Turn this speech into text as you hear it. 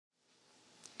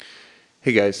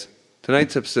Hey guys,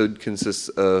 tonight's episode consists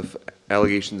of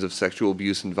allegations of sexual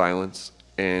abuse and violence,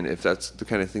 and if that's the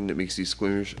kind of thing that makes you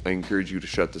squeamish, I encourage you to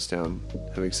shut this down.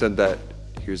 Having said that,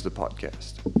 here's the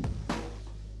podcast.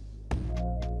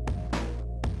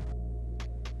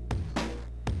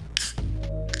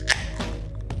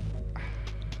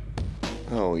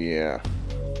 Oh yeah,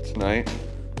 tonight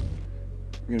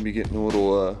we're gonna be getting a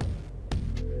little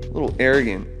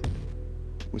arrogant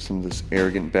with some of this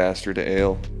arrogant bastard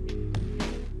ale.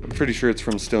 I'm pretty sure it's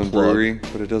from Stone Brewery,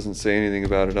 but it doesn't say anything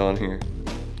about it on here.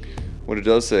 What it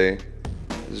does say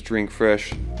is drink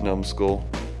fresh, numbskull.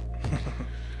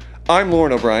 I'm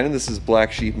Lauren O'Brien, and this is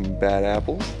Black Sheep and Bad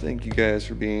Apples. Thank you guys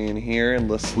for being here and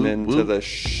listening to the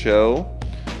show.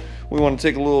 We want to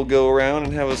take a little go around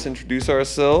and have us introduce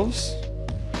ourselves.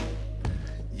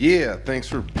 Yeah, thanks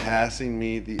for passing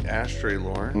me the ashtray,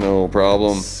 Lauren. No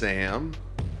problem. Sam,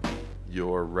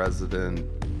 your resident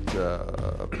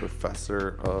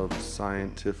professor of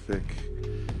scientific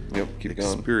Keep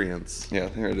going. experience. Yeah,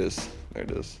 there it is. There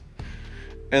it is.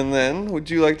 And then, would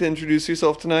you like to introduce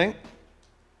yourself tonight?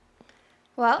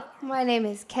 Well, my name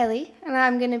is Kelly, and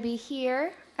I'm going to be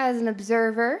here as an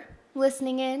observer,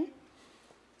 listening in.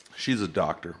 She's a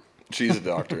doctor. She's a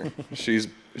doctor. She's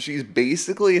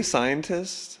basically a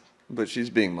scientist, but she's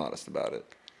being modest about it.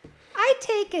 I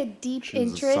take a deep She's a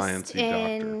interest sciencey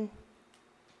in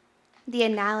the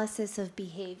analysis of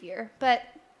behavior, but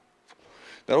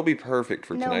That'll be perfect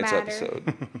for No tonight's matter.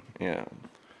 episode. Yeah.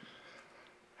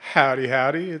 Howdy,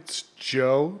 howdy. It's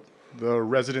Joe, the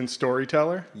resident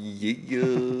storyteller.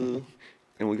 Yeah.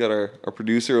 And we got our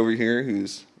producer over here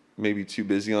who's maybe too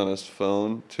busy on his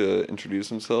phone to introduce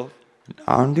himself.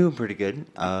 I'm doing pretty good.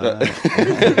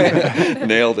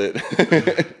 Nailed it.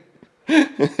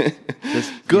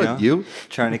 Just Good, you?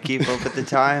 trying to keep up with the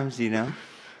times,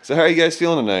 So how are you guys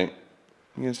feeling tonight?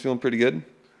 You guys feeling pretty good?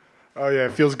 Oh, yeah,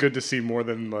 it feels good to see more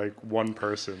than, one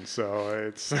person, so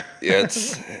it's... Yeah,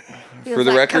 it's feels for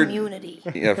the like record. community.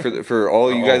 Yeah, for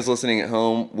all you guys listening at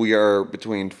home, we are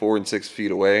between 4 and 6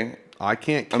 feet away. I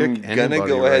can't kick I'm anybody gonna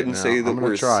go ahead right and now. say that I'm gonna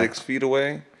we're try. 6 feet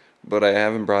away, but I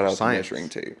haven't brought out Science. the measuring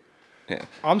tape. Yeah,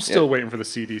 I'm still waiting for the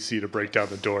CDC to break down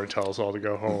the door and tell us all to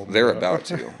go home. they're about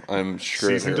to. I'm sure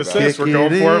Cease and they're about desist. to. We're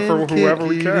going for it for whoever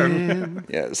we can.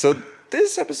 Yeah, so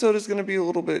this episode is going to be a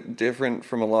little bit different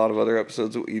from a lot of other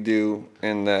episodes that we do,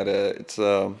 in that it's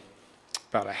About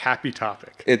a happy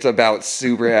topic. it's about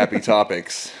super happy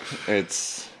topics.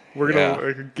 We're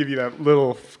going to give you that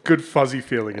little good fuzzy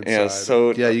feeling inside. Yeah,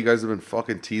 so Yeah, you guys have been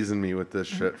fucking teasing me with this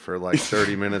shit for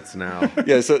 30 minutes now.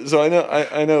 yeah, so I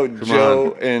know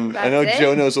Joe, and I know That's it?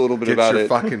 Joe knows a little bit Get about your it.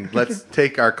 fucking, let's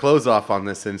take our clothes off on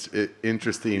this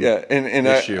interesting Yeah, and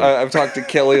issue. I've talked to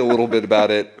Kelly a little bit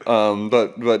about it,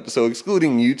 but so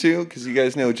excluding you two, because you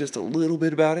guys know just a little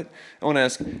bit about it, I want to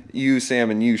ask you,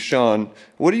 Sam, and you, Sean,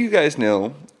 what do you guys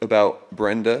know about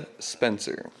Brenda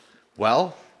Spencer?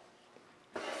 Well,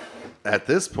 at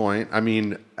this point, I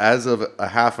mean, as of a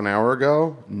half an hour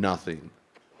ago, nothing.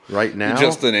 Right now,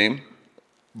 Just the name?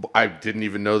 I didn't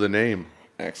even know the name.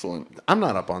 Excellent. I'm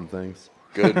not up on things.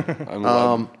 Good. I'm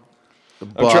glad.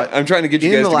 But I'm trying to get you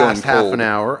in guys the to go in last half cold. an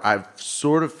hour, I've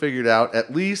sort of figured out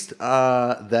at least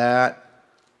that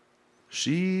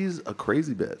she's a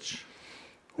crazy bitch.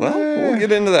 Well, we'll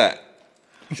get into that.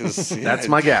 'Cause, yeah, That's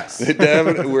my guess.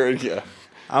 yeah.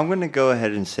 I'm going to go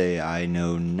ahead and say I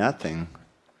know nothing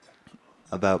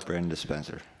about Brenda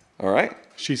Spencer. All right.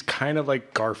 She's kind of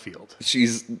like Garfield.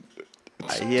 She's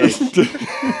Yeah,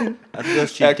 I feel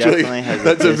she actually definitely has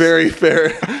that's a very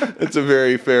fair. That's a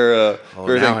very fair.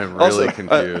 Fair now thing. I'm really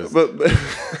confused. But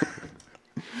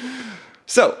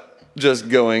so, just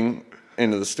going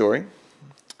into the story,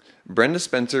 Brenda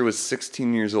Spencer was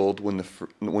 16 years old when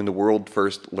the world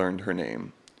first learned her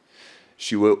name.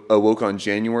 She awoke on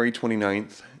January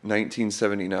 29th,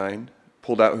 1979,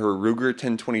 pulled out her Ruger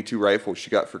 1022 rifle she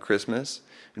got for Christmas,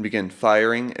 and began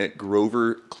firing at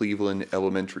Grover Cleveland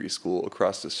Elementary School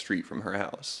across the street from her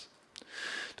house.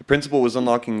 The principal was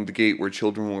unlocking the gate where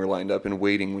children were lined up and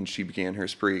waiting when she began her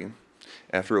spree.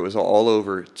 After it was all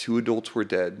over, 2 adults were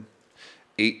dead,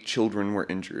 8 children were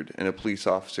injured, and a police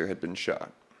officer had been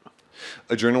shot.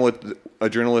 A journalist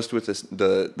with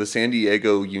the San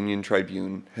Diego Union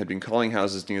Tribune had been calling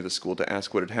houses near the school to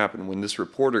ask what had happened when this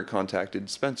reporter contacted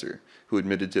Spencer, who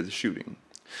admitted to the shooting.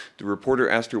 The reporter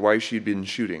asked her why she had been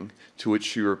shooting, to which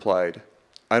she replied,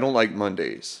 "I don't like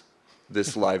Mondays.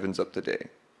 This livens up the day."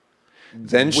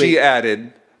 Then she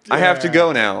added, "I have to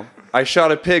go now. I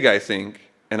shot a pig, I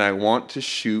think, and I want to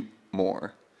shoot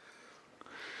more."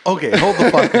 Okay, hold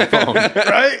the fucking phone.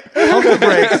 Right? Pump the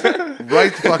brakes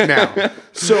right the fuck now.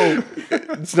 So,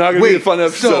 It's not going to be a fun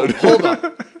episode. So, hold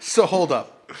on. So hold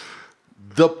up.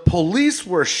 The police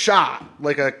were shot.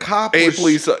 Like a cop. A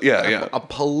police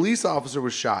police officer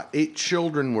was shot. 8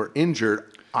 children were injured.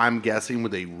 I'm guessing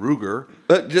with a Ruger.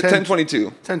 1022.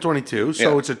 1022.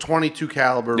 So Yeah. it's a 22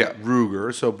 caliber Yeah.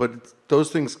 Ruger. So, but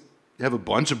those things have a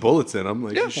bunch of bullets in them.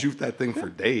 Like you shoot that thing for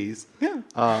days. Yeah.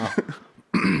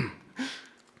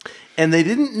 And they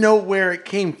didn't know where it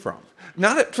came from.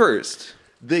 Not at first.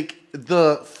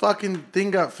 The fucking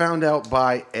thing got found out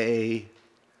by a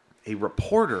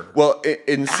reporter. Well,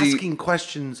 asking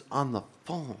questions on the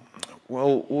phone.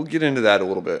 Well, we'll get into that a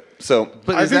little bit. So,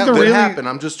 But I is think that the what really- happened?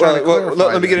 I'm just trying to clarify.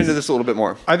 let me get into this a little bit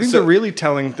more. I think So- the really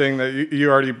telling thing that you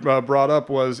already brought up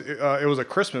was it was a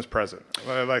Christmas present.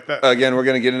 Like that. Again, we're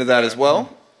going to get into that as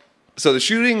well. So the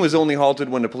shooting was only halted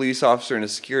when a police officer and a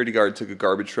security guard took a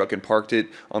garbage truck and parked it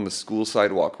on the school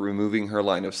sidewalk, removing her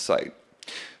line of sight.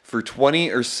 For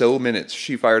 20 or so minutes,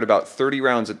 she fired about 30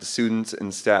 rounds at the students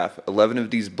and staff, 11 of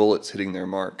these bullets hitting their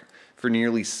mark. For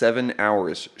nearly 7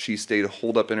 hours, she stayed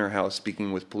holed up in her house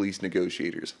speaking with police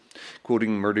negotiators.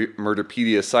 Quoting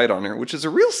Murderpedia site on her, which is a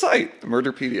real site,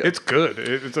 Murderpedia. It's good.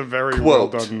 It's a very Quote, well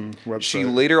done website. She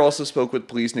later also spoke with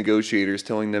police negotiators,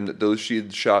 telling them that those she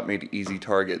had shot made easy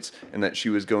targets, and that she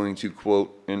was going to,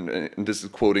 quote, and this is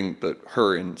quoting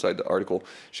her inside the article,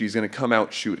 she's going to come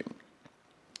out shooting.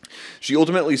 She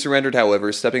ultimately surrendered,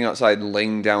 however, stepping outside and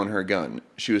laying down her gun.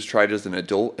 She was tried as an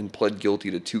adult and pled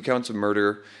guilty to 2 counts of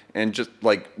murder and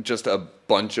just a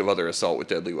bunch of other assault with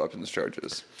deadly weapons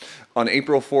charges. On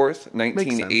April 4th,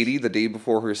 1980, the day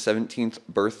before her 17th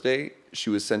birthday, she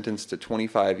was sentenced to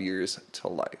 25 years to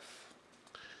life.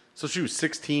 So she was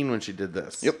 16 when she did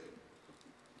this. Yep.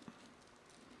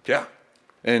 Yeah.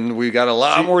 And we got a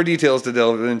lot more details to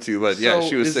delve into, but yeah,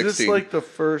 she was 16. Is this like the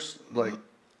first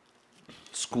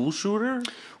school shooter?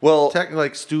 Well,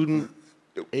 Like student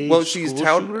age well, she's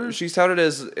school shooter? she's touted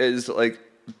as like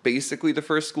basically the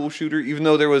first school shooter, even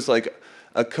though there was like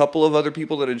a couple of other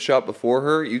people that had shot before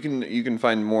her. You can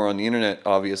find more on the internet,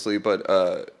 obviously,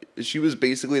 but she was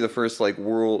basically the first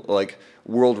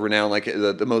world renowned, like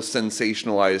the most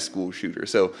sensationalized school shooter.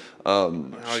 So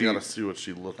I gotta see what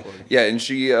she looked like. yeah, and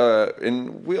she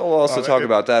and we'll also talk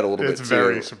about that a little bit too. It's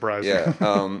very surprising.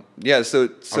 Yeah, yeah. So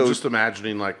I'm just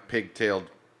imagining like pigtailed,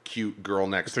 cute girl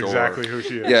next That's door. exactly who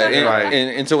she is. yeah, and, Right.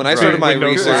 and so when I started my With no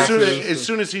research, glasses. As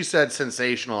soon as he said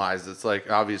sensationalized, it's like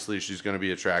obviously she's going to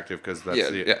be attractive because that's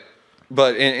yeah.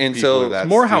 But and people so are that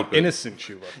More how stupid. innocent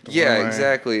she looked. yeah, Like,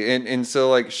 exactly. And so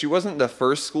like she wasn't the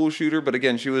first school shooter, but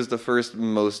again, she was the first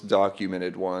most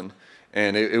documented one.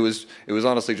 And it was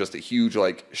honestly just a huge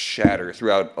like shatter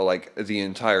throughout like the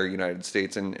entire United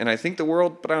States and I think the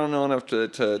world, but I don't know enough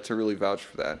to really vouch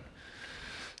for that.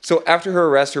 So after her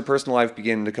arrest, her personal life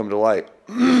began to come to light.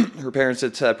 Her parents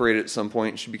had separated at some point,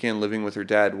 and she began living with her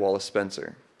dad, Wallace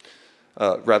Spencer.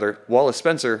 Wallace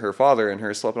Spencer, her father, and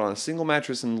her slept on a single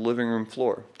mattress in the living room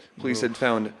floor. Police had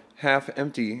found half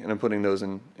empty, and I'm putting those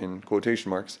in quotation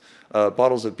marks,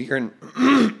 bottles of beer and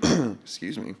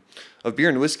excuse me, of beer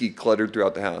and whiskey cluttered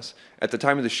throughout the house. At the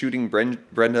time of the shooting,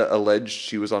 Brenda alleged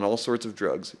she was on all sorts of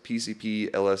drugs, PCP,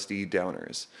 LSD,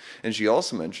 downers. And she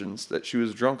also mentions that she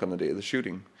was drunk on the day of the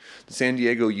shooting. The San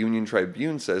Diego Union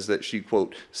Tribune says that she,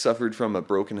 quote, suffered from a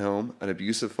broken home, an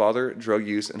abusive father, drug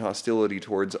use, and hostility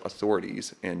towards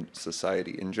authorities and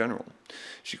society in general.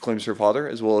 She claims her father,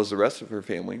 as well as the rest of her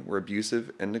family, were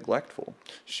abusive and neglectful.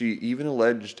 She even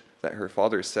alleged that her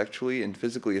father sexually and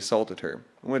physically assaulted her,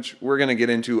 which we're going to get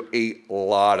into a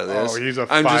lot of this. Oh, he's a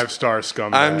I'm just- 5-star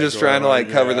scumbag. I'm just trying to like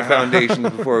Yeah. cover the foundations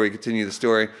before we continue the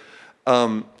story.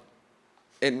 And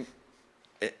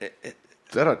Is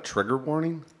that a trigger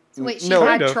warning? Wait, she No. had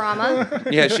Kind of. trauma?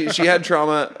 yeah, she had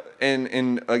trauma, and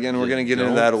again we're going to get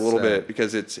into that a little Don't say. bit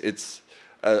because it's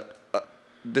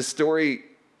the story,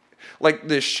 like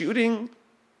the shooting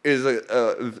is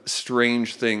a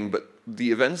strange thing, but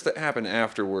the events that happen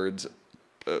afterwards,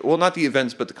 well, not the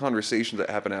events, but the conversations that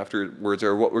happen afterwards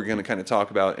are what we're going to kind of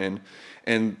talk about,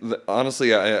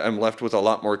 honestly, I'm left with a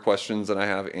lot more questions than I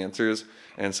have answers,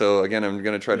 and so again, I'm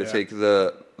going to try to take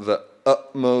the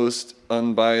utmost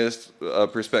unbiased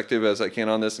perspective as I can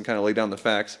on this and kind of lay down the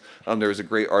facts. There was a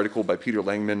great article by Peter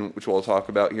Langman, which we'll talk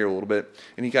about here a little bit,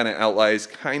 and he kind of outlines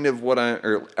kind of what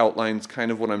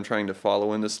I'm trying to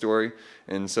follow in the story,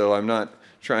 and so I'm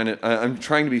trying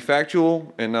to be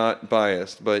factual and not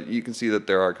biased, but you can see that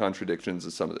there are contradictions in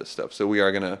some of this stuff. So we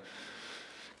are going to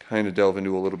kind of delve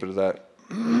into a little bit of that.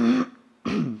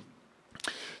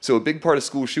 So a big part of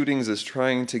school shootings is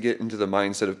trying to get into the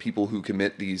mindset of people who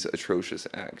commit these atrocious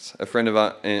acts. A friend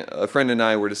and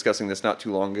I were discussing this not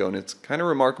too long ago, and it's kind of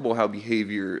remarkable how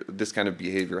this kind of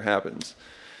behavior happens.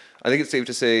 I think it's safe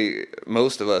to say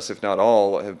most of us, if not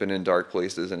all, have been in dark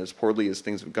places, and as poorly as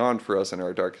things have gone for us in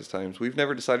our darkest times, we've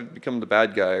never decided to become the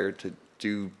bad guy or to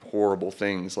do horrible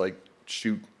things like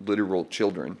shoot literal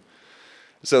children.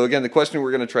 So again, the question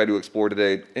we're going to try to explore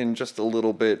today in just a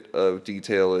little bit of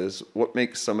detail is what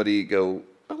makes somebody go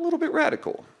a little bit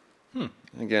radical.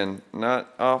 Again,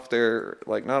 not off their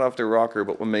rocker,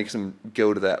 but what makes them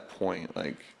go to that point,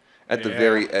 like at the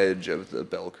very edge of the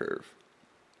bell curve.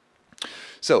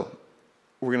 So,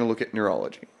 we're going to look at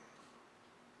neurology.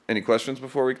 Any questions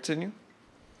before we continue?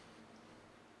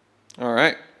 All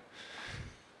right.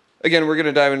 Again, we're going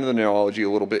to dive into the neurology a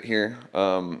little bit here,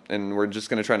 and we're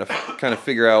just going to try to kind of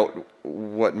figure out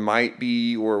what might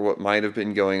be or what might have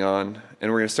been going on.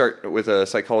 And we're going to start with a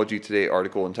Psychology Today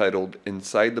article entitled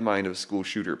 "Inside the Mind of a School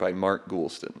Shooter" by Mark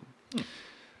Goulston.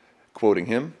 Quoting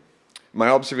him, "My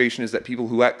observation is that people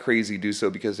who act crazy do so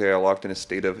because they are locked in a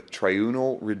state of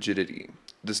triunal rigidity.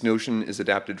 This notion is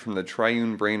adapted from the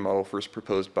triune brain model first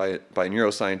proposed by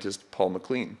neuroscientist Paul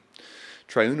MacLean.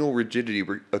 Triunal rigidity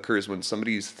occurs when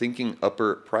somebody's thinking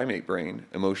upper primate brain,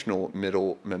 emotional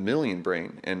middle mammalian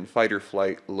brain, and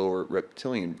fight-or-flight lower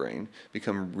reptilian brain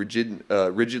become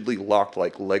rigidly locked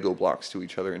like Lego blocks to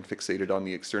each other and fixated on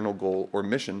the external goal or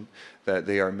mission that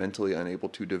they are mentally unable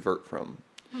to divert from."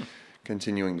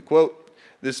 Continuing the quote,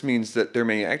 "This means that there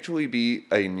may actually be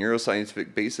a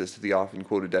neuroscientific basis to the often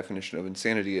quoted definition of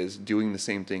insanity as doing the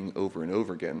same thing over and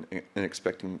over again and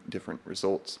expecting different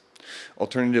results.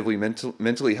 Alternatively,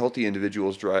 mentally healthy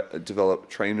individuals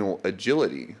develop triunal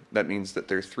agility. That means that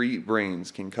their three brains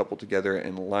can couple together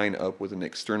and line up with an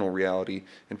external reality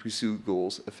and pursue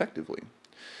goals effectively.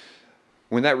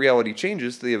 When that reality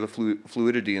changes, they have a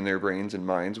fluidity in their brains and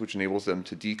minds which enables them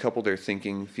to decouple their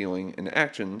thinking, feeling, and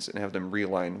actions and have them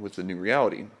realign with the new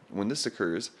reality. When this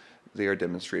occurs, they are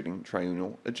demonstrating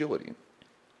triunal agility."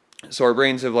 So our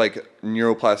brains have like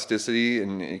neuroplasticity,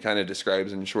 and it kind of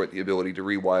describes in short the ability to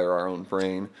rewire our own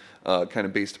brain, kind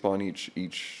of based upon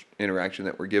each interaction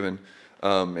that we're given.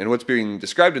 And what's being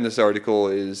described in this article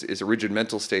is a rigid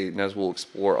mental state, and as we'll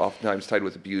explore, oftentimes tied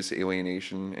with abuse,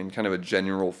 alienation, and kind of a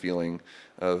general feeling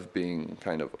of being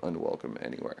kind of unwelcome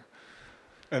anywhere.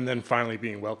 And then finally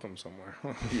being welcome somewhere.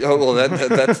 Oh well,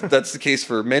 that's the case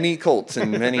for many cults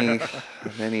and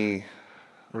many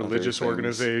Religious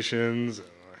organizations.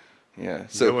 Yeah,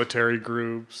 so Military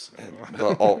groups.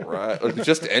 alt-right,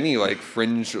 just any like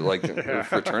fringe like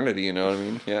fraternity, you know what I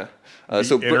mean? Yeah.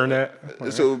 Internet.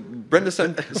 So Brenda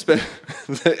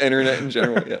the internet in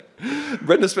general. Yeah.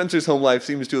 Brenda Spencer's home life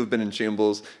seems to have been in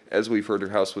shambles. As we've heard, her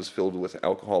house was filled with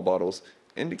alcohol bottles,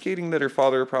 indicating that her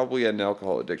father probably had an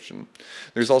alcohol addiction.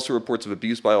 There's also reports of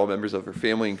abuse by all members of her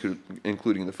family,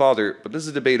 including the father, but this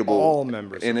is debatable. All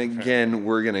members. And again,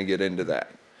 we're gonna get into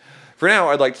that. For now,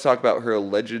 I'd like to talk about her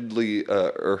alleged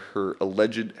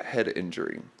head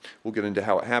injury. We'll get into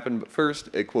how it happened, but first,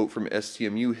 a quote from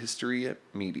STMU History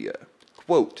Media.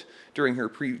 Quote, "During her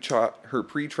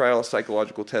pre-trial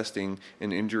psychological testing,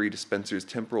 an injury to Spencer's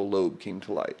temporal lobe came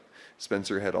to light.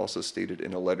 Spencer had also stated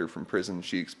in a letter from prison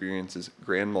she experiences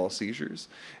grand mal seizures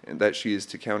and that she is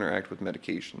to counteract with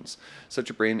medications. Such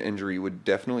a brain injury would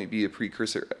definitely be a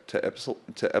precursor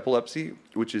to epilepsy,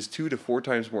 which is 2 to 4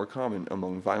 times more common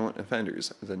among violent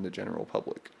offenders than the general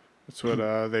public." That's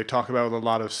what they talk about with a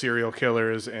lot of serial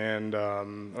killers and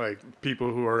like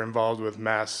people who are involved with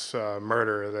mass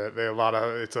murder. That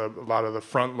it's a lot of the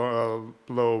front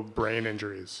lobe brain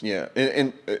injuries. Yeah,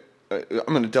 and I'm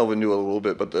going to delve into it a little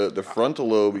bit, but the frontal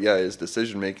lobe, is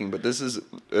decision making. But this is,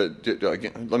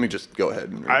 again, let me just go ahead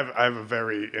and read. I have a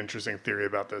very interesting theory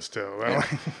about this too. Yeah.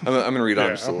 I'm going to read on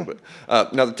just a little bit.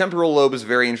 Now, the temporal lobe is a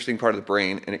very interesting part of the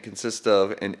brain, and it consists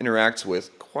of and interacts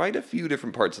with quite a few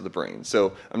different parts of the brain.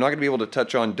 So I'm not going to be able to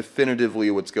touch on definitively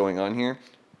what's going on here.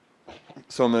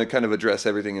 So I'm going to kind of address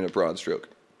everything in a broad stroke.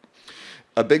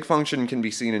 A big function can be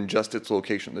seen in just its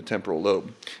location, the temporal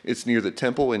lobe. It's near the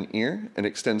temple and ear and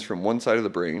extends from one side of the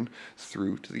brain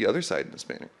through to the other side in this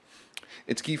manner.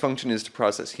 Its key function is to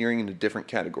process hearing into different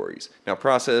categories. Now,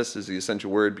 process is the essential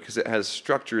word because it has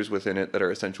structures within it that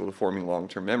are essential to forming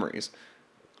long-term memories.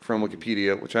 From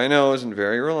Wikipedia, which I know isn't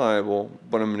very reliable,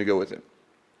 but I'm going to go with it.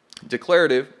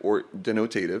 Declarative, or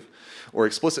denotative, or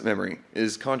explicit memory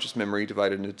is conscious memory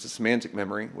divided into semantic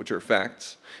memory, which are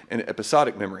facts, and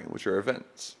episodic memory, which are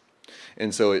events.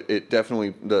 And so it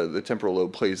definitely, the temporal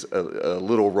lobe plays a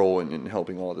little role in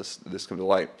helping all this come to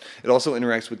light. It also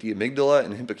interacts with the amygdala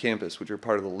and hippocampus, which are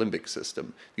part of the limbic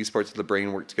system. These parts of the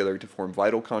brain work together to form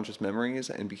vital conscious memories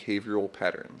and behavioral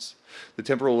patterns. The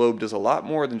temporal lobe does a lot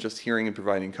more than just hearing and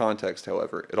providing context,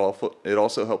 however. It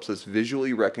also helps us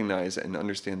visually recognize and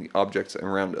understand the objects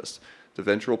around us. The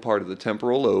ventral part of the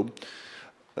temporal lobe.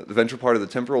 The ventral part of the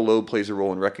temporal lobe plays a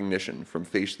role in recognition, from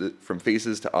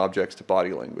faces to objects to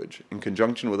body language. In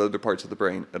conjunction with other parts of the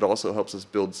brain, it also helps us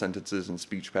build sentences and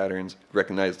speech patterns,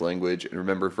 recognize language, and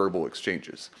remember verbal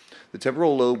exchanges. The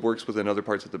temporal lobe works within other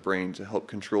parts of the brain to help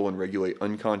control and regulate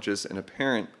unconscious and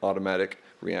apparent automatic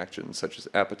reactions, such as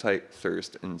appetite,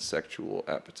 thirst, and sexual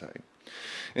appetite.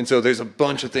 And so there's a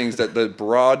bunch of things that the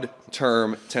broad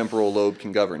term temporal lobe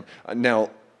can govern.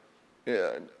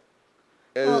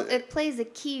 Well, it plays a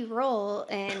key role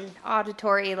in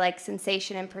auditory, like,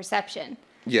 sensation and perception.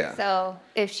 Yeah. So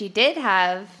if she did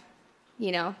have,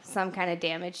 some kind of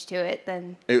damage to it,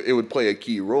 then it would play a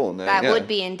key role in that. that yeah. would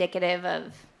be indicative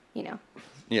of,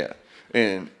 Yeah.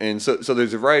 And so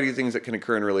there's a variety of things that can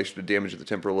occur in relation to damage of the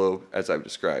temporal lobe, as I've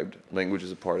described. Language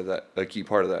is a key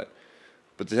part of that.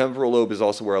 But the temporal lobe is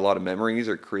also where a lot of memories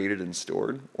are created and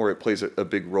stored, or it plays a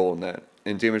big role in that.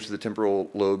 And damage to the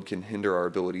temporal lobe can hinder our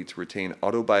ability to retain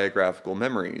autobiographical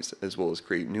memories as well as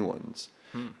create new ones.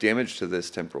 Damage to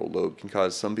this temporal lobe can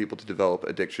cause some people to develop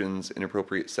addictions,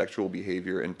 inappropriate sexual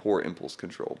behavior, and poor impulse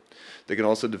control. They can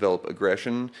also develop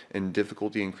aggression and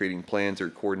difficulty in creating plans or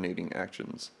coordinating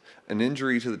actions. An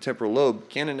injury to the temporal lobe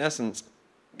can, in essence,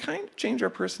 kind of change our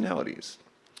personalities,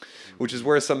 which is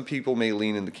where some people may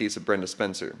lean in the case of Brenda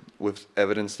Spencer. With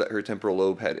evidence that her temporal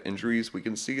lobe had injuries, we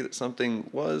can see that something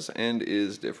was and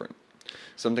is different.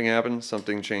 Something happened,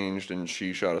 something changed, and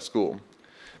she shot a school.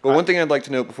 But one thing I'd like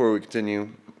to note before we continue,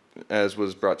 as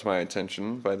was brought to my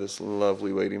attention by this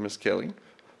lovely lady, Miss Kelly,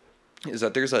 is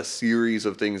that there's a series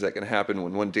of things that can happen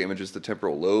when one damages the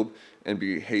temporal lobe, and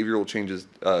behavioral changes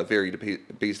vary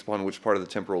based upon which part of the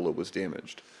temporal lobe was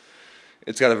damaged.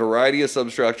 It's got a variety of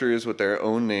substructures with their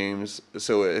own names,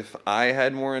 so if I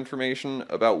had more information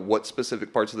about what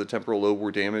specific parts of the temporal lobe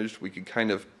were damaged, we could kind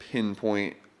of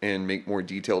pinpoint and make more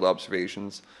detailed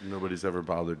observations. Nobody's ever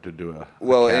bothered to do a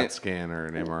CAT scan or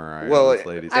an MRI. Well, on this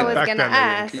lady's I was head. going to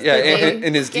ask. Yeah, did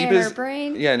and they as deep scan as her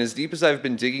brain? yeah, and as deep as I've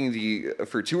been digging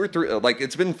for 2 or 3, like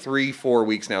it's been 3-4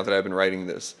 weeks now that I've been writing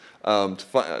this.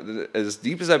 As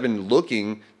deep as I've been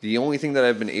looking, the only thing that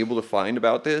I've been able to find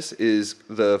about this is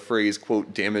the phrase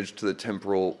 "quote damage to the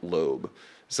temporal lobe."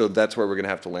 So that's where we're going to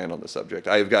have to land on the subject.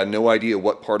 I've got no idea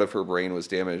what part of her brain was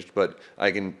damaged, but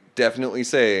I can definitely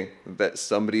say that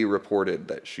somebody reported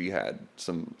that she had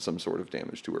some sort of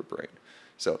damage to her brain.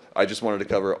 So I just wanted to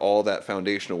cover all that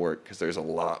foundational work because there's a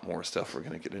lot more stuff we're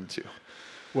going to get into.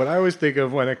 What I always think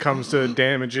of when it comes to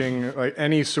damaging like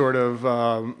any sort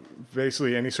of,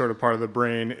 basically any sort of part of the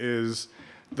brain is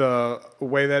the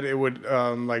way that it would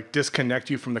like disconnect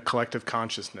you from the collective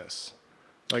consciousness.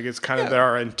 Like it's kind of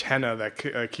our antenna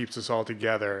that keeps us all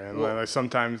together, and like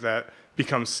sometimes that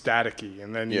becomes staticky,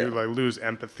 and then you like lose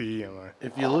empathy. And like,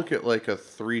 If you look at like a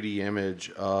 3D image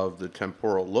of the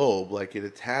temporal lobe, like it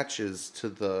attaches to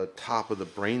the top of the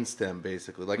brainstem,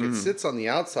 basically. Like it sits on the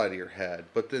outside of your head,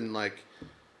 but then like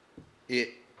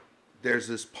there's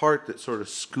this part that sort of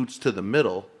scoots to the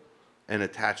middle and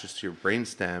attaches to your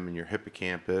brainstem and your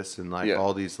hippocampus and like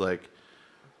all these like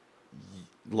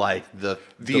the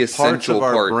parts of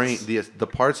our brain, the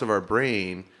parts of our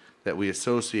brain that we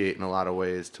associate in a lot of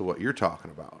ways to what you're talking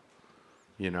about,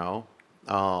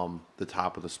 the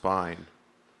top of the spine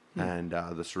and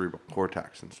the cerebral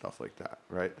cortex and stuff like that,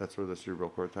 right? That's where the cerebral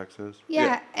cortex is.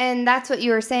 Yeah, and that's what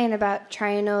you were saying about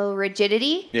trianal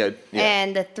rigidity. Yeah.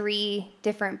 And the 3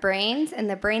 different brains, and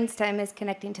the brainstem is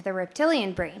connecting to the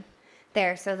reptilian brain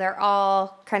there. So they're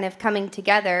all kind of coming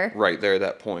together. Right there at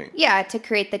that point. Yeah, to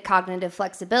create the cognitive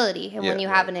flexibility. And when you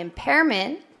have an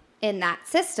impairment in that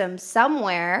system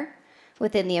somewhere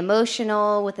within the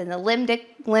emotional, within the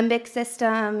limbic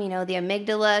system, the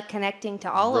amygdala connecting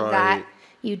to all of that,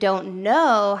 you don't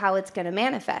know how it's going to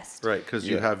manifest. Right, because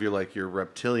you have your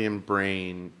reptilian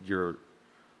brain,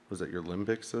 was that your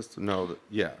limbic system? No,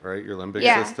 right, your limbic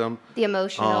system. The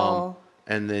emotional.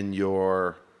 And then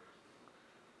your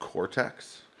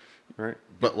cortex, right?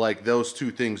 But like those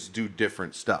two things do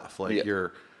different stuff. Like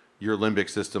your limbic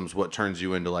system's what turns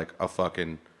you into like a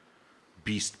fucking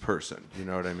beast person. You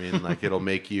know what I mean? Like it'll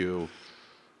make you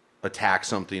attack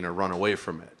something or run away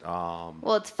from it.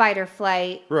 Well, it's fight or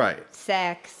flight. Right.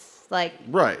 Sex, like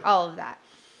right. all of that.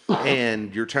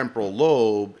 And your temporal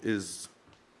lobe is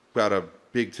got a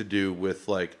big to do with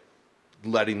like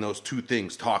letting those two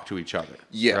things talk to each other.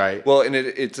 Yeah. Right. Well, and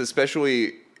it's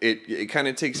especially it kind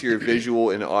of takes your visual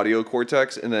and audio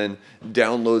cortex and then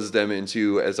downloads them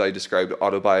into, as I described,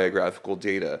 autobiographical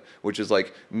data, which is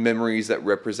like memories that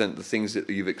represent the things that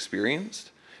you've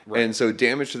experienced. Right. And so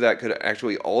damage to that could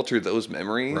actually alter those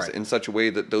memories in such a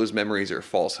way that those memories are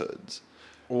falsehoods.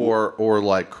 Or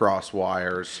like cross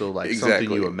wires, so like something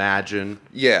Exactly. you imagine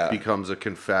Yeah. becomes a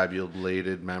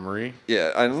confabulated memory.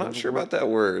 Yeah, I'm not sure about that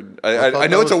word. thought I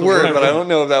know that it's a was the word, word. but I don't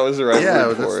know if that was the right Yeah,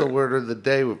 word that's for the it. word of the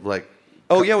day. Like,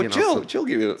 Oh yeah, well, you know, Jill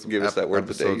give us that word of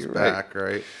the day. episodes You're right. back,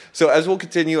 right? So as we'll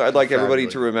continue, I'd like everybody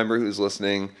to Confabulate. remember who's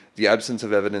listening: the absence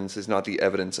of evidence is not the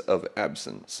evidence of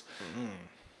absence.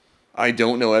 I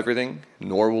don't know everything,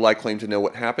 nor will I claim to know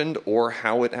what happened or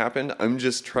how it happened. I'm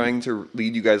just trying to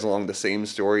lead you guys along the same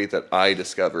story that I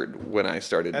discovered when I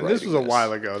started And writing this was a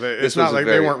while ago. It's This not was a like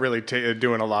they very- weren't really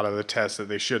doing a lot of the tests that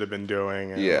they should have been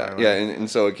doing. And Yeah, yeah, and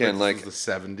so again, Like, like this was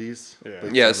the 70s. Yeah.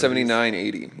 late yeah, 70s. 79,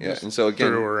 80. Yeah, and so again,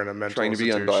 threw her in a mental trying to be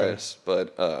institution. unbiased,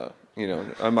 but you know,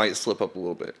 I might slip up a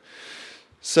little bit.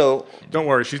 So don't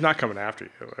worry, she's not coming after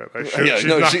you. Like, yeah, she's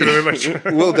no, not she, gonna let you.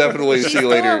 we'll definitely She's see still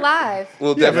later. alive.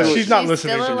 We'll Yeah, but definitely. she's not She's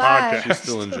listening to still the alive. podcast. She's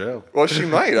still in jail. Well, she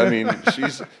might. I mean,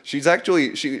 she's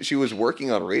actually she was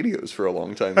working on radios for a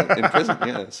long time in prison.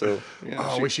 Yeah, so yeah.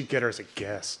 Oh, she- we should get her as a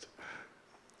guest.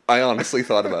 I honestly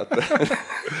thought about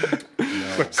that.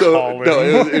 So Call no,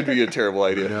 in. it'd be a terrible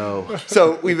idea. No.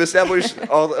 So we've established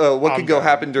all what could I'm go down.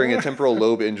 happen during a temporal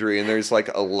lobe injury, and there's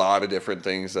like a lot of different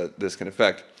things that this can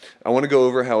affect. I want to go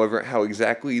over, however, how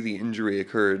exactly the injury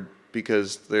occurred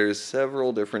because there's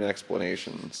several different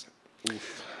explanations.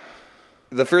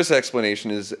 The first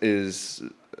explanation is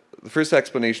the first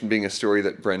explanation being a story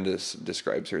that Brenda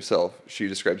describes herself. She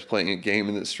describes playing a game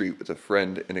in the street with a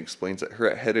friend and explains that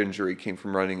her head injury came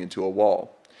from running into a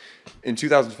wall. In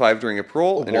 2005, during a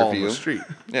parole Wall interview, in the street.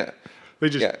 yeah, They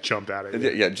just Yeah. jumped out at yeah,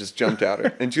 you. yeah, just jumped at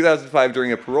her. In 2005,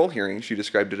 during a parole hearing, she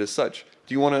described it as such.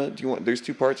 Do you want to? There's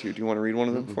two parts here. Do you want to read one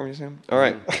of them for me, Sam? All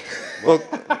right. Well,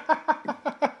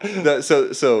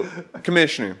 so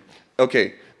Commissioner.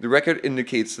 Okay, the record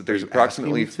indicates that there's you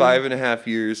approximately asking me to? 5.5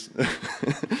 years.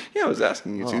 Yeah, I was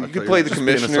asking you to. Oh, I You thought could you play were the just being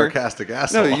a commissioner. sarcastic No,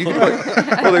 asshole. you can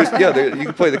play. Well, you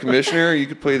could play the commissioner. Or you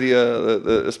could play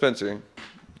the Spencer.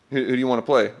 Who do you want to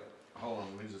play? Hold on,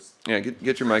 let me just. Yeah,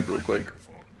 get your mic real quick.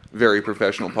 Very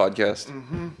professional podcast.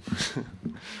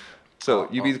 So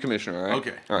you be the commissioner, all right?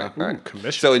 Okay. All right. All right.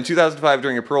 commissioner. So in 2005,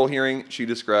 during a parole hearing, she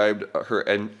described her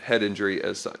head injury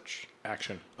as such.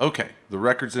 Action. Okay, the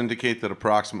records indicate that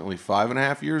approximately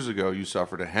 5.5 years ago, you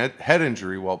suffered a head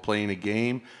injury while playing a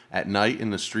game at night in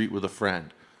the street with a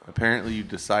friend. Apparently, you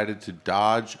decided to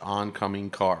dodge oncoming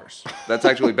cars. That's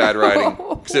actually bad writing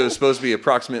because it was supposed to be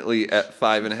approximately at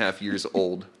 5.5 years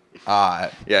old.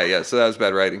 Yeah. So that was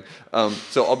bad writing.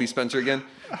 So I'll be Spencer again.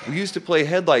 We used to play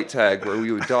headlight tag where we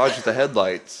would dodge the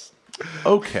headlights.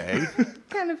 Okay.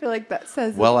 Kind of feel like that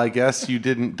says Well, I guess you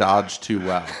didn't dodge too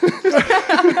well.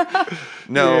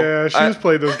 No, Yeah, she's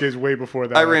played those games way before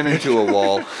that. I ran into a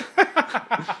wall.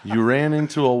 You ran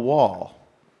into a wall.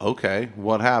 Okay,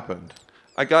 what happened?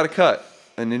 I got a cut,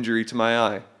 an injury to my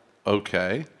eye.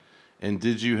 Okay. And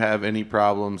did you have any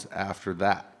problems after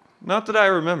that? Not that I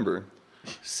remember.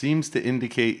 Seems to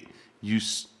indicate you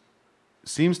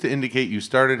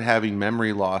started having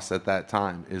memory loss at that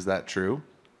time. Is that true?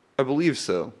 I believe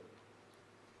so.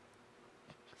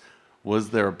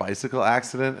 Was there a bicycle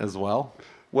accident as well?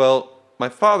 Well, my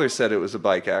father said it was a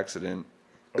bike accident.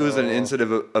 It was an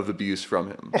incident of abuse from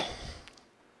him.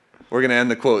 We're going to end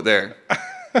the quote there.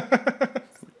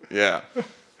 Yeah.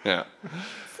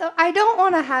 So I don't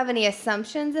want to have any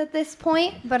assumptions at this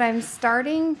point, but I'm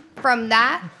starting from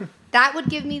that. That would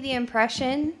give me the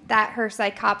impression that her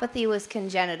psychopathy was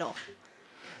congenital.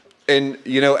 And,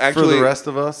 you know, actually... For the rest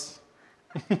of us,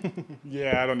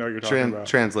 Yeah, I don't know what you're talking about.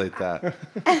 translate that.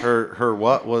 Her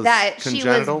what was That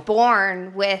congenital? she was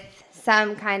born with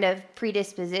some kind of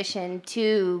predisposition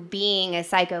to being a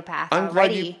psychopath I'm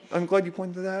already. glad you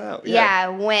pointed that out. Yeah,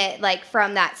 went like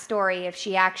from that story, if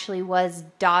she actually was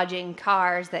dodging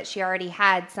cars, that she already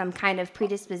had some kind of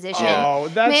predisposition. Oh,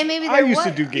 that's. Maybe I there used to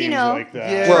was, do games you know, like that.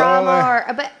 Yeah. trauma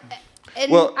or but.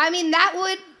 And Well- I mean, that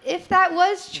would, if that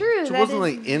was true, It that wasn't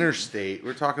is- like interstate.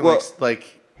 We're talking Well-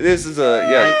 like This is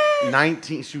a...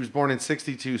 19. She was born in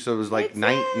 62, so it was like It's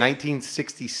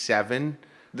 1967.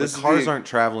 This The is cars the- aren't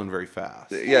traveling very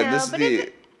fast. Yeah, No, this is but the...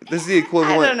 it's- This is the I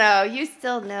equivalent... don't know. You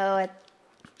still know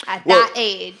at Well- that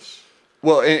age.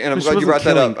 Well, and I'm But she glad you wasn't brought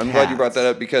that up. killing I'm glad you brought cats. that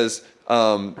up because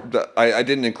I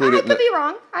didn't include I it. could be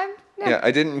wrong. Yeah,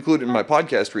 I didn't include it in my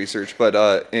podcast research, but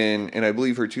in I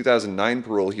believe her 2009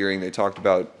 parole hearing, they talked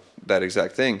about that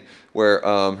exact thing, where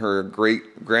her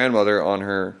great grandmother on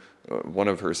her one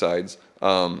of her sides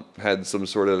had some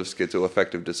sort of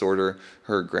schizoaffective disorder.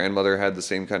 Her grandmother had the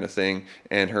same kind of thing,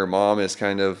 and her mom is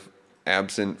kind of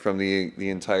absent from the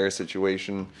entire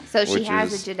situation. So she which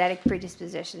has is- a genetic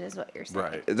predisposition, is what you're saying.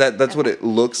 Right. That's what it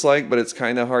looks like, but it's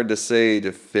kind of hard to say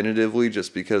definitively,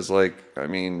 just because, like, I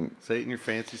mean, Say it in your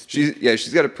fancy speech.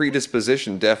 she's got a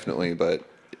predisposition, definitely, but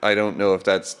I don't know if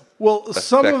that's Well,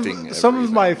 some affecting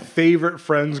of my everything. favorite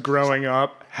friends growing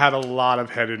up had a lot of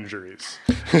head injuries.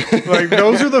 Like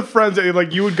those are the friends that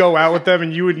like you would go out with them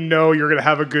and you would know you're gonna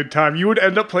have a good time. You would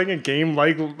end up playing a game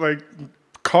like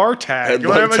car tag.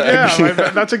 Headlight Like, tag. yeah,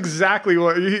 like, that's exactly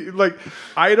what. Like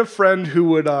I had a friend who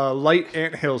would light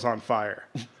anthills on fire.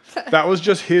 That was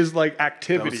just his like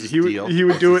activity. his He deal. would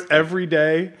That's do his it thing. every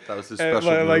day. That was his And,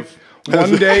 special like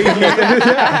move. one day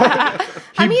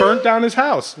he burnt down his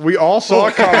house. We all saw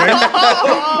it coming.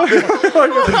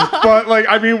 But like,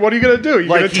 I mean, what are you gonna do? You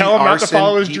gonna tell him not to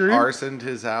follow his dream? He arsoned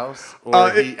his house, or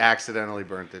he it- accidentally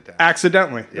burnt it down.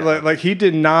 Accidentally, Yeah. like he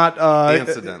did not.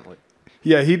 Incidentally.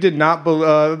 Yeah, he did not.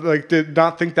 Did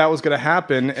not think that was gonna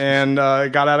happen, and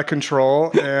it got out of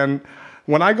control. And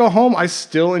when I go home, I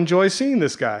still enjoy seeing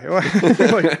this guy.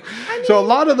 Like, so a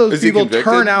lot of those Is he people convicted?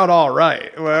 turn out all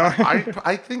right. Well,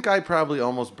 I think I probably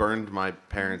almost burned my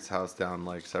parents' house down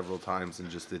like several times and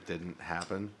just it didn't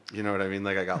happen. You know what I mean?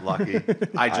 Like I got lucky.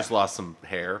 I just lost some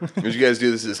hair. Would you guys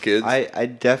do this as kids? I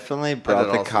definitely I did brought all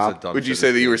the sorts of cop. dumb Would you shit say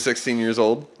as that you were kids. 16 years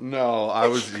old? No, I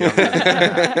was younger than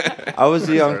that. I was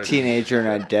a young Sorry. teenager, and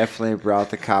I definitely brought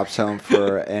the cops home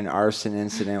for an arson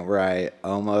incident where I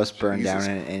almost burned Jesus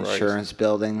down an Christ. insurance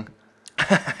building.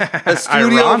 A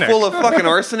studio Ironic. full of fucking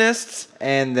arsonists?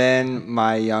 And then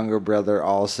my younger brother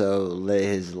also lit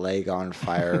his leg on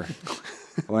fire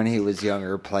when he was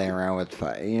younger, playing around with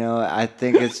fire. You know, I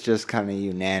think it's just kind of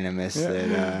unanimous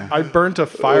that. I burnt a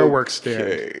fireworks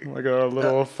Okay. stand, like a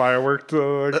little firework, like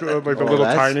the Well, little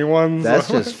that's- tiny ones. That's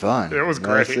just fun. It was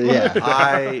great. Yeah.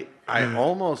 I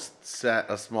almost set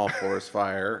a small forest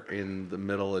fire in the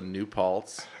middle of New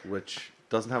Paltz, which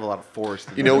doesn't have a lot of forest.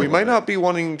 In You the know, we middle might of it. not be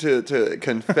wanting to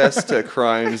confess to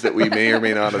crimes that we may or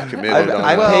may not have committed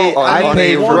I on, paid- I on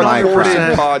paid a for my recorded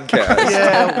crime. podcast.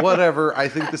 Yeah, whatever. I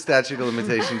think the statute of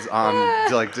limitations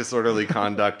on like disorderly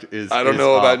conduct is. I don't is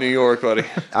know up. about New York, buddy.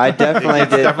 I definitely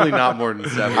It's did. definitely not more than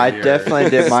 7 I years. definitely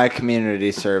did my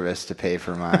community service to pay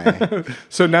for my.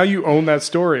 So now you own that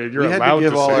story. And you're We had to allowed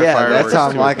give to all say our it. Yeah, fireworks that's how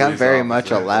I'm to a like. I'm police very much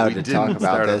officer. allowed We to didn't talk about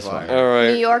start a this fire. one. All New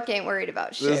right. York ain't worried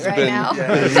about shit has right been- now.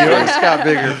 New York's got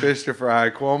bigger fish to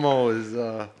fry. Cuomo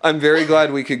is. I'm very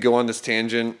glad we could go on this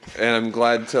tangent, and I'm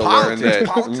glad to learn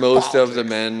that most of the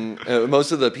men,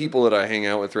 most of the people that I hang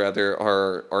out with, rather,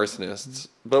 are arsonists.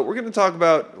 But we're going to talk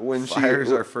about when Fire is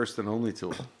she. our first and only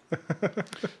tool.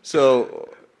 So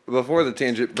before the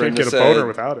tangent, Can't Brenda get a said. boner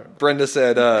without it. Brenda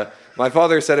said, "My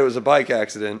father said it was a bike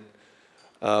accident,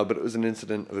 but it was an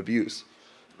incident of abuse."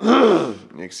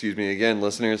 Excuse me again,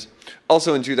 listeners.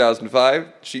 Also in 2005,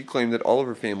 she claimed that all of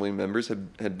her family members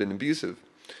had been abusive.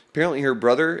 Apparently, her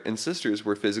brother and sisters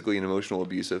were physically and emotional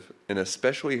abusive, and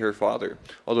especially her father,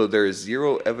 although there is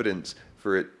zero evidence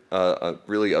for it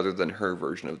really other than her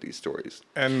version of these stories.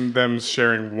 And them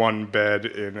sharing one bed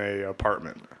in a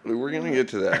apartment. We're going to get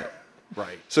to that.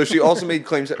 Right. So she also made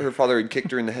claims that her father had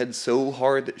kicked her in the head so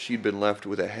hard that she'd been left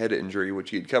with a head injury, which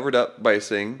he had covered up by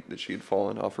saying that she had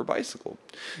fallen off her bicycle.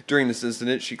 During this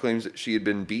incident, she claims that she had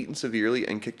been beaten severely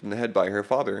and kicked in the head by her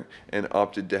father and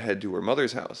opted to head to her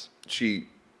mother's house. She,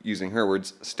 using her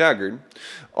words, staggered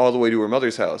all the way to her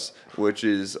mother's house, which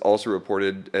is also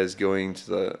reported as going to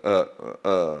the,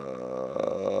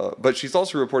 but she's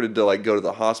also reported to like go to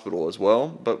the hospital as well,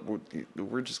 but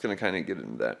we're just going to kind of get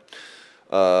into that.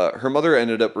 Her mother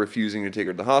ended up refusing to take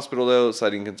her to the hospital, though,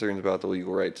 citing concerns about the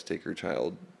legal right to take her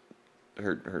child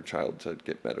to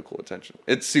get medical attention.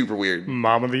 It's super weird.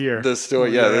 Mom of the year. This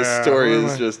story, this story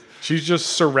is just She's just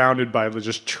surrounded by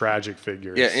just tragic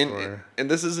figures. and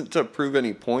this isn't to prove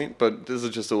any point, but this is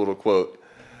just a little quote.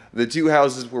 The two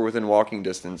houses were within walking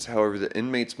distance. However, the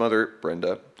inmate's mother,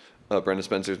 Brenda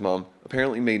Spencer's mom,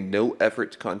 apparently made no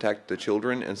effort to contact the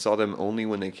children and saw them only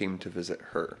when they came to visit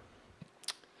her.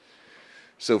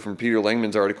 So from Peter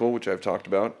Langman's article, which I've talked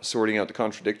about, Sorting Out the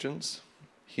Contradictions,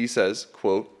 he says,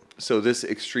 quote, "So this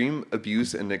extreme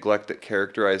abuse and neglect that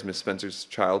characterized Miss Spencer's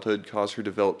childhood caused her to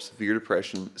develop severe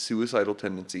depression, suicidal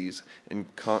tendencies, and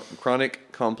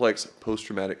chronic complex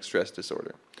post-traumatic stress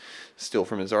disorder." Still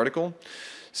from his article,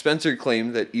 Spencer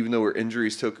claimed that even though her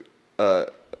injuries took,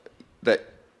 that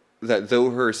though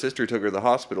her sister took her to the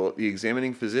hospital, the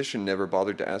examining physician never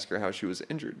bothered to ask her how she was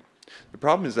injured. The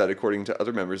problem is that, according to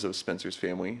other members of Spencer's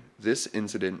family, this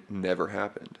incident never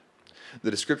happened. The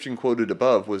description quoted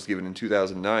above was given in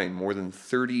 2009, more than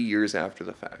 30 years after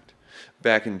the fact.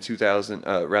 Back in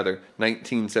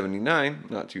 1979,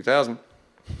 not 2000,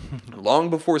 Long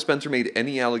before Spencer made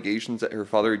any allegations that her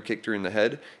father had kicked her in the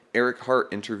head, Eric Hart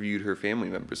interviewed her family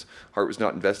members. Hart was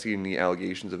not investigating the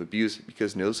allegations of abuse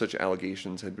because no such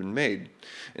allegations had been made.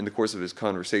 In the course of his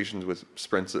conversations with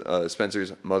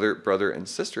Spencer's mother, brother, and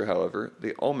sister, however,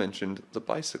 they all mentioned the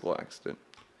bicycle accident.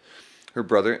 Her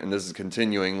brother, and this is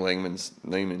continuing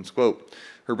Langman's quote,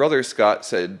 her brother Scott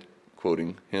said,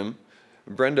 quoting him,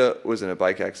 Brenda was in a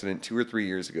bike accident 2 or 3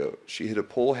 years ago. She hit a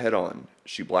pole head on.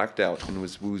 She blacked out and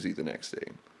was woozy the next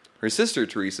day. Her sister,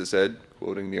 Teresa, said,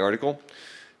 quoting the article,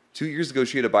 2 years ago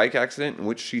she had a bike accident in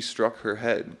which she struck her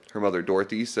head. Her mother,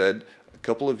 Dorothy, said, a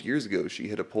couple of years ago she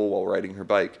hit a pole while riding her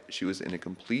bike. She was in a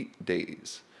complete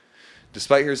daze.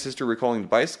 Despite her sister recalling the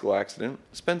bicycle accident,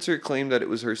 Spencer claimed that it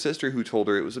was her sister who told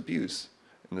her it was abuse.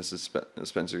 And this is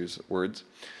Spencer's words.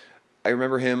 I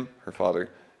remember him, her father,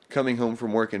 coming home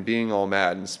from work and being all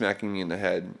mad and smacking me in the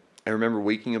head. I remember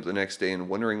waking up the next day and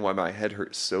wondering why my head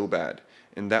hurt so bad.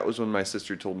 And that was when my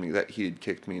sister told me that he had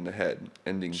kicked me in the head.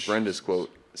 Ending Brenda's quote.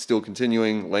 Still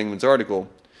continuing Langman's article,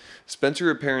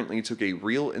 Spencer apparently took a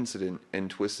real incident and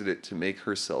twisted it to make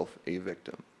herself a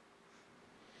victim.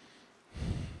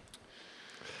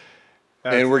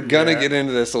 And we're going to get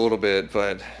into this a little bit,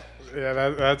 but... Yeah,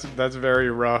 that's very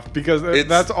rough because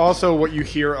that's also what you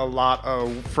hear a lot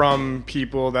of from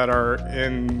people that are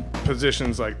in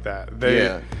positions like that.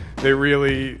 They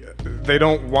really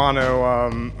don't want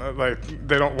to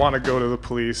they don't want to go to the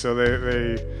police, so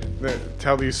they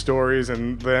tell these stories,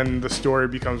 and then the story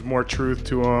becomes more truth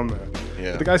to them.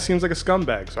 Yeah. The guy seems like a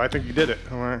scumbag, so I think he did it.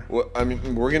 Well, I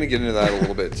mean, we're gonna get into that a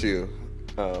little bit too.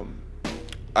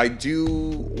 I do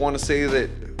want to say that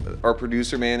our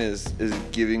producer man is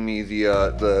giving me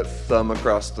the thumb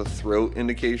across the throat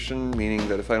indication, meaning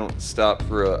that if I don't stop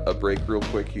for a break real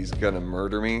quick, he's gonna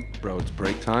murder me. Bro, it's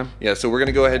break time. Yeah, so we're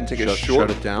gonna go ahead and take a short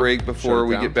break before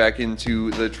we get back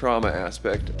into the trauma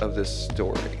aspect of this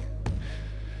story.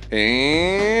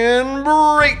 And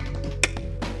break.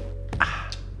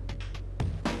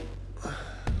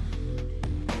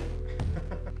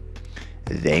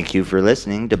 Thank you for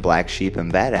listening to Black Sheep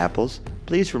and Bad Apples.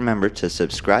 Please remember to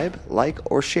subscribe, like,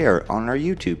 or share on our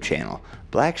YouTube channel,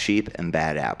 Black Sheep and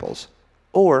Bad Apples.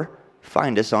 Or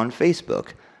find us on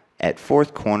Facebook at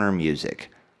Fourth Corner Music.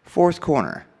 Fourth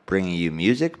Corner, bringing you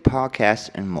music, podcasts,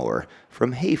 and more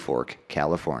from Hayfork,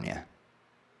 California.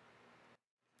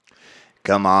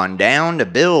 Come on down to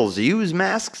Bill's Used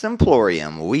Masks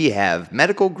Emporium. We have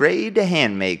medical grade to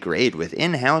handmade grade with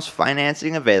in-house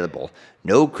financing available.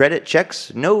 No credit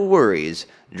checks, no worries.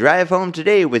 Drive home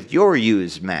today with your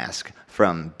used mask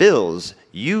from Bill's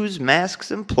Used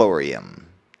Masks Emporium.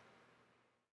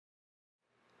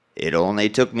 It only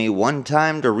took me one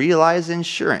time to realize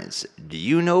insurance. Do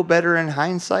you know better in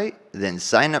hindsight? Then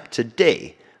sign up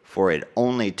today, for it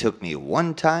only took me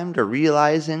one time to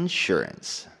realize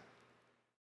insurance.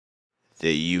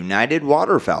 The United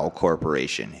Waterfowl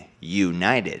Corporation.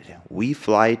 United, we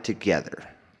fly together.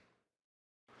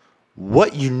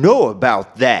 What you know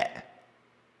about that?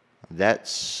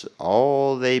 That's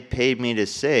all they paid me to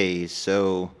say,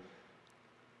 so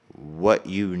what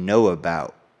you know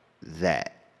about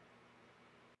that?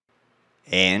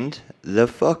 And the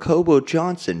Fuck Hobo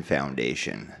Johnson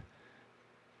Foundation.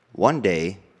 One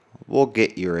day, we'll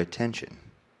get your attention.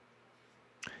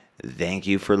 Thank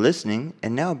you for listening,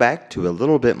 and now back to a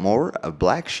little bit more of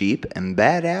Black Sheep and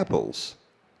Bad Apples.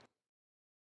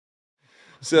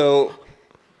 So,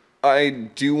 I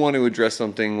do want to address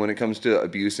something when it comes to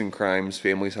abuse and crimes.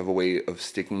 Families have a way of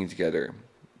sticking together.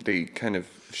 They kind of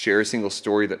share a single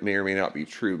story that may or may not be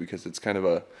true because it's kind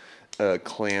of a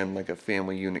clan, like a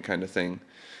family unit kind of thing.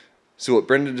 So what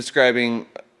Brenda describing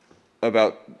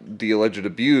about the alleged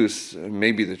abuse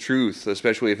may be the truth,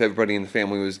 especially if everybody in the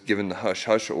family was given the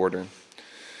hush-hush order.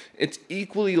 It's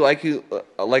equally likely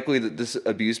that this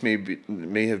abuse may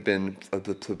have been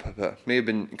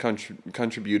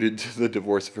contributed to the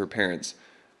divorce of her parents.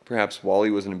 Perhaps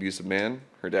Wally was an abusive man,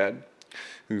 her dad,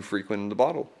 who frequented the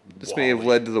bottle. This may have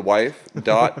led to the wife,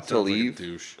 Dot, to leave. Like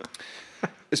a douche.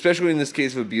 Especially in this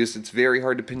case of abuse, it's very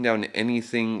hard to pin down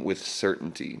anything with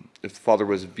certainty. If the father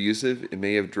was abusive, it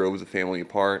may have drove the family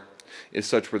apart. If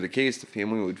such were the case, the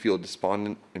family would feel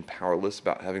despondent and powerless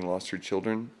about having lost her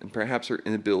children, and perhaps her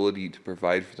inability to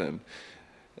provide for them.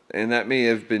 And that may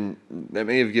have given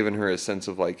her a sense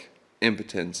of like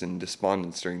impotence and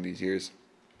despondence during these years.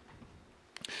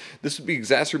 This would be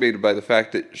exacerbated by the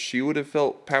fact that she would have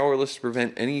felt powerless to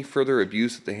prevent any further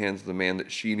abuse at the hands of the man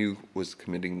that she knew was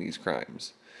committing these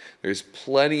crimes. There's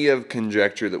plenty of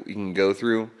conjecture that we can go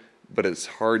through, but it's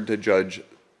hard to judge.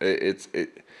 It's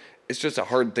just a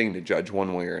hard thing to judge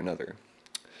one way or another.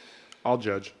 I'll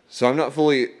judge. So I'm not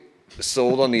fully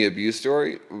sold on the abuse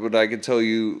story, but I can tell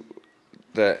you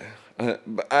that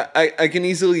I can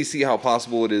easily see how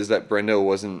possible it is that Brenda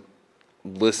wasn't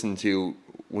listened to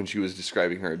when she was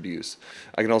describing her abuse.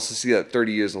 I can also see that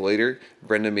 30 years later,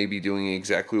 Brenda may be doing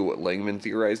exactly what Langman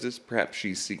theorized is. Perhaps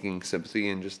she's seeking sympathy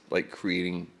and just like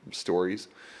creating stories.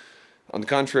 On the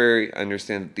contrary, I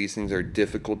understand that these things are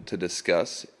difficult to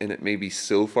discuss, and it may be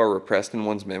so far repressed in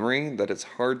one's memory that it's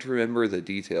hard to remember the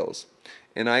details.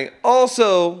 And I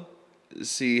also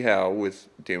see how, with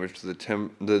damage to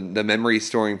the memory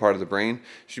storing part of the brain,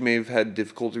 she may have had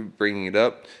difficulty bringing it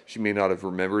up. She may not have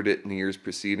remembered it in the years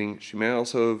preceding. She may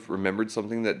also have remembered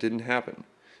something that didn't happen.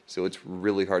 So it's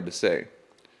really hard to say.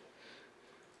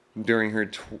 During her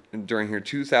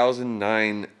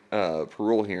 2009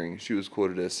 parole hearing, she was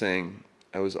quoted as saying,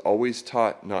 "I was always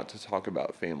taught not to talk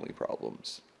about family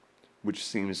problems," which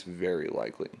seems very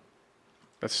likely.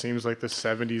 That seems like the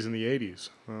 70s and the 80s.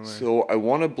 So I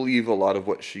want to believe a lot of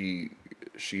what she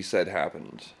said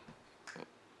happened.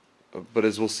 But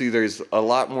as we'll see, there's a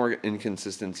lot more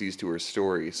inconsistencies to her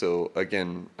story. So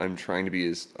again, I'm trying to be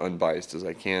as unbiased as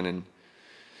I can, and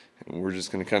we're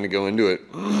just going to kind of go into it.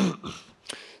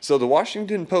 So the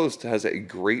Washington Post has a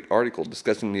great article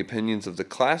discussing the opinions of the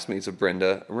classmates of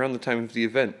Brenda around the time of the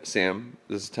event. Sam,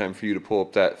 this is time for you to pull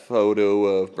up that photo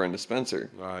of Brenda Spencer.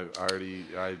 I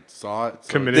saw it.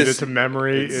 So Committed it to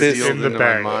memory. It's in the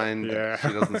bag. My mind. Yeah. She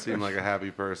doesn't seem like a happy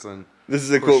person. This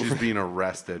is a Of course, quote. she's being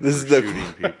arrested This for is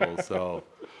shooting people. So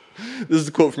This is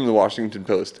a quote from the Washington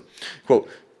Post. Quote,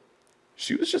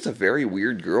 "She was just a very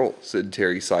weird girl," said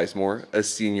Terry Sizemore, a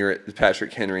senior at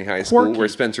Patrick Henry High School, Quirky. where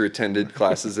Spencer attended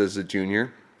classes as a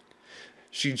junior.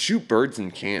 "She'd shoot birds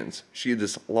in cans. She had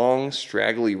this long,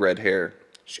 straggly red hair.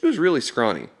 She was really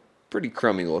scrawny, pretty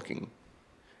crummy looking."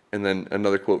 And then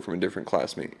another quote from a different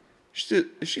classmate.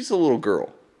 She's a little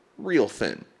girl, real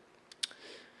thin."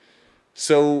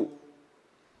 So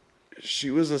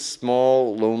she was a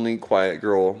small, lonely, quiet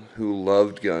girl who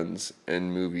loved guns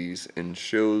and movies and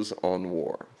shows on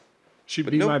war. She'd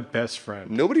But be no- my best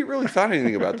friend. Nobody really thought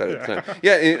anything about that at the time.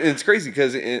 Yeah, and it's crazy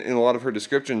because in a lot of her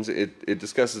descriptions, it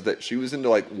discusses that she was into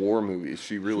like war movies.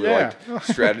 She really Yeah. liked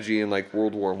strategy and like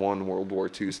World War I, World War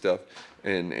II stuff,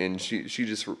 and she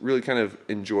just really kind of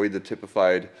enjoyed the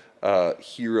typified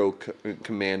hero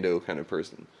commando kind of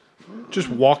person. Just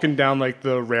walking down like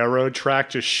the railroad track,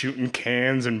 just shooting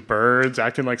cans and birds,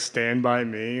 acting like Stand By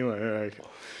Me. Like,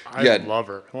 I Yeah. love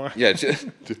her. Yeah,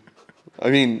 I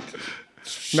mean,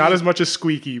 Not as much as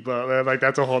Squeaky, but like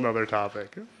that's a whole nother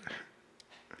topic.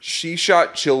 she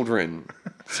shot children,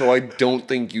 so I don't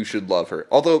think you should love her.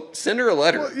 Although, send her a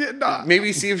letter. Well, yeah, nah.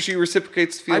 Maybe see if she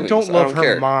reciprocates I feelings. don't love her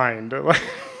care. mind.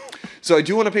 So I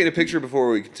do want to paint a picture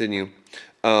before we continue.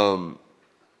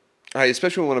 I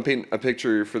especially want to paint a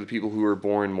picture for the people who were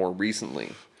born more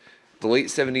recently. The late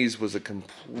 70s was a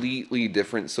completely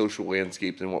different social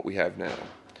landscape than what we have now.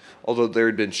 Although there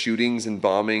had been shootings and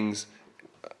bombings,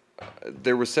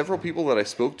 there were several people that I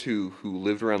spoke to who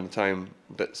lived around the time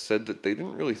that said that they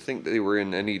didn't really think they were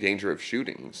in any danger of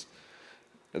shootings.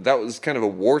 That was kind of a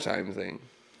wartime thing.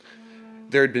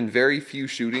 There had been very few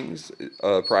shootings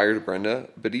prior to Brenda,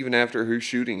 but even after her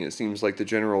shooting, it seems like the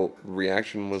general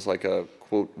reaction was like a,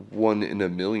 quote, 1 in a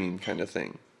million kind of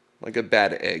thing, like a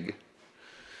bad egg.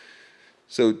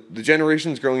 So the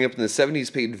generations growing up in the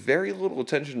 70s paid very little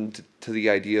attention to the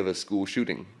idea of a school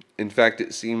shooting. In fact,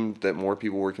 it seemed that more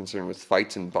people were concerned with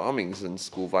fights and bombings than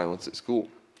school violence at school.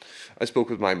 I spoke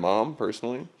with my mom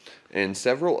personally, and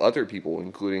several other people,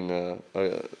 including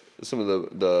some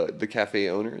of the cafe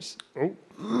owners.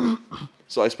 Oh.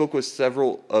 So I spoke with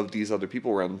several of these other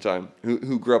people around the time,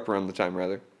 who grew up around the time,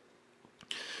 rather.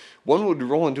 One would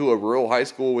roll into a rural high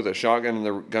school with a shotgun in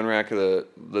the gun rack of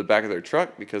the back of their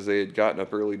truck because they had gotten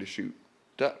up early to shoot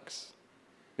ducks.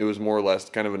 It was more or less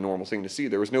kind of a normal thing to see.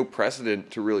 There was no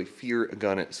precedent to really fear a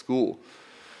gun at school.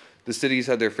 The cities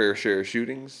had their fair share of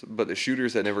shootings, but the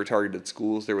shooters had never targeted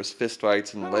schools. There was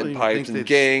fistfights and I don't lead even pipes think and they'd-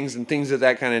 gangs and things of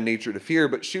that kind of nature to fear,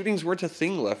 but shootings weren't a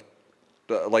thing left,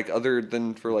 like other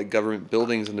than for like government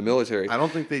buildings and the military. I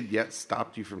don't think they'd yet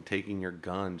stopped you from taking your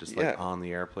gun just like Yeah. on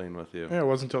the airplane with you. Yeah, it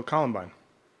wasn't until Columbine.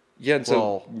 Yeah, and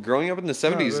Well, so growing up in the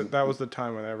 70s, That was the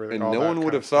time when everything. and all no that one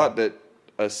would kind have of thought stuff. that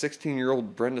a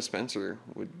 16-year-old Brenda Spencer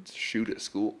would shoot at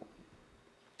school.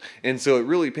 And so it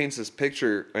really paints this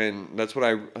picture, and that's what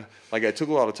I took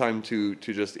a lot of time to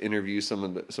just interview some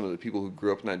of the people who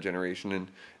grew up in that generation, and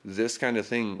this kind of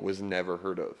thing was never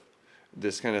heard of.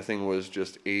 This kind of thing was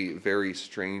just a very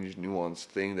strange, nuanced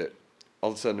thing that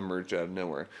all of a sudden emerged out of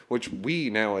nowhere. Which we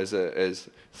now, as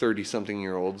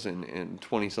 30-something-year-olds and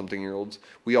 20-something-year-olds,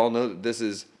 we all know that this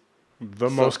is the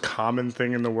most common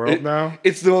thing in the world now.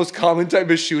 It's the most common type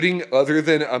of shooting other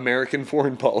than American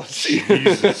foreign policy.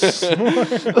 Jesus.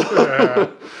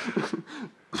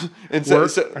 And so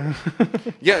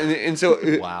yeah, and so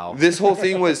Wow. this whole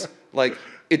thing was like,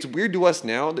 it's weird to us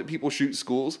now that people shoot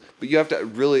schools, but you have to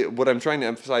really, what I'm trying to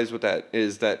emphasize with that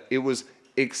is that it was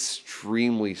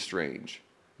extremely strange.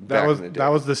 That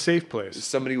was the safe place.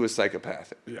 Somebody was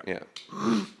psychopathic. Yeah.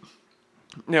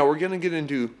 Now we're gonna get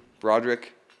into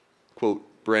Broderick, quote,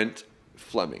 Brent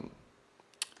Fleming.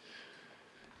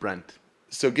 Brent.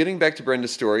 So getting back to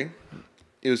Brenda's story,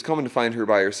 it was common to find her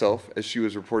by herself, as she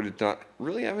was reported to not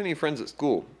really have any friends at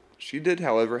school. She did,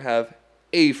 however, have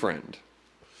a friend.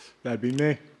 That'd be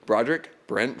me. Broderick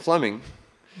Brent Fleming,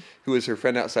 who was her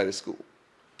friend outside of school.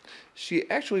 She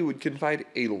actually would confide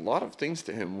a lot of things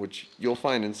to him, which you'll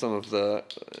find in some of the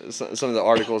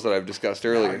articles that I've discussed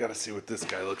earlier. I gotta see what this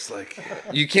guy looks like.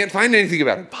 You can't find anything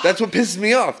about him. That's what pisses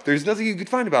me off. There's nothing you could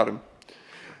find about him.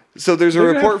 So there's a They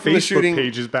didn't report have from the Facebook shooting.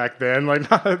 pages back then. Like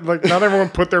not everyone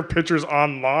put their pictures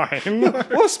online.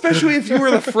 Well, especially if you were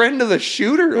the friend of the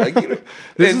shooter, like you know.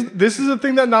 This is a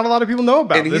thing that not a lot of people know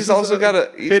about. And This he's is also got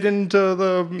a hidden to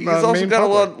the he's also main got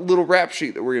public. a little rap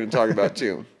sheet that we're going to talk about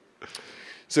too.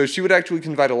 So she would actually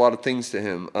confide a lot of things to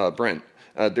him, Brent.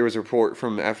 There was a report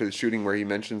from after the shooting where he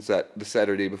mentions that the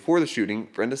Saturday before the shooting,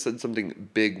 Brenda said something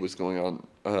big was going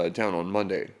on down on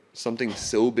Monday. Something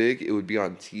so big it would be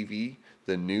on TV,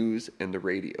 the news, and the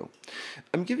radio.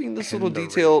 I'm giving this little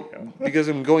detail because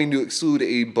I'm going to exclude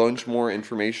a bunch more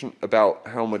information about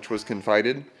how much was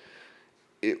confided.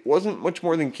 It wasn't much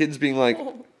more than kids being like,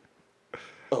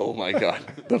 oh my God,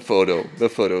 the photo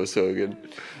is so good.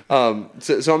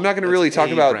 So I'm not going to really talk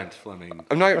about Brent Fleming.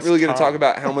 I'm not really going to talk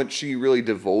about how much she really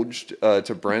divulged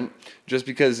to Brent, just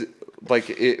because like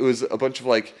it was a bunch of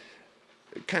like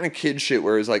kind of kid shit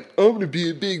where it's like, I'm going to be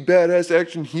a big badass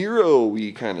action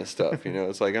hero-y kind of stuff, you know.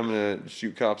 It's like I'm going to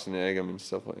shoot cops and egg them and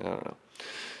stuff like that. I don't know.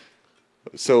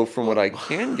 So from what I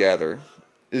can gather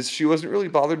is she wasn't really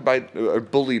bothered by or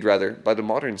bullied rather by the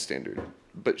modern standard,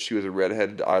 but she was a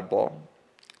redheaded oddball.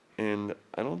 And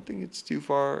I don't think it's too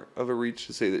far of a reach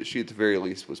to say that she, at the very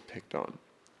least, was picked on.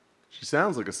 She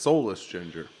sounds like a soulless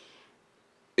ginger.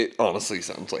 It honestly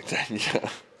sounds like that, yeah.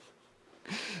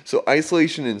 So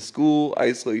isolation in school,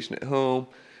 isolation at home,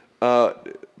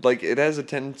 like it has a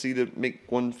tendency to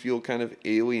make one feel kind of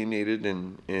alienated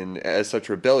and as such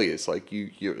rebellious. Like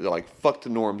you're like, fuck the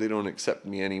norm, they don't accept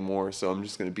me anymore, so I'm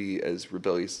just going to be as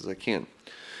rebellious as I can.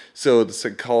 So the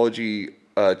Psychology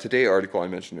Today article I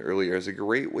mentioned earlier is a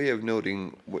great way of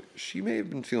noting what she may have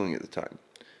been feeling at the time.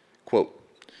 Quote,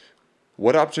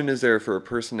 what option is there for a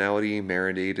personality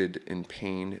marinated in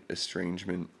pain,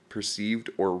 estrangement,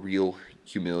 perceived or real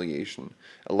humiliation?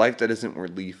 A life that isn't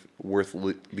worth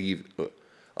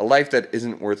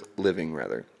living,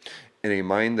 rather. And a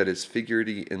mind that is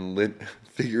figuratively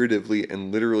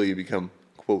and literally become,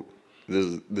 quote,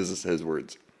 this is his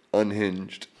words,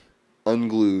 unhinged,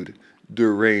 unglued,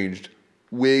 deranged,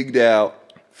 wigged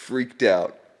out, freaked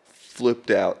out, flipped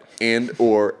out, and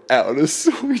or out of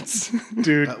sorts.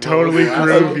 Dude, totally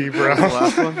groovy, bro. What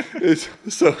was the last one? It's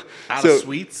Out of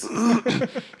sweets?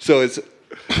 So it's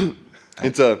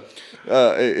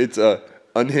a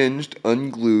unhinged,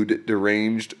 unglued,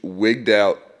 deranged, wigged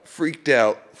out, freaked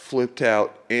out, flipped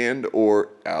out, and or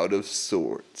out of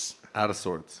sorts. Out of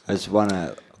sorts. I just want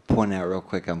to point out real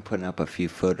quick, I'm putting up a few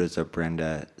photos of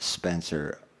Brenda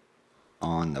Spencer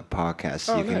on the podcast,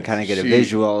 so you can kind of get a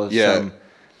visual of some.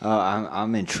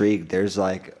 I'm intrigued. There's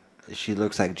like, she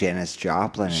looks like Janis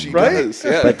Joplin. She does,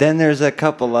 yeah. But then there's a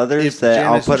couple others If that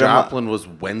Janis I'll put Joplin was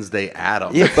Wednesday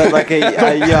Addams. Yeah, but like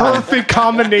yeah. Perfect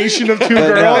combination of two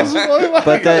But girls.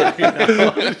 But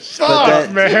that, Stop,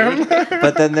 man.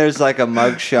 but then there's like a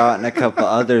mugshot and a couple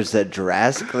others that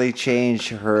drastically change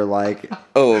her, like,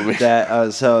 Oh, man.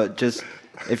 that. So just,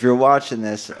 if you're watching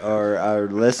this or are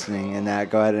listening and that,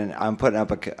 go ahead and I'm putting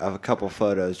up a couple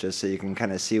photos just so you can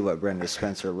kind of see what Brenda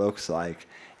Spencer looks like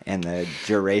and the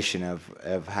duration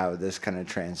of how this kind of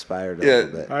transpired a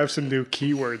little bit. I have some new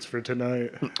keywords for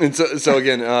tonight. And so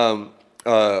again,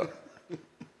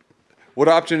 what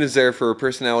option is there for a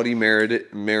personality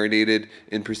marinated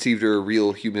in perceived or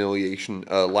real humiliation?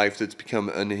 A life that's become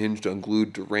unhinged,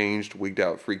 unglued, deranged, wigged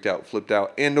out, freaked out, flipped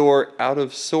out, and or out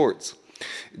of sorts.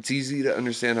 It's easy to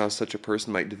understand how such a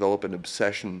person might develop an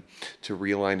obsession to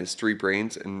realign his three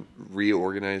brains and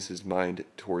reorganize his mind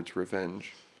towards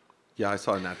revenge. Yeah, I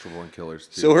saw Natural Born Killers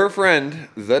too. So her friend,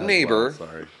 the neighbor,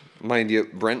 sorry. mind you,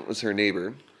 Brent was her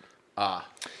neighbor.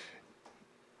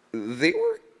 They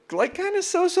were like kind of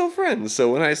so-so friends.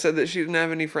 So when I said that she didn't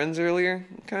have any friends earlier,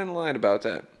 I kind of lied about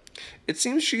that. It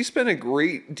seems she spent a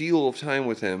great deal of time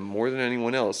with him, more than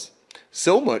anyone else.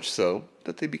 So much so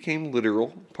that they became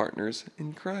literal partners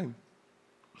in crime.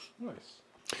 Nice.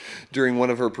 During one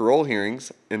of her parole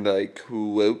hearings, and I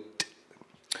quote,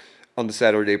 on the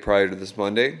Saturday prior to this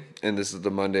Monday, and this is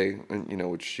the Monday,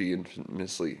 which she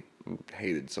infamously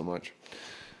hated so much,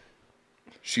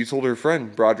 she told her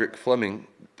friend, Broderick Fleming,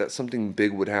 that something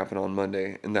big would happen on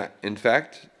Monday, and that, in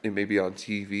fact, it may be on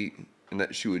TV, and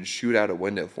that she would shoot out a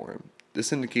window for him.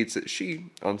 This indicates that she,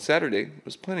 on Saturday,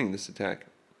 was planning this attack.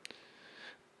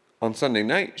 On Sunday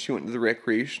night, she went to the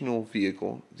recreational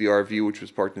vehicle, the RV which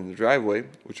was parked in the driveway,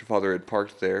 which her father had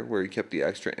parked there where he kept the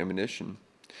extra ammunition.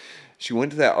 She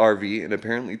went to that RV and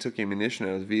apparently took ammunition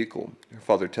out of the vehicle. Her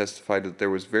father testified that there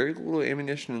was very little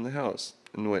ammunition in the house,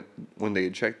 and when they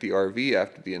had checked the RV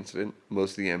after the incident,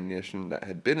 most of the ammunition that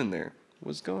had been in there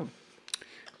was gone.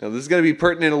 Now, this is going to be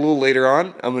pertinent a little later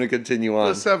on. I'm going to continue on.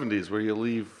 The 70s, where you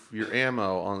leave your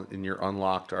ammo in your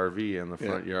unlocked RV in the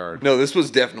front yard. No, this was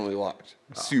definitely locked.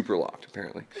 Super locked,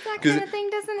 apparently. That kind of thing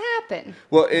doesn't happen.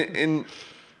 Well,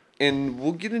 and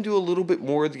we'll get into a little bit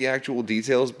more of the actual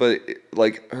details, but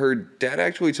her dad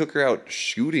actually took her out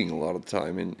shooting a lot of the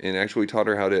time, and actually taught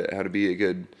her how to be a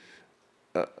good,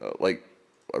 a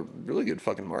really good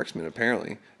fucking marksman,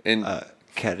 apparently. And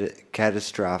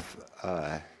Catastrophe.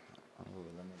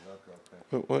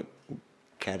 What?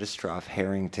 Catastrophe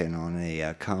Harrington on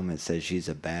a comment says she's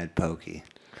a bad pokey.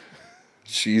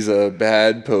 She's a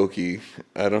bad pokey.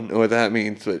 I don't know what that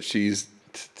means, but she's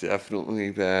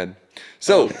definitely bad.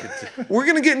 So, we're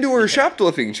going to get into her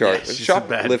shoplifting charges.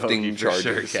 Shoplifting charges.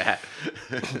 Sure, Cat.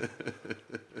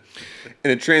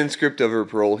 In a transcript of her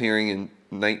parole hearing in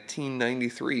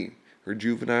 1993, her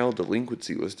juvenile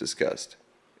delinquency was discussed.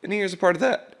 And here's a part of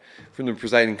that from the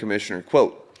presiding commissioner,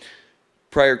 quote,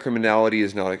 "Prior criminality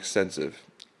is not extensive."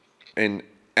 And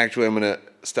actually, I'm going to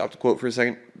stop the quote for a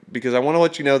second because I want to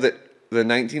let you know that the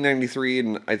 1993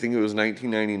 and I think it was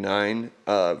 1999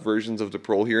 versions of the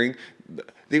parole hearing,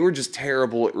 they were just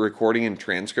terrible at recording and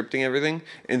transcripting everything.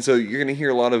 And so you're going to hear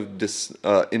a lot of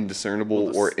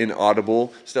indiscernible or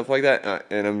inaudible stuff like that.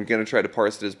 And I'm going to try to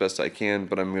parse it as best I can,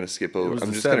 but I'm going to skip over. It was I'm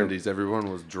the just 70s. Everyone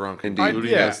was drunk, Indeed.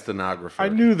 including the stenographer. I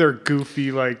knew their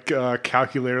goofy,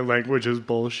 calculator language is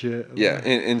bullshit. Yeah,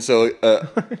 and so,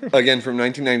 again, from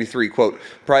 1993, quote,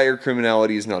 "Prior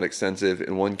criminality is not extensive.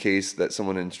 In one case that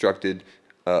someone instructed,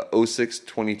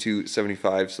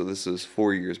 06-22-75, so this is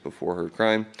 4 years before her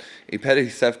crime, a petty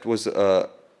theft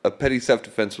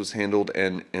offense was handled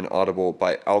and inaudible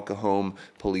by Al Cajon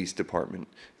Police Department.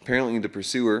 Apparently the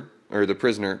prisoner,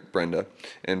 Brenda,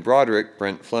 and Broderick,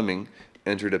 Brent Fleming,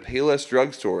 entered a Payless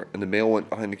drugstore, and the male went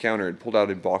behind the counter and pulled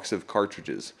out a box of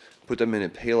cartridges, put them in a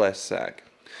Payless sack.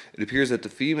 It appears that the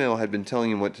female had been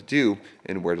telling him what to do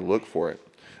and where to look for it.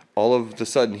 All of a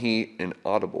sudden he,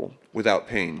 inaudible, without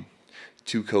pain.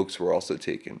 2 cokes were also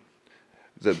taken.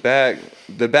 The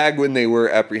bag when they were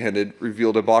apprehended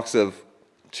revealed a box of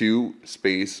 2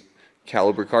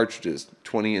 caliber cartridges,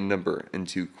 20 in number, and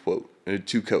 2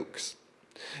 cokes.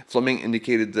 Fleming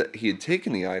indicated that he had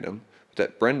taken the item, but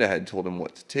that Brenda had told him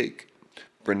what to take.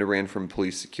 Brenda ran from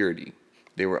police security.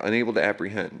 They were unable to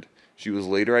apprehend. She was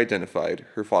later identified.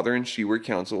 Her father and she were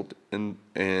counseled, and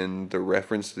the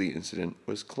reference to the incident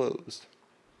was closed.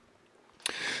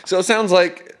 So it sounds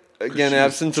like, again,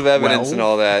 absence of evidence and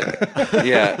all that.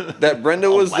 Yeah, that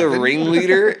Brenda was the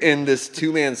ringleader in this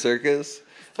 2-man circus.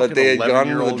 But they had gone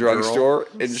to the drugstore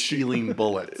and stealing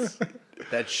bullets.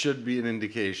 That should be an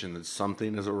indication that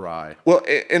something is awry. Well,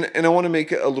 and I want to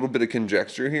make a little bit of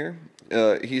conjecture here.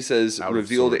 He says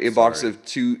revealed a box of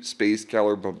 2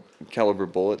 caliber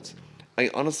bullets. I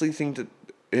honestly think that,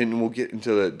 and we'll get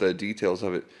into the details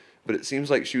of it, but it seems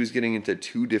like she was getting into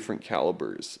 2 different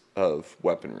calibers of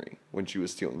weaponry when she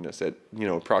was stealing this at,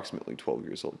 approximately 12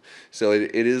 years old. So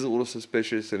it is a little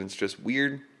suspicious, and it's just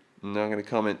weird. I'm not going to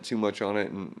comment too much on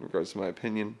it in regards to my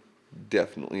opinion.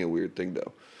 Definitely a weird thing,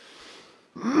 though.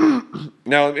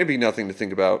 Now, it may be nothing to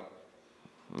think about.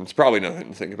 It's probably nothing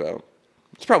to think about.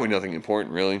 It's probably nothing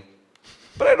important, really.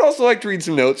 But I'd also like to read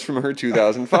some notes from her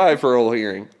 2005 parole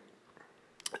hearing.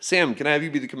 Sam, can I have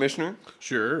you be the commissioner?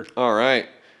 Sure. All right.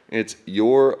 It's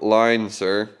your line,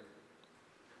 sir.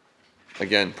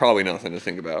 Again, probably nothing to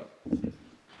think about. God,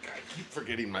 I keep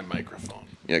forgetting my microphone.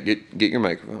 Yeah, get your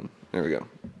microphone. There we go.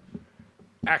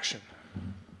 Action.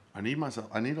 I need like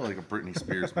a Britney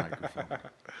Spears microphone.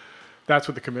 That's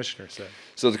what the commissioner said.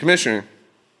 So the commissioner.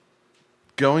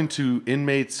 Going to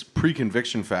inmates'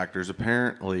 pre-conviction factors,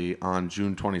 apparently on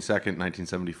June 22nd,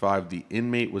 1975, the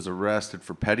inmate was arrested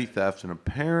for petty theft, and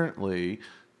apparently,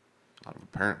 a lot of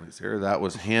apparentlys here, that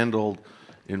was handled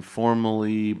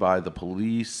informally by the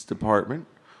police department.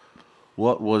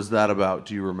 What was that about?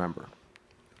 Do you remember?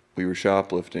 We were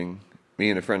shoplifting, me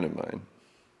and a friend of mine.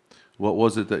 What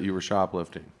was it that you were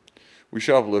shoplifting? We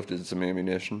shoplifted some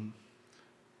ammunition.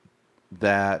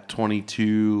 That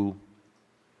 22,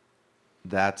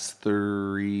 that's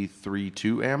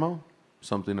 3.32 ammo?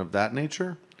 Something of that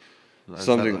nature? Is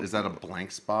that a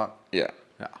blank spot? Yeah.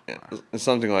 Yeah.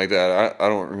 Something like that. I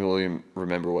don't really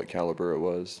remember what caliber it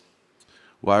was.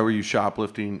 Why were you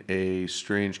shoplifting a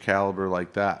strange caliber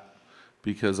like that?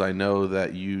 Because I know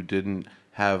that you didn't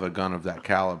have a gun of that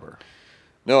caliber.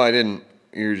 No, I didn't.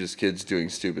 You're just kids doing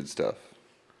stupid stuff.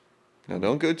 Now,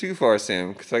 don't go too far,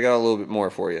 Sam, because I got a little bit more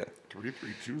for you.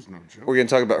 3.32 is no joke. We're going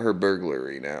to talk about her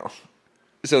burglary now.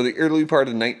 So, the early part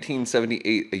of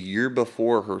 1978, a year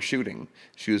before her shooting,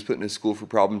 she was put in a school for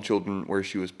problem children where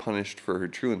she was punished for her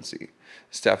truancy.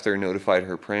 Staff there notified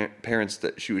her parents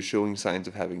that she was showing signs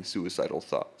of having suicidal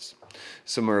thoughts.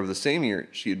 Summer of the same year,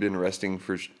 she had been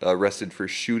arrested for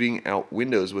shooting out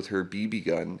windows with her BB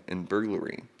gun and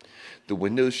burglary. The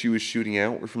windows she was shooting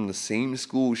out were from the same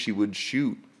school she would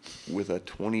shoot with a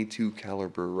 .22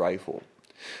 caliber rifle.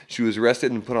 She was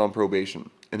arrested and put on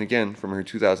probation. And again, from her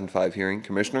 2005 hearing,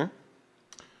 Commissioner?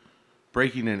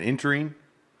 Breaking and entering.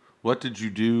 What did you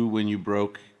do when you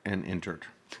broke and entered?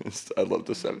 I love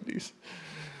the 70s.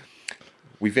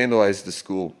 We vandalized the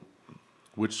school.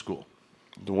 Which school?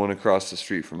 The one across the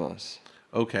street from us.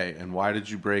 Okay, and why did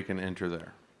you break and enter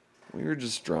there? We were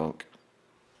just drunk.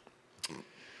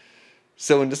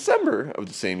 So in December of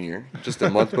the same year, just a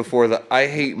month before the I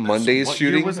Hate Mondays what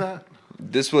shooting. Year was that?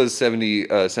 This was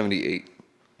 78.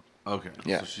 Okay,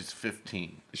 Yeah. So she's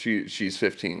 15. She's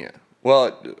 15, yeah.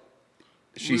 Well,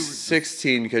 she's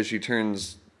 16 because she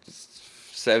turns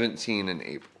 17 in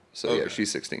April. So yeah,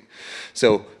 she's 16.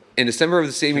 So in December of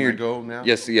the same year. I go now?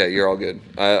 Yes, yeah, you're all good.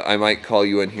 I might call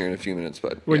you in here in a few minutes,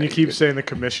 but When yeah, you keep good. saying the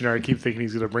commissioner, I keep thinking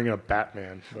he's going to bring up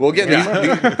Batman. But Well,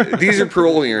 again, these are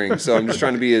parole hearings, so I'm just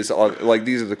trying to be as like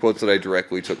these are the quotes that I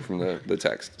directly took from the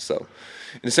text. So,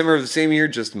 in December of the same year,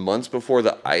 just months before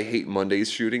the I Hate Mondays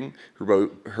shooting,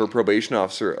 her probation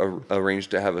officer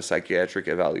arranged to have a psychiatric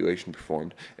evaluation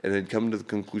performed, and had come to the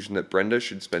conclusion that Brenda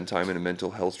should spend time in a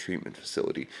mental health treatment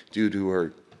facility due to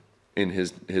her, in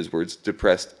his words,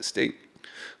 depressed state.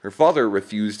 Her father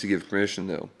refused to give permission,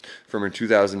 though, from her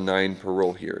 2009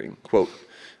 parole hearing. Quote,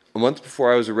 "A month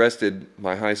before I was arrested,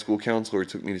 my high school counselor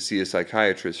took me to see a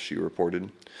psychiatrist," she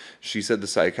reported. She said the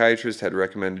psychiatrist had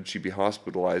recommended she be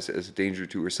hospitalized as a danger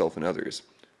to herself and others.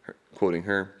 Quoting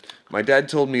her, "My dad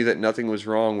told me that nothing was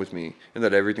wrong with me and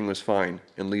that everything was fine,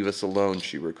 and leave us alone,"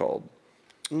 she recalled.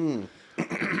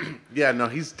 Yeah, no,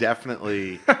 he's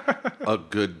definitely a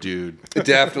good dude.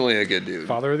 Definitely a good dude.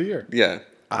 Father of the Year. Yeah.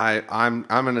 I'm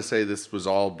gonna say this was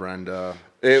all Brenda.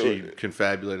 It- She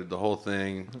confabulated the whole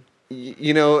thing.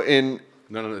 You know, and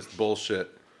None of this bullshit.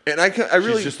 I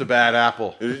really She's just a bad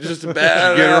apple. just a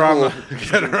bad Get her apple.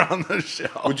 get her on the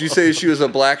shelf. Would you say she was a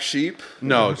black sheep?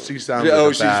 No, she sounds Oh,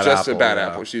 like a she's bad just apple. a bad yeah.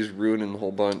 apple. She's ruining the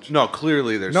whole bunch. No,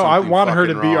 clearly there's No, I something want her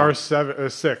to fucking be wrong. our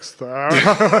sixth.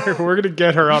 We're going to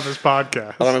get her on this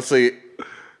podcast. Honestly,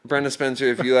 Brenda Spencer,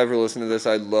 if you ever listen to this,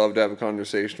 I'd love to have a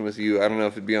conversation with you. I don't know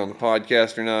if it'd be on the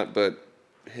podcast or not, but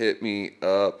hit me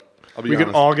up. I'll be We could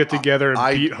honest, all get together and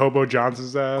I- beat Hobo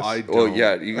Johnson's ass. I Well, don't.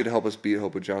 yeah, you could help us beat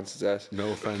Hope Johnson's ass.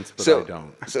 No offense, but So, I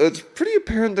don't. so it's pretty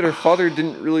apparent that her father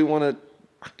didn't really want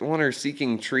her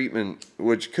seeking treatment,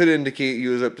 which could indicate he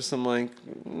was up to some like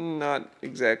not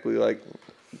exactly like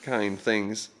kind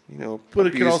things, you know. But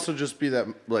it could abuse. also just be that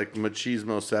like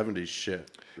machismo 70s shit.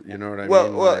 You know what I Well,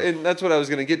 mean? well, Like, and that's what I was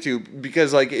gonna get to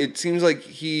because like it seems like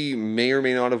he may or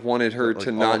may not have wanted her Like, to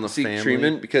All in not the seek Family?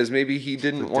 treatment because maybe he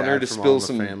didn't The want her dad to from All spill in the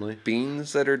some Family?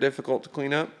 beans that are difficult to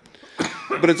clean up.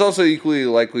 But it's also equally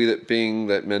likely that being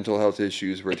that mental health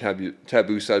issues were a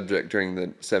taboo subject during the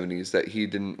 70s, that he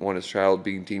didn't want his child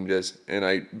being deemed as, and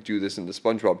I do this in the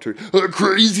SpongeBob term, a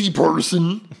crazy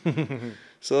person.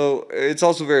 So it's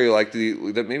also very likely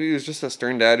that maybe he was just a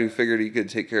stern dad who figured he could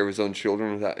take care of his own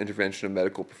children without intervention of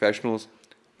medical professionals.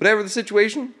 Whatever the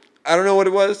situation, I don't know what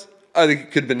it was. I think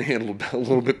it could have been handled a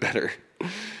little bit better,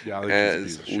 yeah, I think as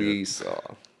he's a piece of we shit. saw.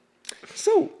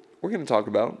 So we're going to talk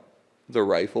about the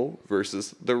rifle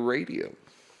versus the radio.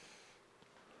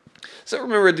 So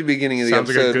remember at the beginning of the Sounds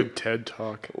like episode a good TED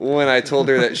talk. when I told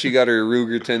her that she got her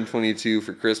Ruger 1022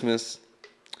 for Christmas?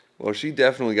 Well, she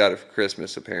definitely got it for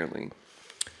Christmas, apparently,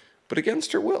 but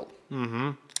against her will.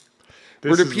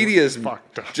 This is Wikipedia is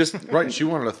fucked up. just Right, she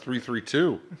wanted a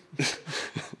 332.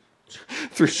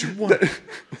 she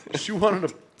She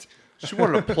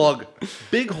wanted to plug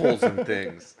big holes in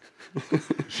things.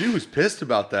 She was pissed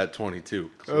about that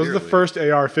 22. That was the first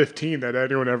AR-15 that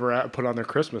anyone ever put on their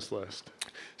Christmas list.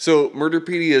 So,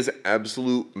 Murderpedia's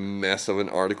absolute mess of an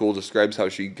article describes how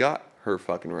she got her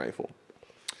fucking rifle.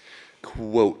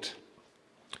 Quote,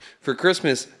 for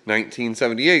Christmas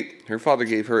 1978, her father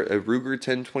gave her a Ruger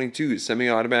 1022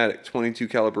 semi-automatic 22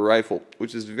 caliber rifle,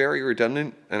 which is very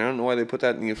redundant, and I don't know why they put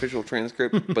that in the official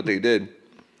transcript, but they did.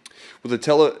 With a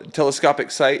telescopic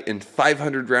sight and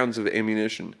 500 rounds of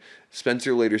ammunition.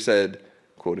 Spencer later said,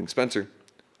 quoting Spencer,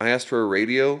 I asked for a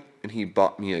radio, and he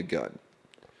bought me a gun.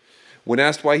 When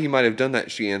asked why he might have done that,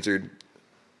 she answered,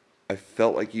 I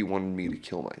felt like he wanted me to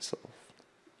kill myself.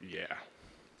 Yeah.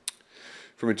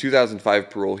 From a 2005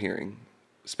 parole hearing,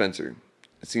 Spencer,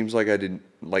 it seems like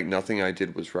nothing I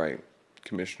did was right.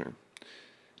 Commissioner,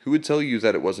 who would tell you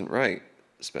that it wasn't right?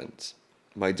 Spence,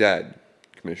 my dad.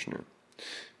 Commissioner,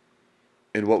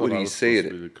 and what would he say at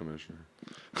it? The commissioner.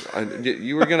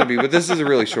 You were gonna be, but this is a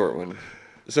really short one.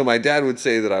 So my dad would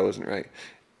say that I wasn't right,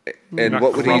 and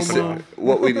what would he say?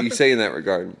 What would he say in that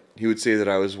regard? He would say that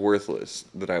I was worthless,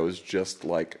 that I was just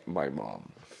like my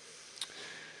mom.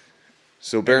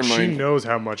 So bear in mind, she knows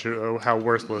how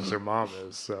worthless her mom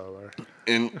is. So,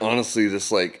 and honestly,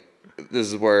 this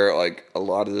is where like a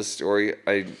lot of this story,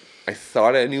 I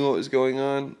thought I knew what was going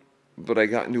on, but I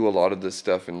got into a lot of this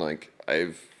stuff, and like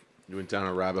You went down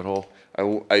a rabbit hole?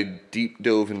 I deep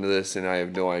dove into this, and I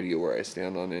have no idea where I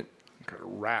stand on it. got a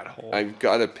rat hole. I've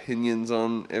got opinions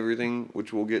on everything,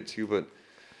 which we'll get to, but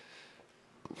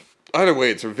either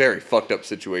way, it's a very fucked up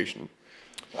situation.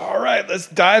 All right, let's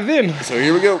dive in. So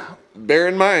here we go. Bear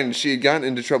in mind, she had gotten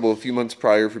into trouble a few months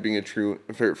prior for being truant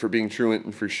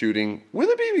and for shooting with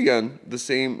a BB gun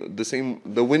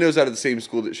the windows out of the same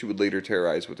school that she would later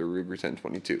terrorize with her Ruger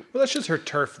 1022. Well, that's just her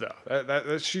turf, though.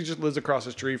 That she just lives across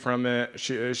the street from it.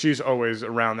 She's always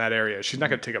around that area. She's not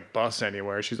gonna take a bus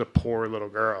anywhere. She's a poor little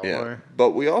girl. Yeah, Right?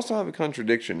 but we also have a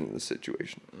contradiction in this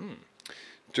situation.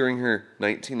 During her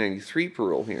 1993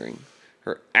 parole hearing,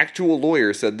 her actual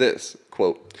lawyer said this,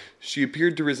 quote, she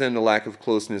appeared to resent a lack of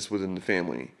closeness within the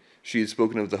family. She had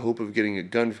spoken of the hope of getting a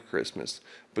gun for Christmas,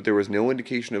 but there was no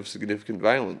indication of significant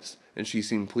violence, and she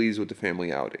seemed pleased with the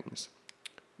family outings.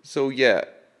 So yeah,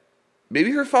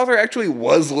 maybe her father actually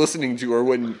was listening to her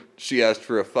when she asked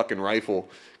for a fucking rifle,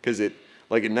 because in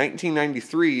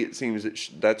 1993, it seems that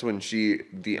that's when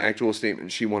the actual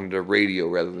statement, she wanted a radio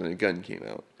rather than a gun came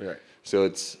out. Right. So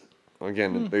it's,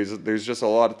 again, there's just a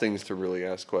lot of things to really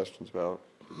ask questions about.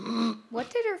 What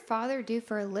did her father do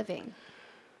for a living?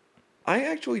 I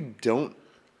actually don't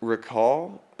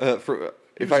recall. He was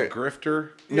a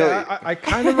grifter. No, Yeah, I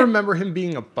kind of remember him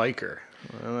being a biker.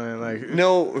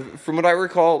 no. From what I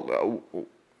recall,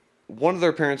 one of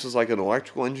their parents was like an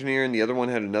electrical engineer, and the other one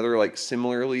had another like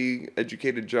similarly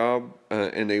educated job,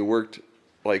 and they worked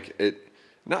like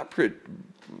not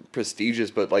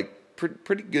prestigious, but like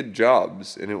pretty good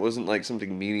jobs, and it wasn't like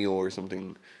something menial or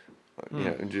something.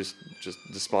 Just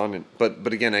despondent.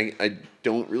 But again, I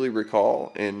don't really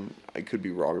recall, and I could be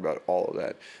wrong about all of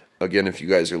that. Again, if you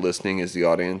guys are listening as the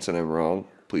audience and I'm wrong,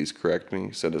 please correct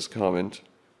me. Send us a comment.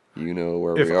 You know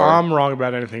where if we are. I'm wrong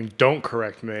about anything, don't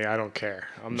correct me. I don't care.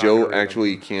 I'm not Joe gonna read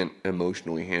actually can't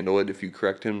emotionally handle it if you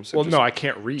correct him. So them. Well, no, I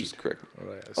can't read. Just correct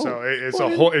me. So it's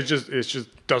a whole. It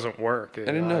just doesn't work. I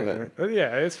didn't know that.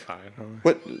 Yeah, it's fine.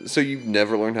 What? So you've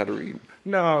never learned how to read?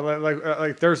 No,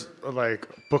 like there's like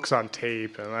books on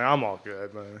tape, and like, I'm all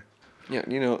good. Yeah,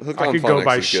 hook I on could go phonics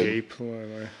by is good. shape.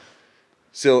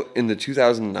 So in the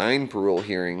 2009 parole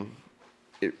hearing,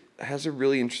 it has a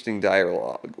really interesting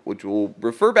dialogue, which we'll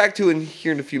refer back to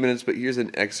here in a few minutes, but here's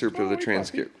an excerpt of the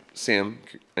transcript. Sam,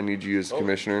 I need you as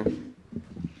commissioner.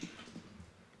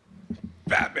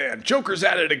 Batman, Joker's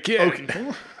at it again.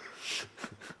 Okay.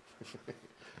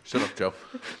 Shut up, Joe.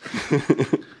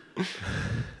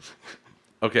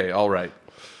 Okay, all right.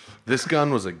 This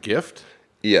gun was a gift?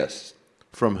 Yes.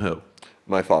 From who?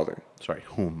 My father. Sorry,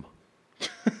 whom?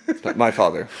 My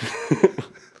father.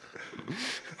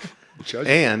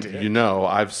 And,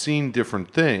 I've seen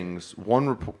different things.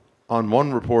 On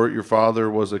one report, your father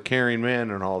was a caring man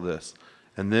and all this.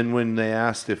 And then when they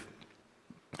asked if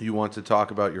you want to talk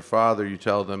about your father, you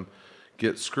tell them,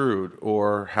 get screwed,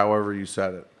 or however you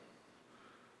said it.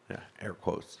 Yeah, air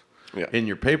quotes. Yeah. In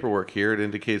your paperwork here, it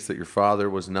indicates that your father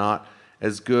was not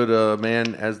as good a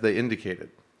man as they indicated.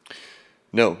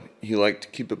 No, he liked to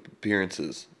keep up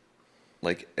appearances.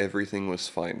 Like everything was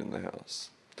fine in the house.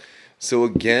 So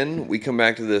again, we come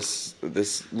back to this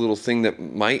little thing that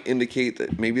might indicate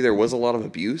that maybe there was a lot of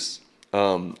abuse.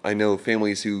 I know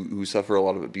families who suffer a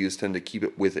lot of abuse tend to keep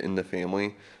it within the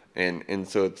family. And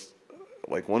so it's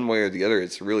like one way or the other,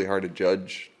 it's really hard to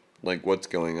judge like what's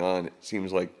going on. It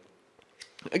seems like,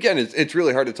 again, it's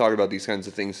really hard to talk about these kinds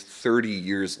of things 30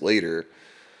 years later.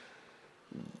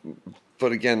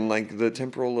 But again, like the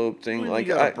temporal lobe thing, When like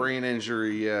you got a brain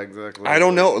injury, yeah, exactly. I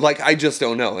don't know. Like I just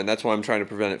don't know, and that's why I'm trying to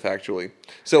prevent it factually.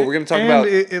 So we're going to talk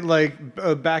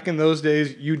about back in those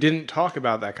days, you didn't talk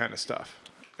about that kind of stuff.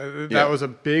 That was a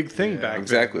big thing back then.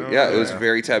 Exactly. Yeah, it was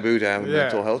very taboo to have a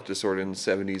mental health disorder in the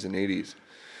 70s and 80s.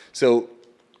 So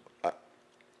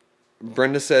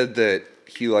Brenda said that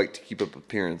he liked to keep up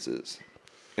appearances,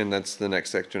 and that's our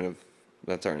next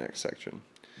section.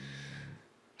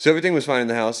 So everything was fine in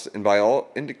the house, and by all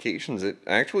indications, it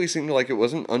actually seemed like it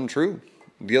wasn't untrue.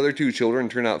 The other two children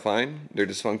turned out fine. Their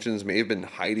dysfunctions may have been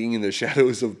hiding in the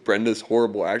shadows of Brenda's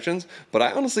horrible actions, but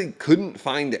I honestly couldn't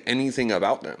find anything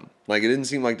about them. Like, it didn't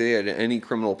seem like they had any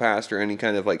criminal past or any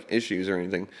kind of, like, issues or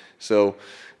anything. So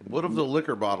what of the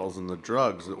liquor bottles and the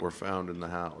drugs that were found in the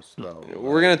house, though?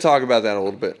 We're going to talk about that a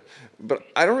little bit. But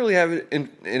I don't really have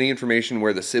any information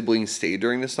where the siblings stayed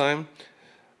during this time.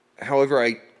 However,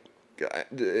 I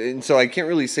can't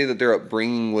really say that their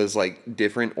upbringing was like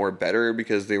different or better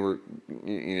because they were,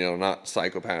 not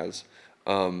psychopaths.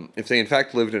 If they in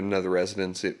fact lived in another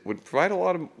residence, it would provide a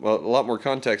lot more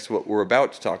context to what we're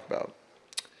about to talk about.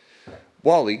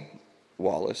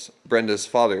 Wallace, Brenda's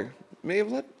father, may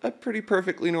have led a pretty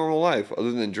perfectly normal life,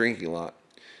 other than drinking a lot.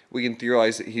 We can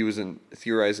theorize that he was an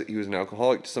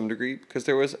alcoholic to some degree because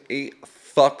there was a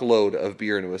fuckload of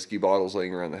beer and whiskey bottles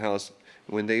laying around the house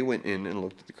when they went in and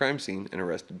looked at the crime scene and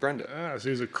arrested Brenda. So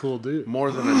he's a cool dude. More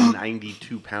than a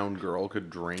 92-pound girl could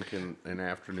drink in an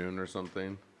afternoon or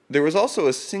something. There was also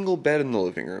a single bed in the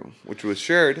living room, which was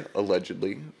shared,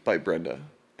 allegedly, by Brenda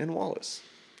and Wallace.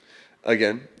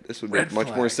 Again, this would make much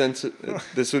more sense.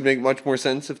 This would make much more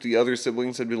sense if the other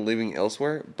siblings had been living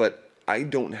elsewhere, but I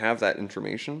don't have that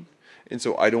information, and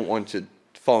so I don't want to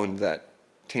fall into that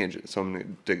tangent, so I'm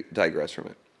going to digress from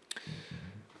it.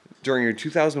 During her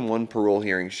 2001 parole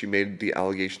hearing, she made the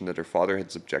allegation that her father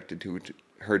had subjected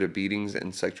her to beatings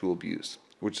and sexual abuse,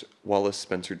 which Wallace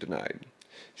Spencer denied.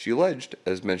 She alleged,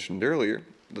 as mentioned earlier,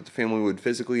 that the family would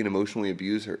physically and emotionally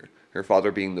abuse her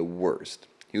father being the worst.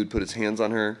 He would put his hands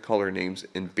on her, call her names,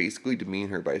 and basically demean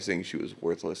her by saying she was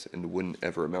worthless and wouldn't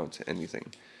ever amount to anything,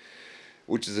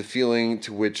 which is a feeling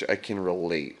to which I can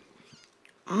relate.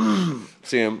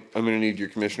 Sam, I'm going to need your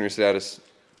commissioner status.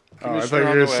 Oh, I thought you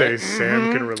were going to say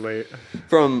Sam can relate.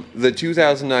 From the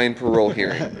 2009 parole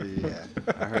hearing. Yeah,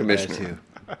 I heard Commissioner.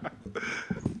 that too.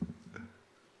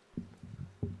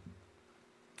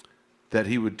 That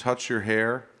he would touch your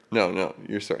hair? No,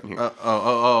 you're starting here.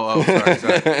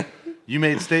 Sorry. You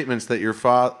made statements that your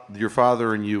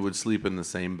father and you would sleep in the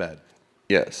same bed.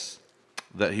 Yes.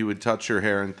 That he would touch your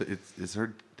hair and is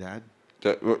her dad?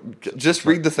 Just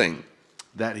read the thing.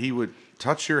 That he would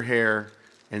touch your hair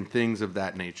and things of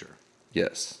that nature.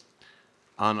 Yes.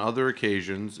 On other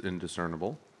occasions,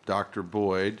 indiscernible, Dr.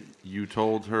 Boyd, you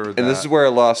told her that... And this is where a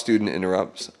law student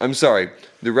interrupts. I'm sorry.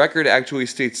 The record actually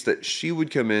states that she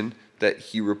would come in, that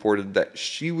he reported that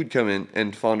she would come in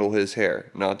and fondle his hair,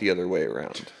 not the other way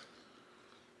around.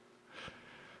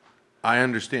 I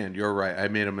understand. You're right. I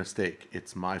made a mistake.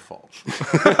 It's my fault. Is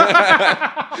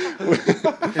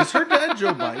her dad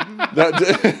Joe Biden?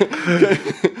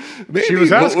 Maybe, She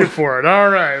was asking for it.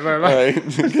 All right. All right.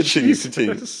 Continue.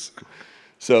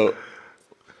 So,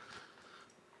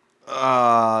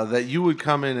 that you would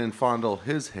come in and fondle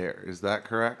his hair. Is that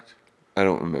correct? I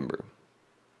don't remember.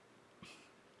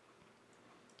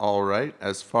 All right.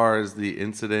 As far as the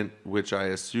incident, which I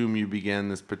assume you began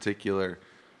this particular...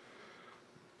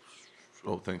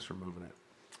 Oh, thanks for moving it.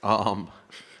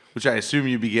 Which I assume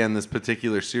you began this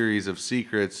particular series of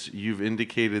secrets, you've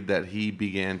indicated that he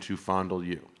began to fondle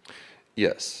you.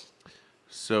 Yes.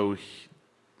 So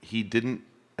he didn't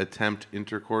attempt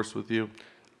intercourse with you?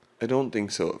 I don't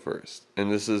think so at first.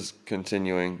 And this is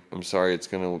continuing. I'm sorry, it's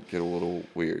going to get a little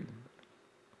weird.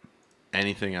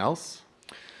 Anything else?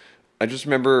 I just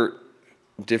remember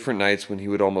different nights when he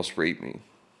would almost rape me.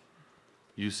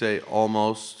 You say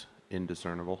almost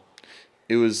indiscernible.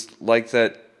 It was like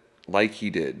that, like he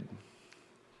did.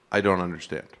 I don't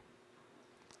understand.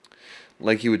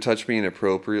 Like he would touch me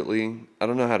inappropriately. I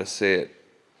don't know how to say it.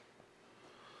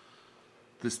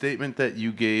 The statement that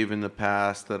you gave in the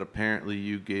past that apparently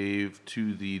you gave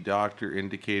to the doctor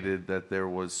indicated that there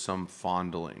was some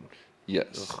fondling.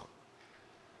 Yes. Ugh.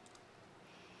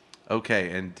 Okay,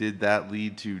 and did that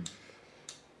lead to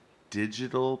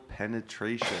digital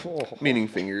penetration? Meaning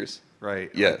fingers.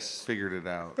 Right. Yes. I figured it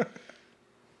out.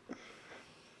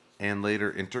 And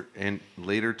later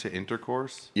to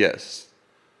intercourse? Yes.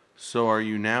 So are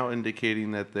you now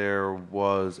indicating that there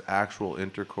was actual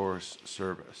intercourse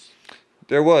service?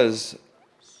 There was,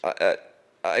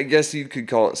 I guess you could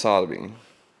call it sodomy.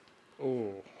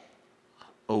 Oh.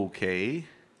 Okay.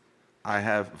 I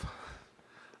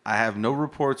have no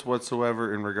reports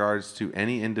whatsoever in regards to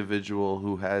any individual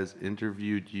who has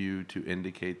interviewed you to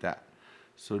indicate that.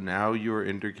 So now you're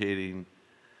indicating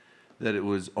that it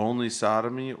was only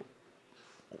sodomy?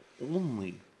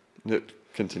 Only.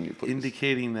 Continue, please.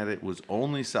 Indicating that it was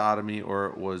only sodomy or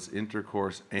it was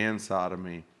intercourse and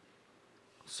sodomy.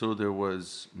 So there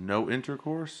was no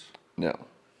intercourse? No.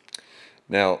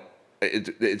 Now,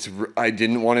 I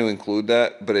didn't want to include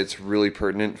that, but it's really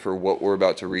pertinent for what we're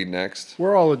about to read next.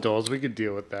 We're all adults. We could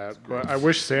deal with that. But I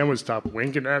wish Sam would stop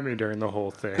winking at me during the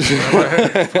whole thing.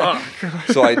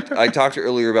 So I talked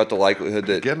earlier about the likelihood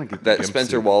Gonna get that the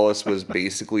Spencer gimpsuit. Wallace was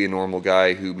basically a normal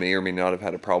guy who may or may not have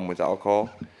had a problem with alcohol.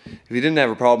 If he didn't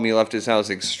have a problem, he left his house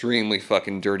extremely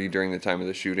fucking dirty during the time of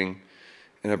the shooting.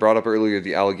 And I brought up earlier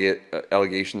the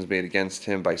allegations made against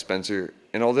him by Spencer.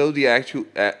 And although the actual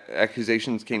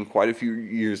accusations came quite a few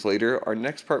years later, our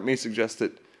next part may suggest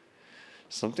that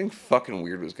something fucking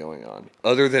weird was going on,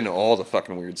 other than all the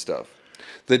fucking weird stuff.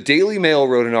 The Daily Mail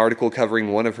wrote an article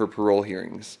covering one of her parole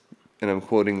hearings. And I'm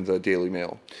quoting the Daily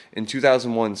Mail. In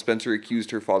 2001, Spencer accused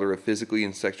her father of physically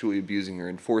and sexually abusing her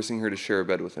and forcing her to share a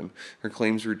bed with him. Her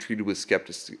claims were treated with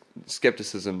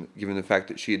skepticism, given the fact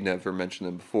that she had never mentioned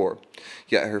them before.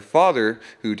 Yet her father,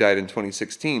 who died in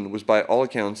 2016, was by all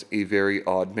accounts a very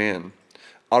odd man.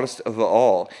 Oddest of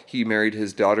all, he married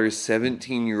his daughter's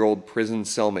 17-year-old prison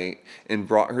cellmate and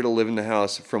brought her to live in the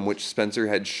house from which Spencer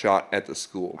had shot at the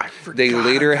school. They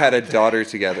later had a daughter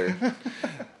together.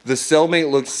 The cellmate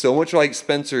looked so much like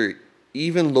Spencer,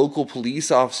 even local police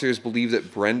officers believed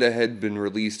that Brenda had been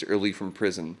released early from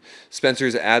prison.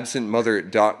 Spencer's absent mother,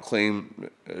 Dot, claimed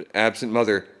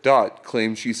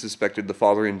she suspected the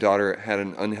father and daughter had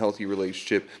an unhealthy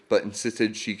relationship, but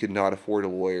insisted she could not afford a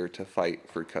lawyer to fight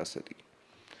for custody.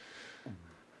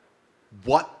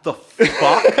 What the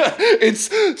fuck? It's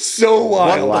so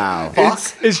wild. Wow.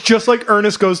 It's just like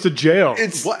Ernest Goes to Jail.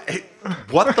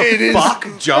 What the fuck,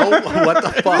 Joe? What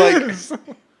the fuck? Like,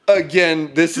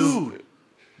 again, this Dude, is...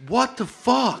 what the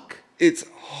fuck? It's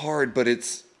hard, but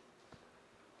it's...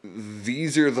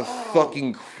 These are the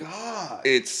fucking... God.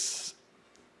 It's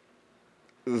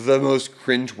the most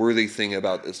cringeworthy thing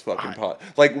about this fucking pot.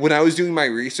 Like, when I was doing my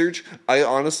research, I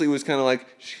honestly was kind of like,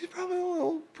 she's probably a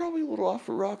little off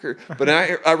her rocker. But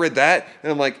I read that,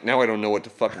 and I'm like, now I don't know what to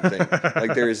fucking think.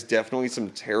 Like, there is definitely some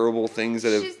terrible things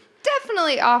that have... She's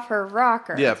definitely off her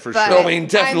rocker. Yeah, for but, sure. I mean,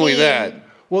 definitely that.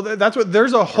 Well, that's what.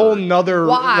 There's a whole nother.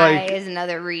 Why is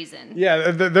another reason.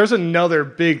 Yeah, there's another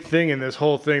big thing in this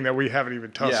whole thing that we haven't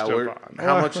even touched upon.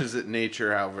 How much is it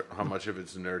nature? How much of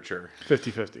it's nurture?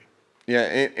 50-50. Yeah,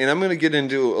 and I'm going to get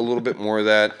into a little bit more of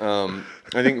that.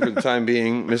 I think for the time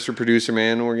being, Mr. Producer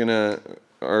Man, we're going to...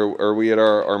 Are we at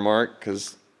our mark?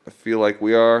 Because I feel like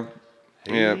we are.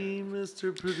 Hey, Yeah.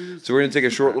 Mr. Producer. So we're going to take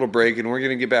a short little break, and we're going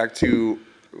to get back to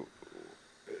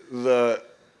the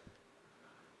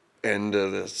end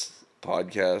of this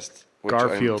podcast. which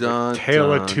Garfield, Dun, Tale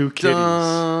dun, of Two Kitties.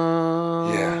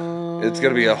 Yeah. It's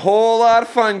going to be a whole lot of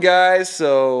fun, guys.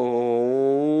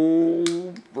 So,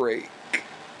 break.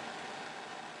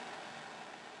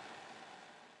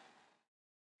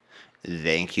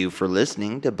 Thank you for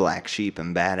listening to Black Sheep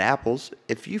and Bad Apples.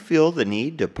 If you feel the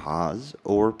need to pause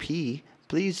or pee,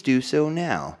 please do so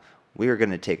now. We are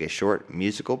going to take a short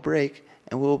musical break,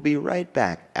 and we'll be right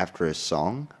back after a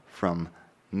song from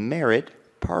Merit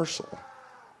Parcel.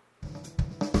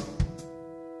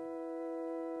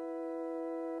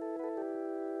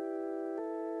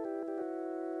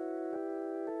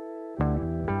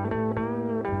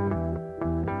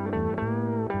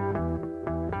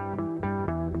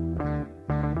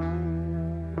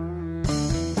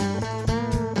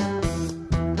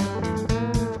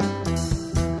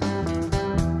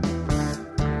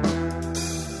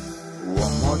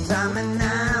 One more time and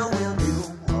I will do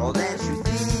all that you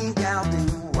think I'll do.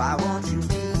 Why won't you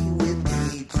be with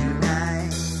me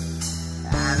tonight?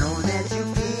 I know that you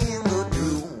can go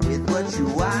through with what you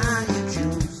are. You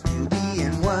choose to be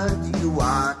and what you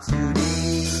are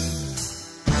today.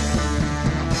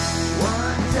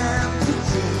 One time to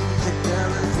change the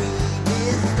colors we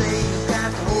display. You got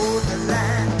to hold the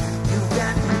line. You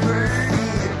got to burn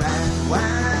it right.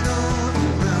 Why don't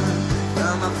you run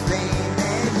from a flame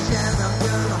that shines? I'm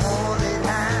gonna hold it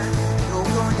high. You're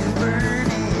going to burn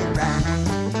it right.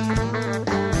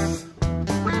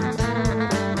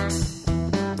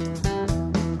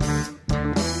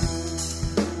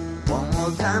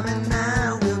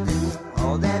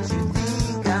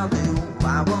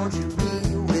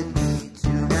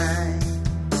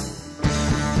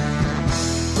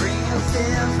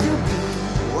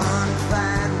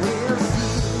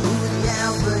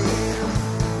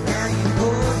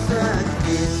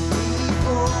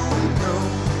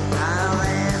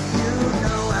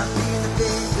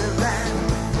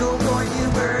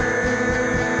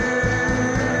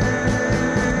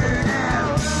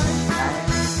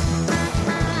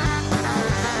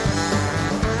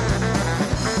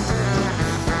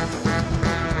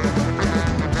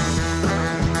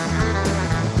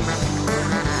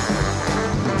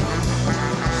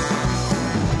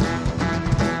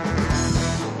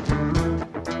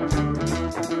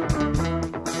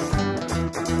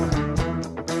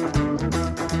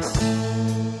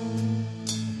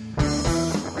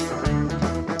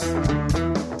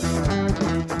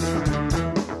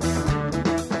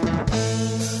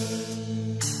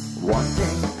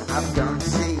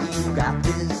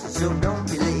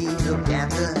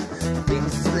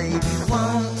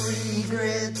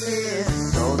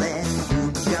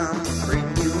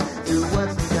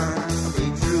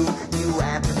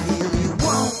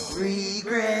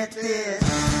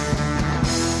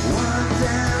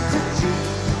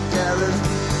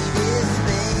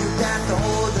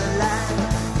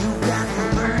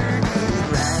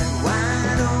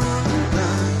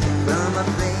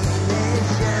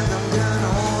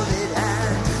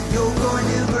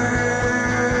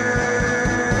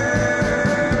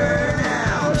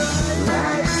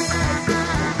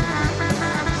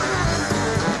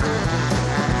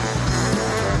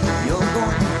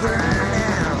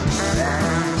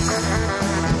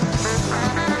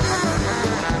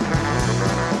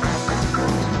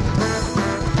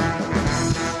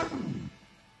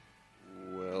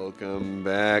 Welcome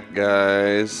back,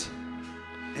 guys.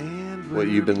 And What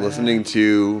you've been listening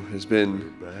to has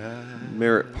been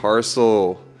Merit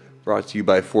Parcel, brought to you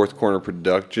by Fourth Corner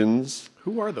Productions.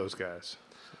 Who are those guys?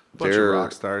 Bunch of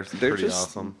rock stars. They're Pretty just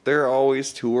awesome. They're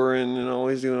always touring and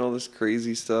always doing all this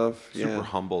crazy stuff. Super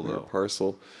humble, Merit though.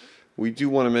 Parcel. We do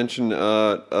want to mention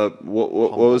what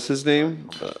was his name?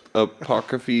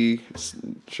 Apocryphy.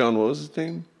 Sean, what was his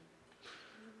name?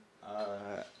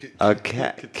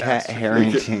 Cat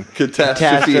Harrington.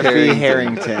 Catastrophe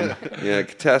Harrington. Yeah,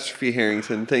 Catastrophe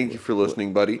Harrington. Thank you for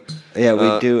listening, buddy. Yeah,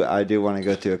 I do want to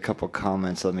go through a couple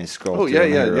comments. Let me scroll through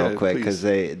them here real quick because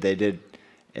they did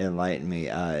enlighten me.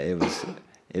 It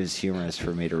was humorous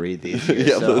for me to read these. Here,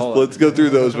 Yeah, so let's go through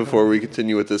those before we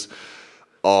continue with this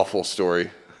awful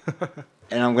story.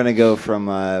 And I'm gonna go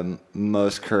from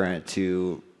most current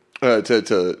to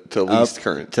Least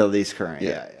current. to least current.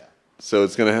 Yeah. So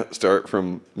it's gonna start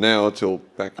from now till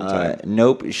back in time.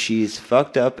 Nope, she's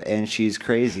fucked up and she's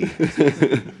crazy.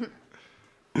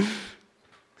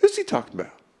 Who's he talking about?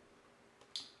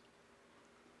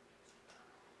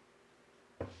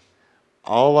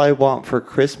 All I want for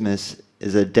Christmas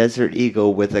is a Desert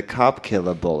Eagle with a cop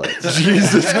killer bullet.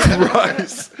 Jesus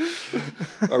Christ!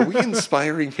 Are we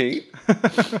inspiring hate? I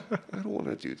don't want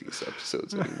to do these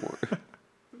episodes anymore.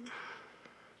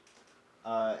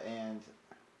 And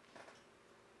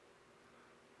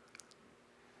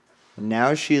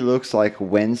now she looks like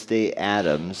Wednesday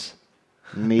Addams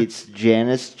meets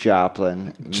Janis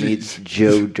Joplin meets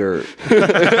Joe Dirt.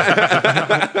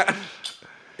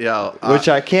 Yeah, Which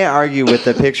I can't argue with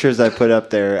the pictures I put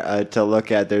up there to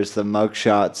look at. There's the mug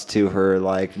shots to her,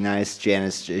 like, nice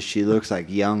Janice. She looks like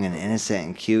young and innocent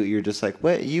and cute. You're just like,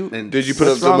 what? And Did you put up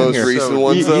what's the wrong most here? recent So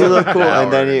ones? You though? look cool,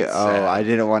 and then you. Sad. Oh, I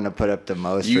didn't want to put up the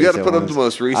most. You gotta recent put up ones. the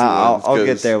most recent I'll ones, get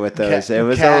 'cause- there with those. Cat- It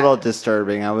was Cat- a little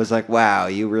disturbing. I was like, wow,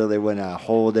 you really went a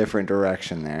whole different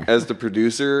direction there. As the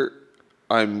producer,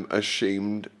 I'm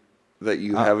ashamed that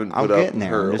you haven't I'm put up getting there.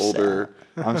 her I'm just, older.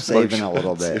 I'm saving a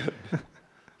little bit.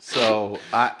 So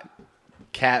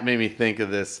Kat made me think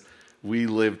of this. We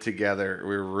lived together.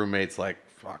 We were roommates like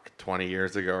 20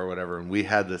 years ago or whatever, and we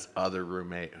had this other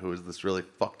roommate who was this really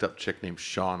fucked up chick named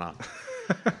Shauna.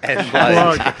 And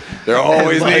like, They're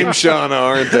always like- named Shauna,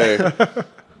 aren't they?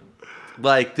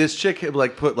 like this chick had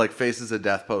like put like Faces of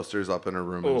Death posters up in her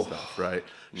room and stuff, right?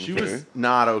 She was Okay.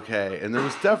 not okay, and there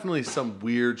was definitely some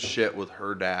weird shit with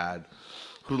her dad,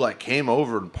 who like came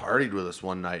over and partied with us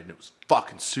one night, and it was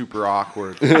fucking super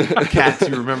awkward. Cats,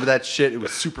 you remember that shit? It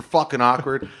was super fucking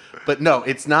awkward. But no,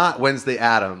 it's not Wednesday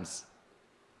Addams,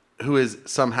 who is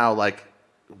somehow like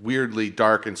weirdly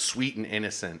dark and sweet and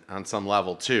innocent on some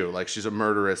level too. Like she's a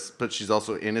murderess, but she's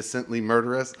also innocently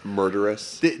murderous.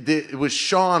 Murderous. It was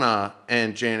Shauna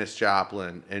and Janis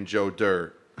Joplin and Joe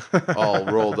Dirt all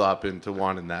rolled up into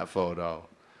one in that photo.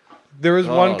 There was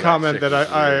Oh, one that comment chick that was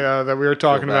weird. that we were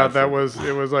talking Feel bad about that for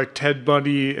it was like Ted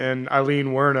Bundy and Eileen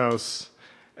Wuornos,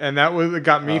 and it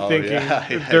got me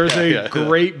thinking. There's a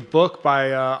great book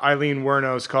by Eileen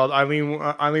Wuornos called Eileen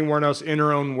Wuornos in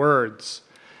Her Own Words,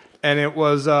 and it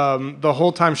was the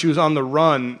whole time she was on the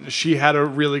run, she had a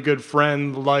really good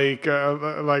friend like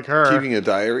her. Keeping a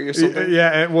diary or something?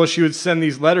 Yeah, well, she would send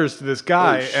these letters to this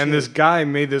guy, and this guy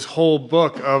made this whole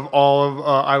book of all of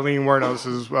Eileen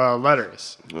Wuornos'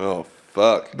 letters Oh,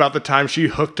 fuck. about the time she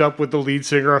hooked up with the lead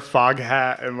singer of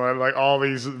Foghat and like all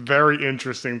these very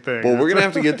interesting things. Well, we're going to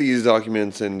have to get these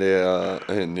documents and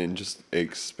then just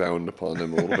expound upon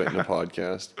them a little bit in the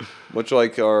podcast. Much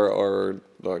like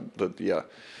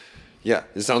Yeah,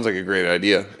 it sounds like a great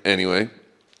idea. Anyway,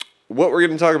 what we're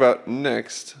going to talk about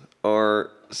next are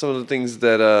some of the things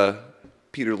that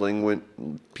Peter Langman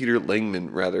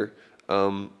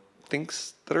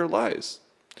thinks that are lies.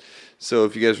 So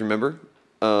if you guys remember,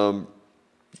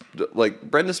 like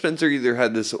Brenda Spencer either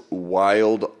had this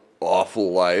wild,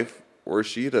 awful life, or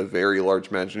she had a very large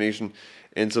imagination.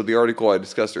 And so the article I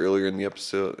discussed earlier in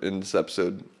this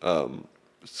episode,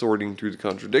 Sorting Through the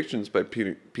Contradictions by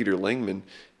Peter Langman,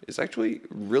 is actually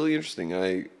really interesting.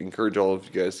 I encourage all of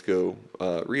you guys to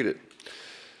go read it.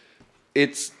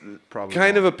 It's Probably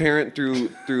kind won't. of apparent through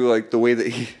like the way that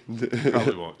he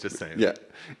Probably won't. Just saying. yeah,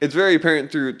 it's very apparent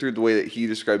through the way that he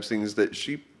describes things that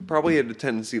she probably had a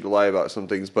tendency to lie about some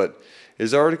things, but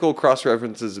his article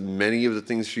cross-references many of the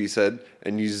things she said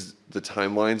and uses the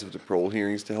timelines of the parole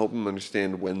hearings to help him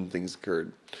understand when things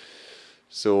occurred.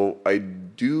 So I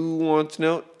do want to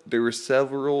note there were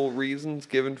several reasons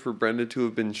given for Brenda to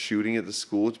have been shooting at the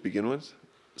school to begin with.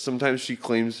 Sometimes she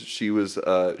claims she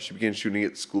began shooting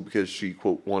at the school because she,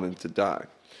 quote, wanted to die.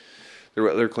 There were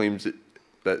other claims that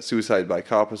that suicide by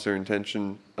cop was her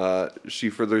intention. She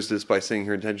furthers this by saying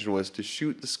her intention was to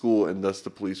shoot the school, and thus the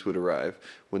police would arrive.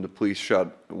 When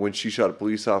she shot a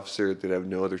police officer, they'd have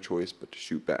no other choice but to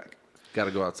shoot back. Got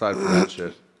to go outside for that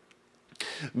shit.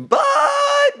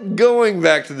 But going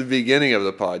back to the beginning of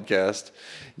the podcast,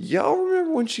 y'all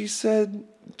remember when she said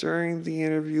during the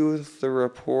interview with the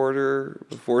reporter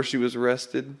before she was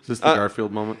arrested? Is this the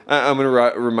Garfield moment? I'm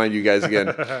going to remind you guys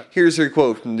again. Here's her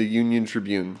quote from the Union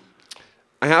Tribune.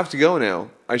 "I have to go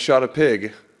now. I shot a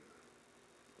pig.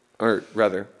 Or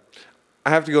rather,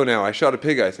 I have to go now. I shot a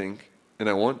pig, I think, and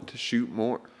I want to shoot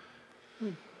more."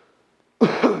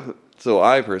 So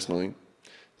I personally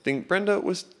think Brenda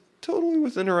was totally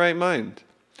within her right mind.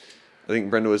 I think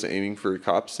Brenda was aiming for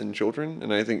cops and children,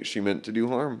 and I think she meant to do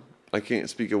harm. I can't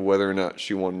speak of whether or not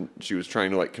she was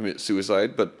trying to like commit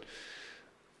suicide, but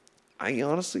I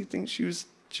honestly think she's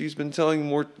been telling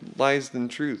more lies than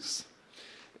truths.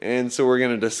 And so we're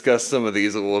going to discuss some of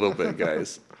these a little bit,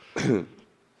 guys.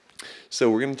 So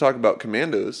we're going to talk about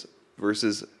commandos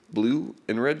versus blue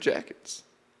and red jackets.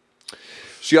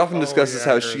 She often discusses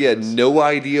how she had no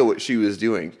idea what she was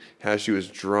doing, how she was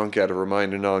drunk out of her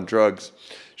mind and on drugs.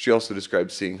 She also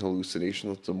described seeing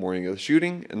hallucinations the morning of the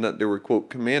shooting and that there were, quote,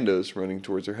 commandos running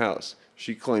towards her house.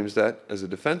 She claims that, as a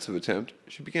defensive attempt,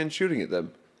 she began shooting at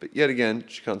them. But yet again,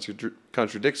 she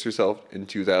contradicts herself in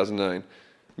 2009.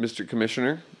 Mr.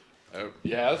 Commissioner?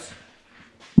 Yes?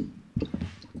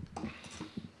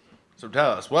 So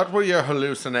tell us, what were your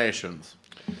hallucinations?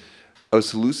 I was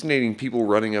hallucinating people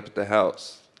running up at the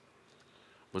house.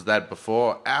 Was that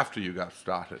before or after you got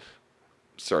started?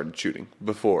 Started shooting.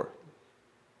 Before.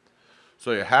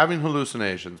 So you're having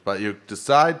hallucinations, but you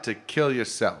decide to kill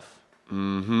yourself.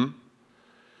 Mm-hmm.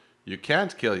 You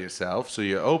can't kill yourself, so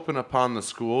you open upon the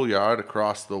schoolyard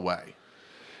across the way.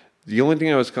 The only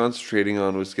thing I was concentrating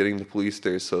on was getting the police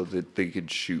there so that they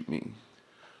could shoot me.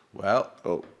 Well,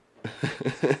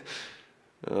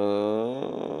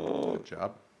 Oh. good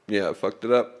job. Yeah, I fucked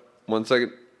it up. 1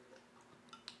 second.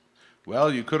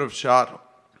 Well, you could have shot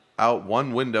out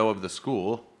one window of the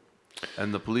school,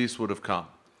 and the police would have come.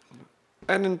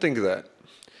 I didn't think of that.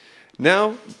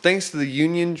 Now, thanks to the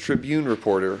Union Tribune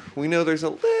reporter, we know there's a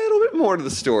little bit more to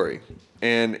the story.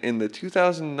 And in the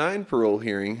 2009 parole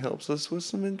hearing helps us with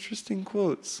some interesting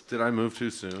quotes. Did I move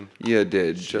too soon? Yeah,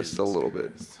 did. Just a little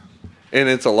bit. And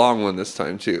it's a long one this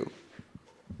time, too.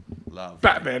 Love.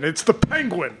 Batman, it's the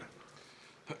Penguin.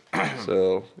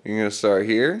 So, you're going to start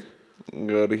here and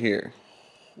go to here.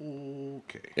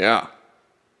 Okay. Yeah.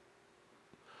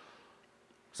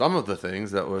 Some of the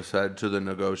things that were said to the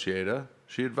negotiator,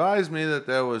 she advised me that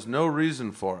there was no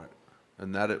reason for it,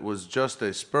 and that it was just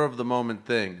a spur-of-the-moment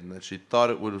thing, and that she thought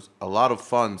it was a lot of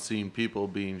fun seeing people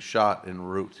being shot en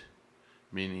route,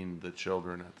 meaning the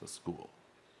children at the school.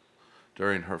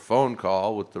 During her phone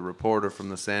call with the reporter from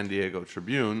the San Diego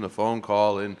Tribune, the phone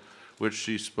call in which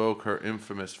she spoke her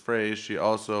infamous phrase, she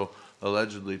also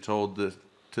allegedly told this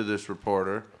to the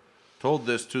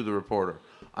reporter,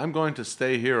 "I'm going to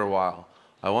stay here a while.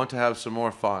 I want to have some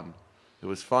more fun. It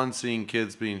was fun seeing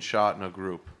kids being shot in a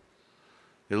group.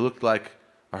 It looked like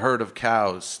a herd of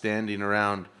cows standing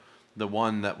around the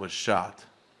one that was shot.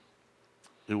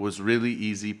 It was really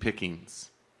easy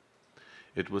pickings.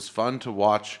 It was fun to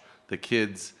watch the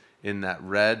kids in that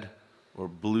red or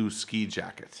blue ski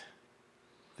jacket.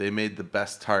 They made the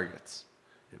best targets.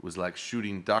 It was like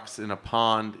shooting ducks in a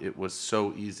pond. It was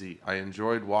so easy. I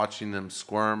enjoyed watching them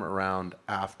squirm around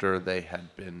after they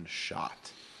had been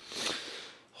shot."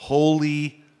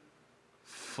 Holy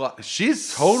fuck.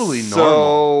 She's totally normal.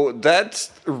 So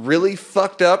that's really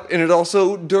fucked up, and it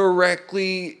also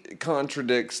directly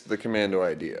contradicts the commando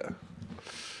idea.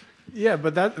 Yeah,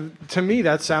 but that to me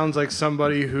that sounds like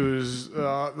somebody who's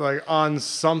like on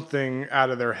something out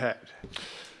of their head.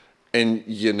 And,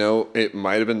 you know, it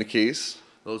might have been the case.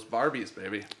 Those Barbies,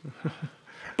 baby.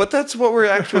 But that's what we're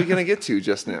actually going to get to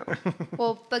just now.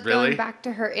 Well, but Really? going back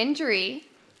to her injury,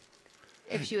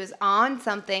 if she was on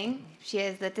something, she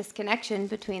has the disconnection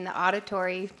between the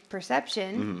auditory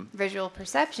perception, visual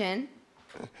perception.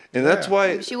 And that's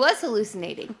why... She was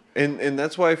hallucinating. And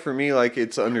that's why, for me, like,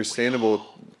 it's understandable,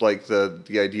 like,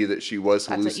 the idea that she was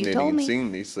That's what you hallucinating told and me.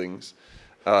 seeing these things.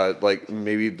 Like,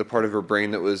 maybe the part of her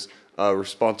brain that was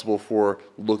responsible for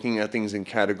looking at things and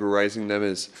categorizing them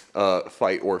as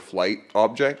fight or flight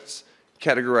objects,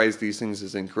 categorize these things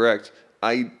as incorrect.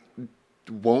 I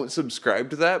won't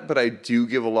subscribe to that, but I do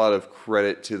give a lot of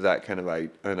credit to that kind of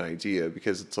an idea,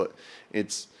 because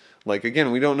it's Like, again,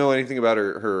 we don't know anything about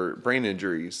her brain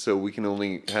injuries, so we can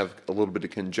only have a little bit of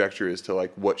conjecture as to,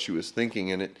 like, what she was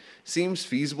thinking. And it seems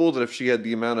feasible that if she had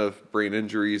the amount of brain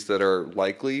injuries that are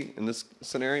likely in this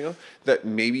scenario, that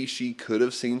maybe she could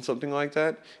have seen something like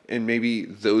that, and maybe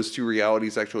those two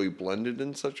realities actually blended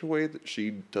in such a way that she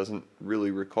doesn't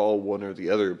really recall one or the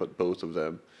other, but both of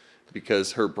them.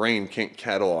 Because her brain can't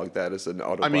catalog that as an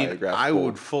autobiographical I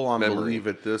would full on memory. believe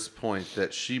at this point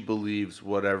that she believes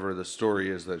whatever the story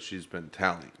is that she's been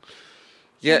telling.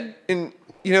 Yeah, and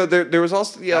you know there was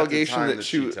also the At the allegation time that that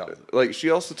she she tells it. like she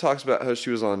also talks about how she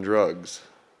was on drugs.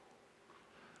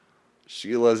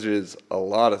 She alleges a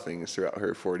lot of things throughout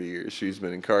her 40 years she's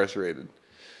been incarcerated.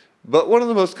 But one of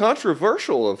the most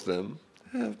controversial of them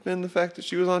have been the fact that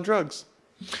she was on drugs.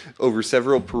 Over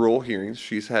several parole hearings,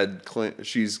 she's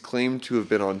claimed to have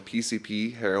been on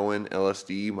PCP, heroin,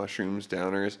 LSD, mushrooms,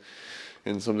 downers,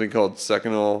 and something called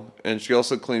Seconal. And she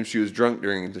also claims she was drunk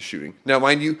during the shooting. Now,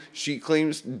 mind you, she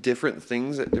claims different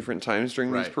things at different times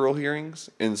during these Right. parole hearings,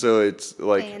 and so it's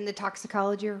like And the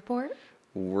toxicology report.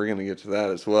 we're gonna get to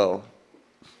that as well.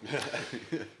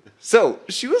 So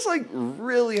she was like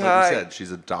really Like high. you said,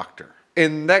 she's a doctor.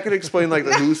 And that could explain like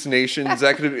the hallucinations.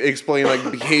 That could explain like the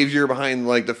behavior behind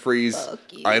like the phrase Fuck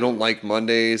you. "I don't like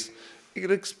Mondays." It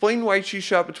could explain why she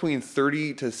shot between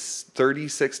 30 to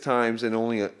 36 times and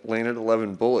only landed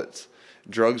 11 bullets.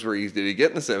 Drugs were easy to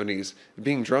get in the 70s.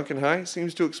 Being drunk and high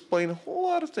seems to explain a whole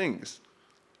lot of things.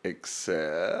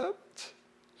 Except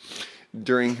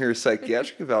during her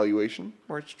psychiatric evaluation,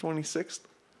 March 26th,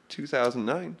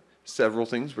 2009, several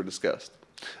things were discussed.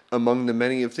 Among the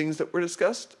many of things that were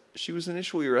discussed, she was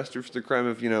initially arrested for the crime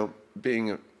of,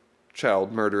 being a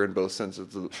child murder in both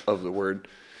senses of the word,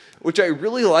 which I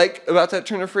really like about that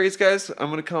turn of phrase, guys. I'm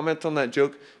going to comment on that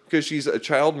joke because she's a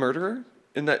child murderer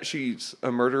in that she's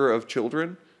a murderer of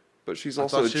children, but she's I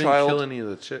also thought a she child. didn't kill any of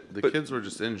the but- kids were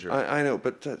just injured. I know,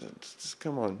 but just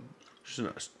come on. She's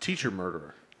a teacher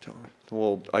murderer.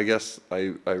 Well, I guess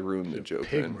I ruined the joke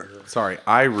Pig then. murder. Sorry,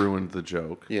 I ruined the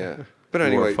joke. Yeah. But You are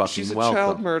anyway, fucking she's a welcome.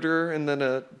 child murderer and then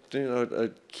a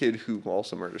kid who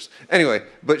also murders. Anyway,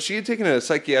 but she had taken a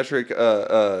psychiatric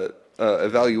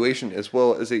evaluation as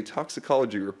well as a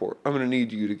toxicology report. I'm going to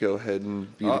need you to go ahead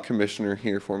and be the commissioner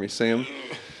here for me, Sam.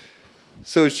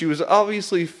 So she was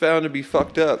obviously found to be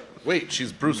fucked up, Wait,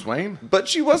 she's Bruce Wayne? but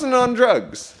she wasn't on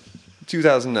drugs.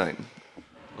 2009.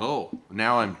 Oh,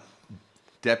 now I'm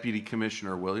Deputy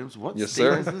Commissioner Williams. What Yes, state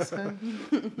sir. is this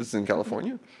in? This is in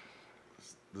California,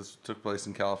 This took place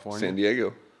in California. San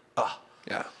Diego.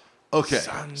 Yeah. Okay.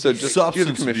 So just you're the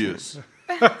Substance commissioner. abuse.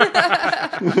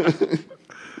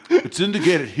 It's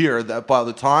indicated here that by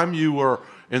the time you were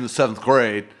in the 7th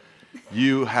grade,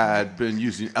 you had been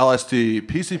using LSD,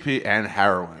 PCP, and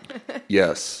heroin.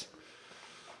 Yes.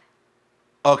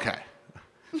 Okay.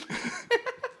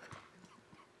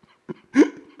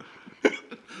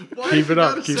 Keep it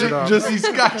up. Keep it up. Just these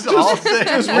guys all saying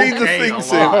Just read the okay thing, a lot.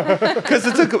 Sam. Because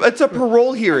it's a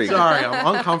parole hearing. Sorry,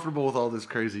 I'm uncomfortable with all this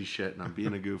crazy shit, and I'm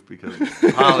being a goof because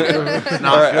apologize. It's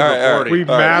not good all right. reporting. We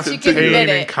mass You can admit pain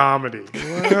it. and comedy.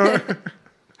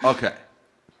 Okay.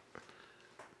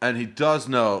 And he does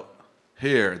note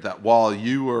here that while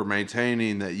you were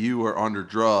maintaining that you were under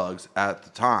drugs at the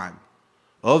time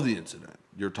of the incident,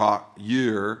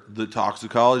 the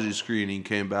toxicology screening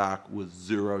came back with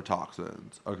 0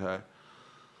 toxins. Okay.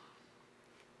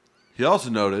 He also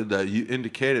noted that you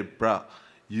indicated, bro,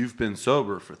 you've been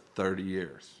sober for 30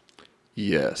 years.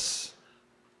 Yes.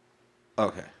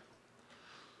 Okay.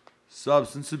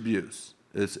 Substance abuse.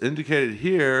 It's indicated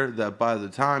here that by the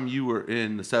time you were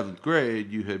in the 7th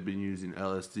grade, you had been using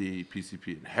LSD,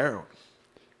 PCP, and heroin.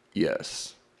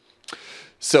 Yes.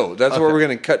 So that's where Okay. we're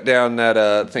going to cut down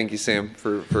that. Thank you, Sam,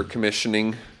 for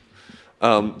commissioning.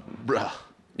 Bruh.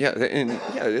 Yeah,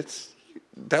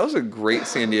 that was a great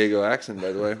San Diego accent,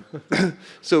 by the way.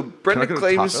 So Brenda get a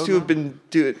claims taco to have been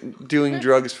doing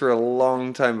drugs for a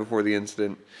long time before the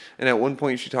incident, and at one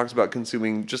point she talks about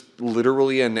consuming just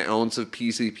literally an ounce of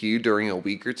PCP during a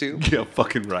week or two. Yeah,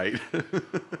 fucking right.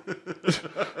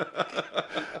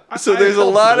 So there's a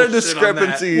call lot of bullshit on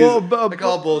that. discrepancies. I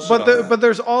call bullshit on that. but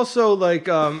there's also like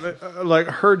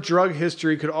her drug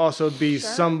history could also be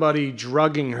somebody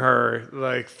drugging her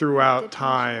like throughout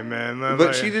time, and then, But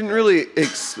like, she didn't really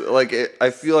I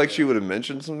feel like she would have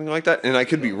mentioned something like that, and I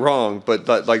could be wrong, but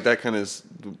that kind of is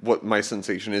what my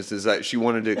sensation is that she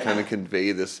wanted to kind of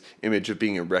convey this image of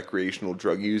being a recreational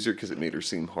drug user because it made her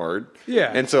seem hard.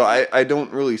 Yeah. And so I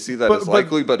don't really see that as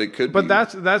likely, but it could. But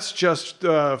be. that's just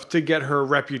to get her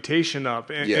reputation up.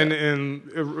 And Yeah.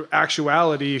 in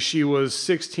actuality, she was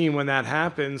 16 when that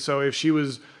happened. So if she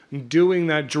was doing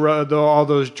that drug, all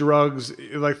those drugs,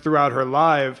 like throughout her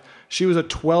life. She was a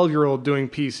 12-year-old doing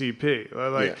PCP.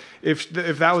 Like if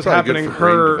that was Probably happening, good for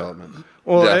brain her development.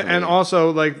 well, Definitely. and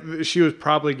also like she was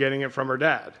probably getting it from her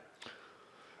dad.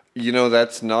 You know,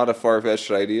 that's not a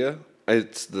far-fetched idea.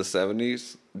 It's the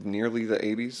 70s, nearly the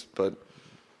 80s, but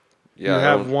yeah. You I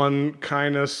have don't- one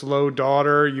kind of slow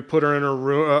daughter. You put her in a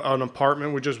room, an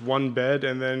apartment with just one bed,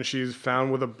 and then she's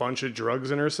found with a bunch of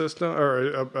drugs in her system,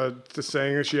 or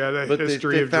saying she had a But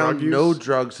history they of drug found use. no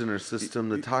drugs in her system.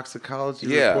 The toxicology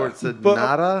Yeah. report said But-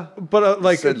 nada. But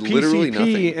like Said literally PCP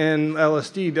nothing. and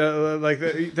LSD, like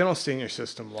they don't stay in your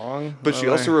system long. But she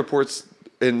also reports,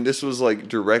 and this was like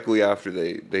directly after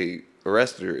they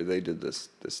arrested her, they did this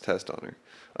test on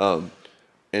her.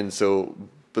 And so,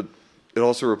 but it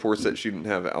also reports that she didn't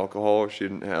have alcohol, she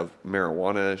didn't have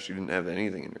marijuana, she didn't have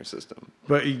anything in her system.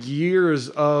 But years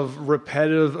of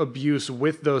repetitive abuse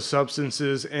with those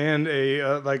substances and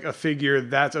a figure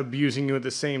that's abusing you at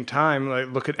the same time.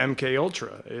 Like look at MK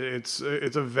Ultra. It's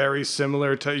a very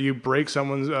similar to you break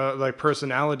someone's like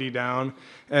personality down,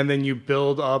 and then you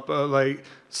build up like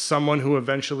someone who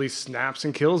eventually snaps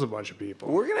and kills a bunch of people.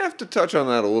 We're gonna have to touch on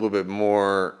that a little bit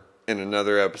more in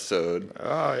another episode.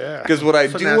 Oh yeah. Because what I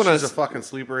So do now want she's a to, fucking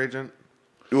sleeper agent.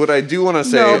 what I do want to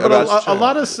say No, but about a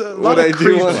lot of What I do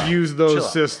creeps wanna- use Chill those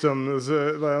out. systems.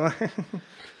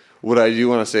 what I do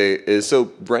want to say is, so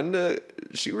Brenda,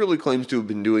 she really claims to have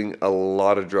been doing a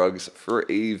lot of drugs for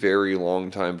a very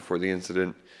long time before the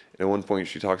incident. And at one point,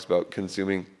 she talks about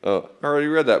consuming. Oh, I already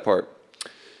read that part.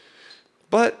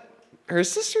 But her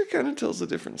sister kind of tells a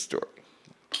different story.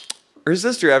 Her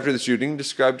sister, after the shooting,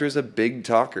 described her as a big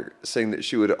talker, saying that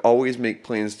she would always make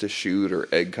plans to shoot or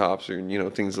egg cops or,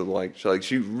 things of the like.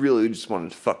 She really just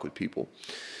wanted to fuck with people.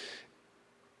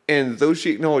 And though she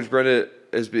acknowledged Brenda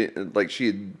as being, like, she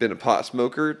had been a pot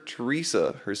smoker,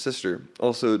 Teresa, her sister,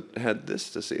 also had this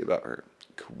to say about her.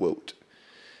 Quote,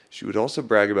 she would also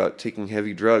brag about taking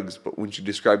heavy drugs, but when she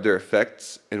described their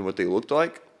effects and what they looked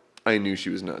like, I knew she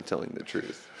was not telling the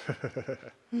truth.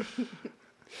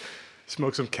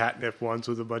 Smoked some catnip once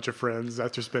with a bunch of friends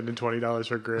after spending $20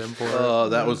 per gram for it. Oh,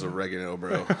 that was oregano,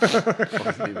 bro.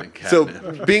 Wasn't even So,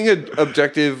 catnip. being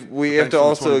objective, we have Thanks to for the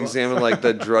also $20. examine like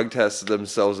the drug tests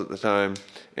themselves at the time.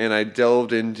 And I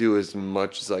delved into as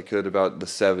much as I could about the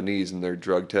 70s and their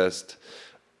drug test.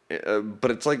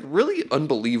 But it's like really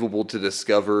unbelievable to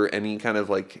discover any kind of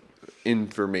like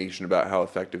information about how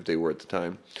effective they were at the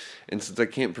time. And since I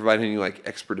can't provide any like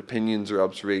expert opinions or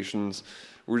observations,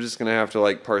 we're just going to have to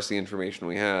like parse the information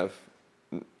we have.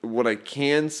 What I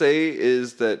can say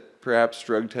is that perhaps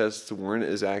drug tests weren't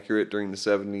as accurate during the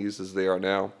 70s as they are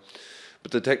now.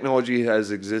 But the technology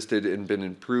has existed and been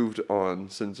improved on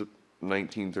since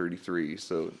 1933.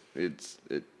 So it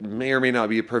may or may not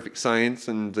be a perfect science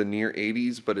in the near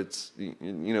 80s, but it's,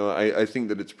 I think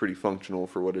that it's pretty functional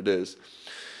for what it is.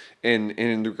 And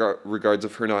in regards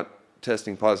of her not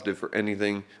testing positive for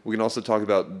anything, we can also talk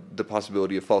about the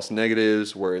possibility of false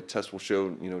negatives, where a test will show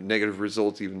negative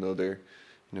results even though they're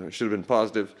it should have been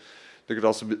positive. There could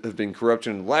also have been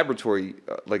corruption in the laboratory,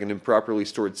 like an improperly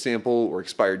stored sample or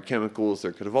expired chemicals.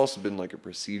 There could have also been like a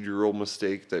procedural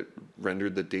mistake that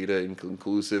rendered the data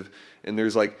inconclusive. And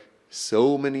there's like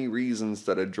so many reasons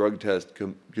that a drug test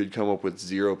could come up with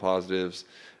zero positives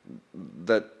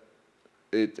that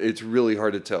it's really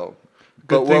hard to tell.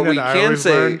 But thing what we that I can always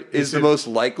say learned is is the if- most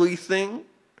likely thing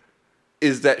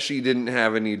is that she didn't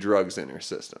have any drugs in her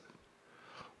system.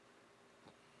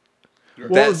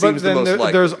 That seems the most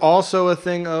likely. There's also a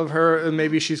thing of her,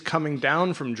 maybe she's coming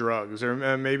down from drugs, or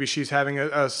maybe she's having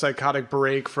a psychotic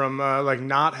break from like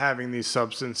not having these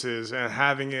substances and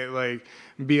having it like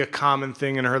be a common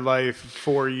thing in her life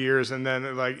for years, and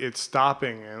then like it's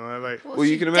stopping, and like Well,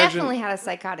 you she can imagine- definitely had a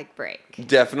psychotic break.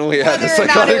 Definitely had a Whether or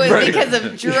not it psychotic was break. because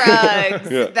of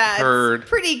drugs, Yeah. that's Heard.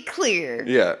 pretty clear.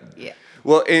 Yeah. Yeah.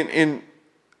 Well, and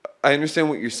I understand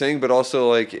what you're saying, but also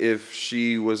like if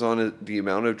she was on the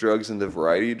amount of drugs and the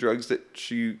variety of drugs that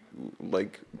she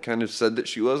like kind of said that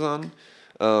she was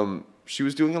on, she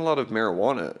was doing a lot of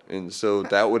marijuana, and so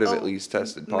that would have at least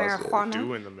tested positive. Marijuana.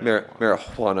 doing the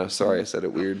Marijuana. Sorry, I said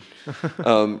it weird.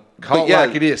 Call but it yeah,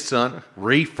 like it is, son.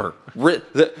 Reefer.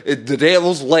 the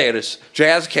devil's lettuce,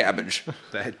 jazz cabbage.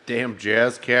 That damn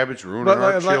jazz cabbage ruining But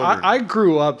our like, children. I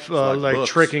grew up like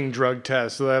books. tricking drug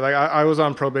tests. Like I was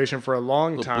on probation for a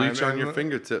long Little time. bleach on and- your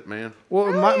fingertip, man.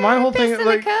 Well, my whole thing piss in a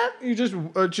like cup? you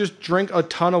just drink a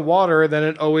ton of water, then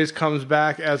it always comes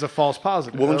back as a false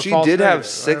positive. Well, and a she false did have negative.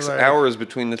 6 Like- hours hours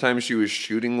between the time she was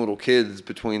shooting little kids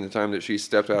between the time that she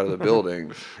stepped out of the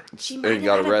building and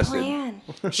got arrested.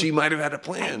 She might have had a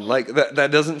plan. Like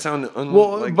that doesn't sound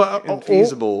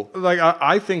infeasible.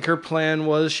 I think her plan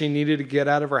was she needed to get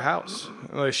out of her house.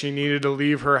 Like she needed to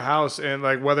leave her house, and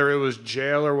like whether it was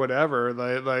jail or whatever,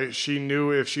 like she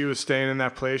knew if she was staying in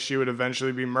that place, she would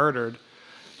eventually be murdered,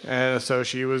 and so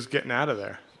she was getting out of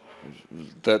there.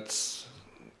 That's.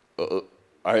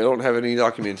 I don't have any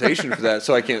documentation for that,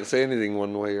 so I can't say anything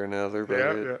one way or another.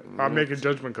 But I'm making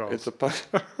judgment calls. It's a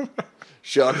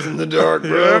shots in the dark,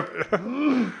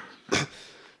 bro.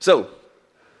 So,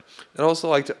 I'd also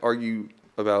like to argue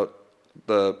about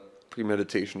the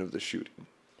premeditation of the shooting.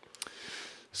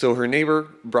 So her neighbor,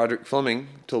 Broderick Fleming,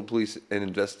 told police and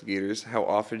investigators how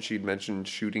often she'd mentioned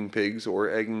shooting pigs or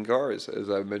egging cars, as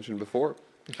I've mentioned before.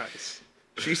 Nice.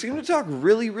 She seemed to talk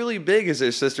really, really big, as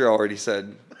her sister already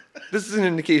said. This is an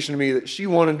indication to me that she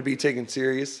wanted to be taken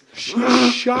serious.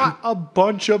 She shot a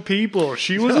bunch of people.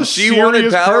 She was a She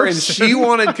wanted serious power person. and she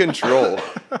wanted control.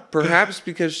 Perhaps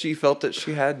because she felt that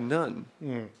she had none.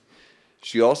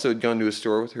 She also had gone to a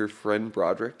store with her friend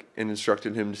Broderick and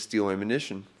instructed him to steal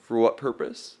ammunition. For what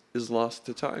purpose is lost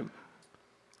to time.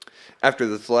 After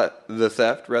the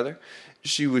theft,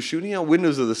 she was shooting out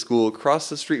windows of the school across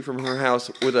the street from her house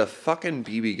with a fucking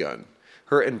BB gun.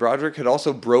 Her and Broderick had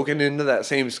also broken into that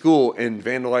same school and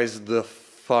vandalized the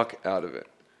fuck out of it.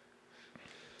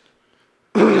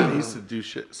 I used to do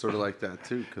shit sort of like that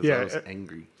too because I was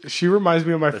angry. She reminds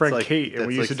me of my friend like- Kate, and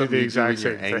we used that's to like do the something you exact do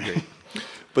when same you're thing. angry.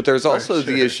 But there's also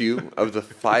the issue of the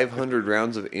 500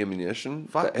 rounds of ammunition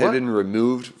that had been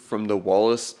removed from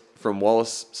Wallace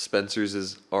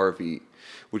Spencer's RV,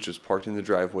 which was parked in the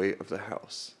driveway of the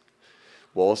house.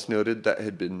 Wallace noted that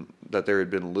there had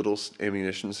been little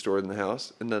ammunition stored in the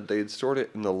house, and that they had stored it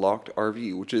in the locked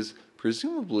RV, which is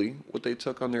presumably what they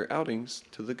took on their outings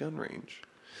to the gun range.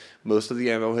 Most of the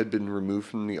ammo had been removed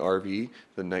from the RV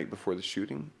the night before the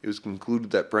shooting. It was concluded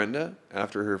that Brenda,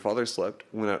 after her father slept,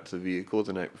 went out to the vehicle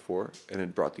the night before and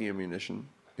had brought the ammunition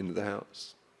into the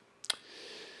house.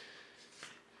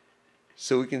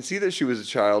 So we can see that she was a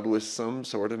child with some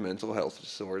sort of mental health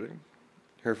disorder.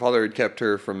 Her father had kept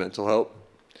her from mental help,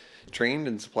 trained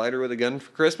and supplied her with a gun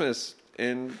for Christmas.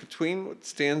 And between what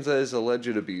stands as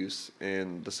alleged abuse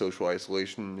and the social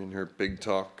isolation in her big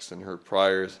talks and her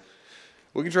priors,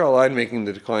 we can draw a line making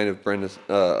the decline of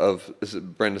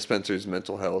Brenda Spencer's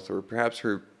mental health, or perhaps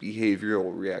her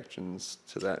behavioral reactions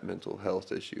to that mental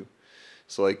health issue.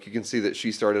 So, like, you can see that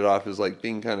she started off as, like,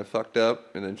 being kind of fucked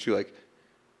up, and then she, like,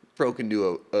 broke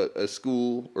into a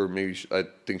school, or maybe I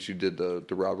think she did the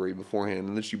robbery beforehand,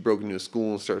 and then she broke into a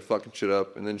school and started fucking shit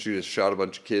up, and then she just shot a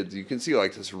bunch of kids. You can see,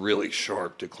 like, this really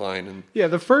sharp decline. And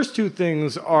the first two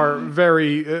things are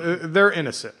very, they're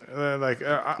innocent.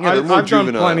 I've more done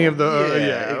juvenile. plenty of the,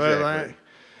 exactly.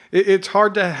 It's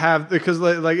hard to have, because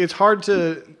it's hard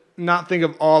to not think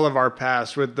of all of our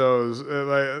past with those.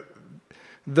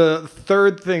 The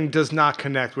third thing does not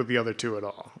connect with the other two at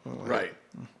all. Right.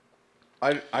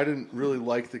 I didn't really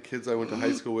like the kids I went to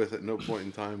high school with. At no point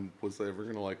in time was I ever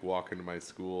gonna like walk into my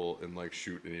school and like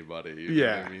shoot anybody. You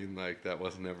know what I mean? Like that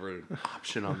was never an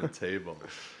option on the table.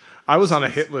 I was on a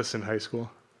hit list in high school.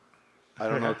 I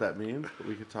don't know what that means, but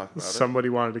we could talk about it. Somebody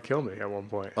wanted to kill me at one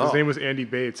point. His name was Andy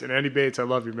Bates. And Andy Bates, I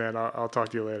love you, man. I'll talk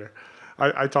to you later.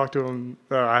 I talked to him.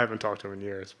 I haven't talked to him in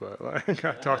years, but like,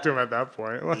 I talked to him at that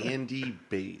point. Andy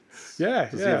Bates. Yeah.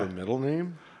 Does he have a middle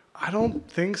name? I don't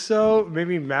think so.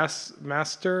 Maybe Master,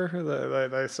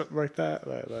 something like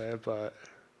that. But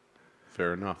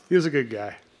Fair enough. he was a good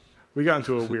guy. We got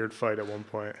into a weird fight at one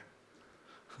point.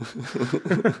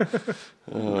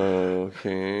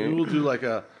 okay. Maybe we'll do like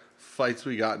a fights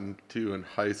we got into in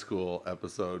high school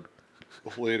episode.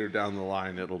 Later down the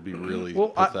line, it'll be really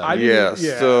pathetic.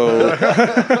 So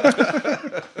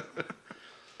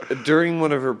during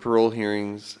one of her parole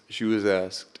hearings, she was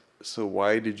asked, "So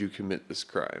why did you commit this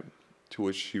crime?" To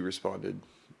which she responded,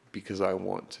 "Because I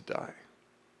want to die."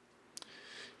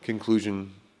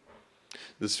 Conclusion: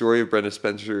 the story of Brenda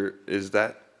Spencer is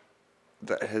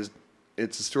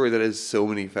it's a story that has so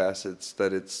many facets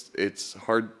that it's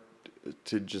hard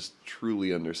to just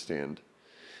truly understand.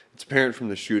 It's apparent from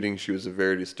the shooting she was a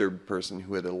very disturbed person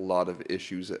who had a lot of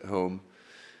issues at home,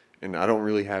 and I don't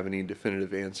really have any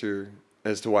definitive answer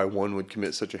as to why one would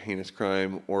commit such a heinous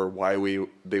crime or why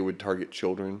they would target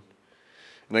children.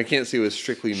 And I can't say it was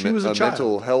strictly a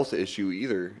mental health issue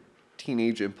either.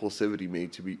 Teenage impulsivity may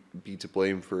be to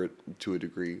blame for it to a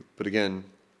degree, but again,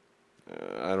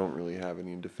 I don't really have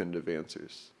any definitive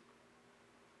answers.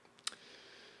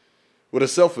 What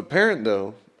is self-apparent,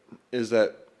 though, is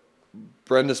that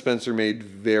Brenda Spencer made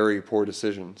very poor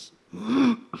decisions.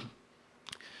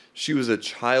 She was a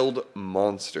child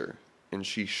monster, and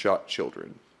she shot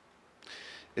children.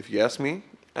 If you ask me,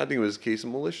 I think it was a case of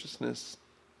maliciousness.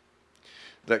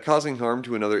 That causing harm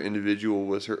to another individual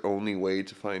was her only way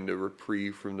to find a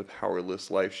reprieve from the powerless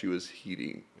life she was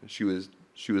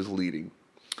leading.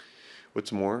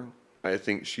 What's more, I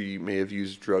think she may have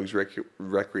used drugs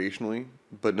recreationally,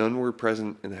 but none were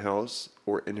present in the house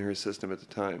or in her system at the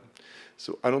time.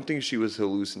 So I don't think she was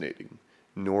hallucinating,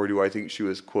 nor do I think she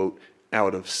was, quote,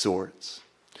 out of sorts.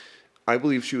 I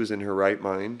believe she was in her right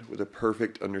mind with a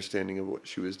perfect understanding of what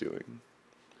she was doing.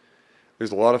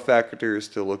 There's a lot of factors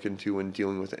to look into when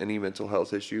dealing with any mental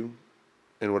health issue,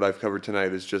 and what I've covered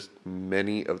tonight is just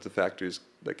many of the factors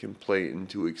that can play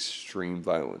into extreme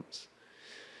violence.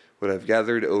 What I've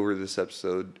gathered over this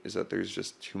episode is that there's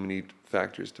just too many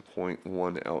factors to point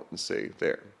one out and say,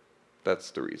 there,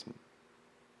 that's the reason.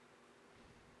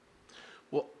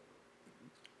 Well,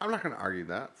 I'm not going to argue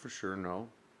that for sure. No,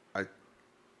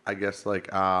 I guess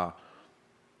like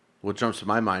what jumps to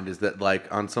my mind is that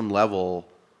like on some level,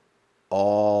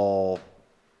 all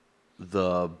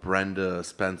the Brenda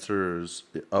Spencers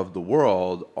of the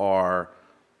world are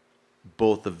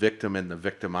both the victim and the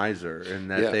victimizer,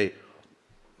 and that they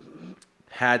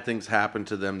had things happen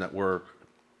to them that were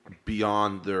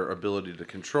beyond their ability to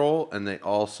control, and they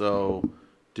also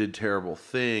did terrible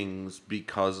things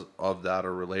because of that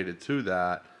or related to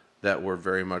that were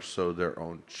very much so their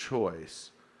own choice.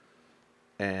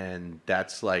 And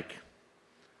that's like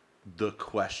the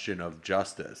question of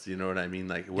justice. You know what I mean?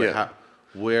 Like,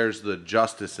 where's the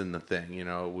justice in the thing? You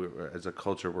know, as a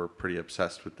culture, we're pretty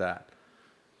obsessed with that.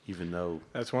 Even though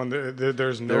that's one,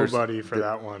 there's nobody for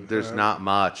that one. There's not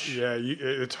much. Yeah,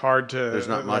 it's hard to. There's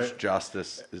not much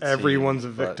justice. Everyone's a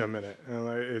victim in it.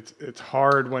 And it's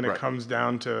hard when it comes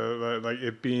down to like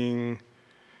it being.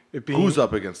 Who's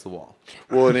up against the wall?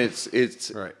 Well, and it's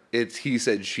right. It's he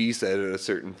said, she said at a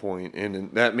certain point,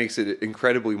 and that makes it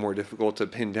incredibly more difficult to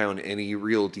pin down any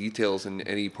real details in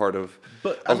any part of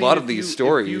a lot of these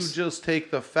stories. If you just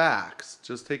take the facts,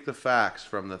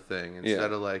 from the thing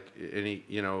instead of like any,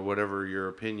 you know, whatever your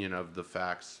opinion of the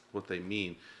facts, what they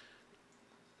mean.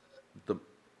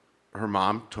 Her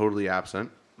mom totally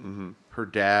absent. Mm-hmm. Her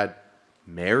dad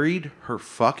married her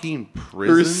fucking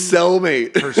prison.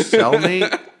 Her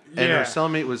cellmate. And her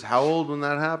cellmate was how old when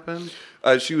that happened?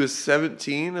 She was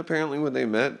 17, apparently, when they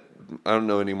met. I don't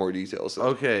know any more details.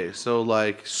 Okay, so,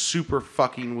 like, super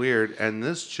fucking weird. And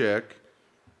this chick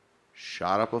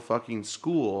shot up a fucking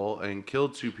school and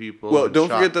killed 2 people. Well, don't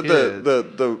forget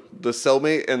that the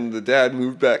cellmate and the dad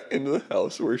moved back into the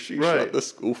house where she shot the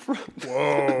school from.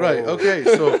 Whoa. Right, okay,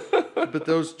 so, but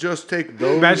just take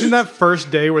those. Imagine that first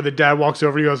day where the dad walks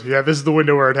over and he goes, yeah, this is the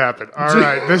window where it happened. All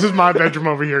right, this is my bedroom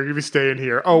over here. You be staying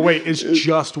here. Oh, wait, it's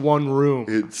just one room.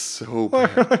 It's so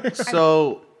bad.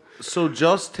 So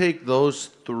just take those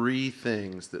 3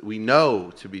 things that we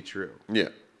know to be true. Yeah.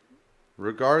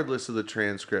 Regardless of the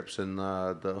transcripts and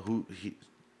the who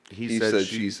he said,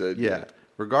 she said. Yeah.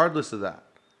 Regardless of that,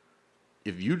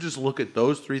 if you just look at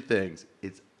those 3 things,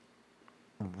 it's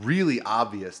really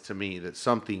obvious to me that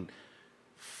something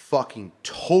fucking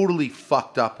totally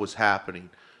fucked up was happening.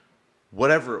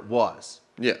 Whatever it was.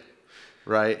 Yeah.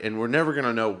 Right? And we're never going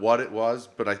to know what it was,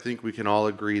 but I think we can all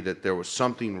agree that there was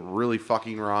something really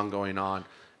fucking wrong going on,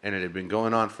 and it had been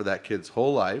going on for that kid's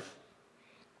whole life.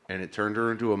 And it turned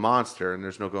her into a monster, and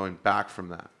there's no going back from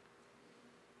that.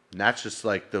 And that's just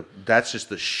like that's just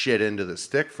the shit end of the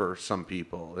stick for some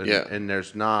people. And, and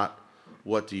there's not,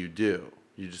 what do? You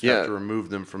just have to remove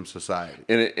them from society.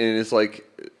 And it's like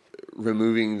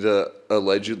removing the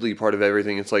allegedly part of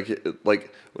everything. It's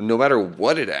like no matter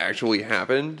what had actually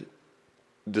happened,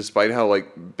 despite how like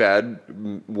bad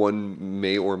one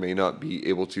may or may not be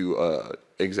able to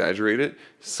exaggerate it,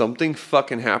 something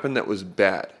fucking happened that was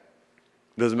bad.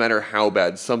 Doesn't matter how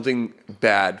bad, something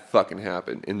bad fucking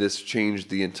happened, and this changed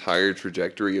the entire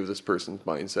trajectory of this person's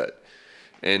mindset.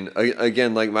 And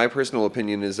again, like my personal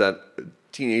opinion is that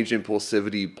teenage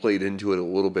impulsivity played into it a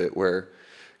little bit, where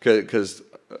because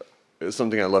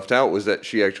something I left out was that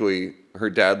her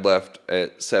dad left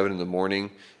at 7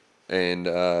 a.m. and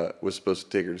was supposed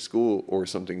to take her to school or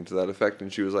something to that effect,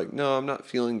 and she was like, "No, I'm not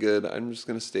feeling good. I'm just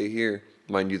gonna stay here."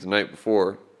 Mind you, the night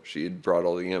before she had brought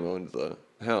all the ammo into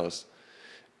the house.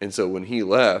 And so when he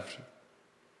left,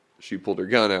 she pulled her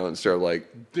gun out and started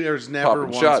like There's never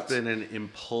once shots. been an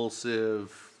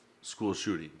impulsive school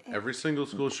shooting. Every single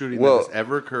school shooting that has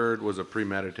ever occurred was a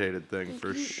premeditated thing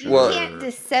for sure. You can't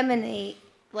disseminate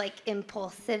like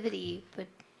impulsivity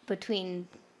between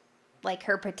like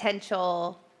her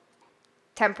potential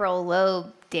temporal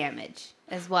lobe damage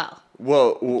as well.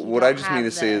 Well, what I don't just mean to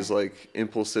have say the- is like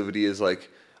impulsivity is like,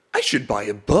 I should buy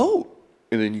a boat.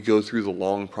 And then you go through the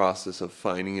long process of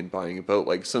finding and buying a boat.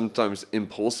 Like sometimes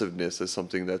impulsiveness is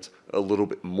something that's a little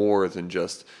bit more than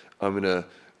just, I'm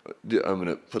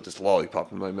gonna put this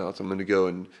lollipop in my mouth. I'm gonna go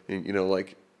and you know,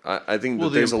 like, I think that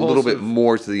there's a little bit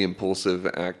more to the impulsive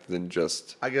act than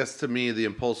just. I guess to me, the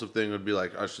impulsive thing would be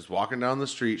like, oh, she's walking down the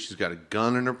street. She's got a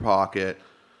gun in her pocket.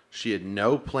 She had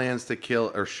no plans to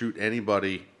kill or shoot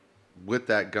anybody with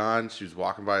that gun. She was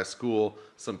walking by a school.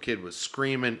 Some kid was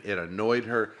screaming. It annoyed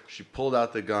her. She pulled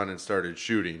out the gun and started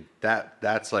shooting.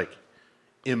 That's like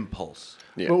impulse.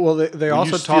 Yeah. Well, they When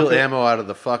also you steal talk. ammo out of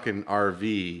the fucking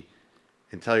RV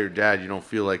and tell your dad you don't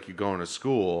feel like you're going to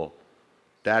school,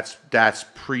 that's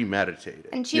premeditated.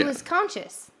 And she was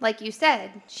conscious, like you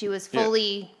said. She was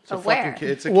fully It's a aware. fucking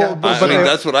it's a Well, cat. but- I mean,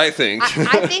 that's what I think.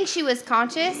 I think she was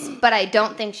conscious, but I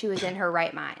don't think she was in her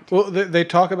right mind. Well, they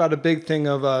talk about a big thing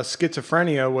of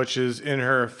schizophrenia, which is in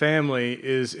her family,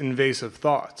 is invasive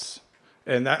thoughts,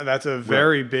 and that's a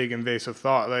very big invasive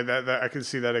thought. Like that I can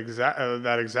see that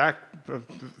exact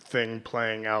thing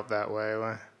playing out that way.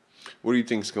 Like, What do you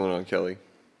think's going on, Kelly?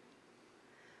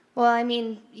 Well, I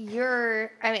mean,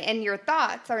 and your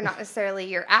thoughts are not necessarily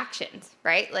your actions,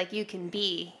 right? Like you can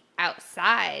be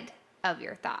outside of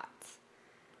your thoughts.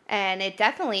 And it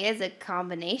definitely is a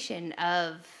combination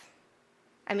of,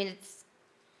 I mean, it's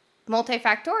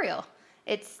multifactorial.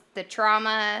 It's the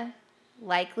trauma,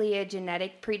 likely a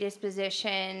genetic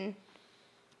predisposition,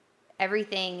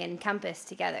 everything encompassed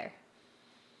together.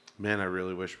 Man, I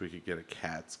really wish we could get a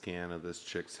CAT scan of this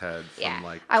chick's head from Yeah.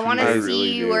 like I want I to really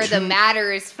see do. where the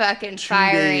matter is fucking 2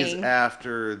 firing. days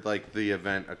after like the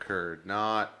event occurred.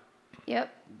 Not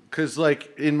Yep. because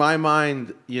like in my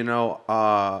mind, you know,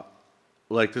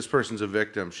 like this person's a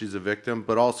victim. She's a victim,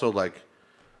 but also like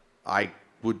I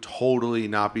would totally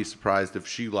not be surprised if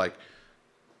she like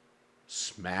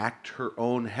smacked her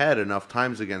own head enough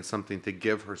times against something to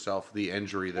give herself the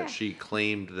injury that Yeah. she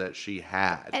claimed that she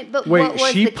had. But wait, what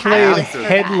was she the played catalyst for that?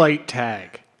 headlight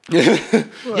tag. Yeah,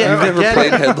 You've never I get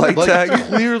played it. headlight Like, tag?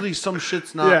 clearly some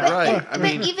shit's not Yeah. right. I But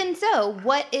mean, even so,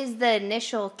 what is the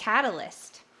initial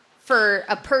catalyst for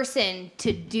a person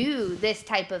to do this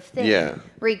type of thing, Yeah.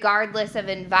 regardless of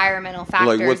environmental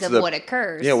factors of what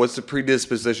occurs? Yeah, what's the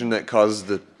predisposition that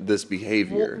causes this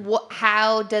behavior?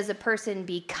 How does a person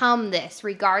become this,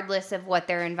 regardless of what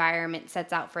their environment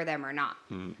sets out for them or not?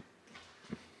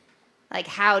 Like,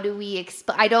 how do we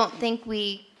I don't think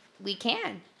we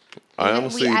can. I Even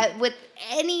honestly- with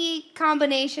any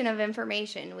combination of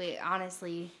information, we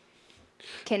honestly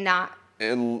cannot.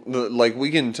 And like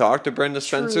we can talk to Brenda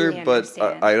Spencer, Truly but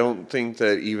understand. I don't think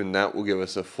that even that will give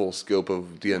us a full scope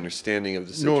of the understanding of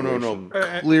the no, situation.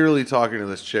 no. Clearly, talking to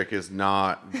this chick is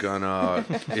not gonna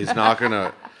it's not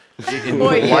gonna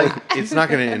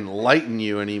enlighten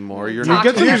you anymore. You're not.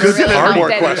 get some never good really party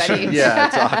helped questions. anybody. Yeah,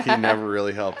 talking never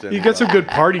really helped. You Anyone. get some good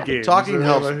party games. Talking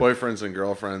helps Like- boyfriends and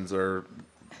girlfriends or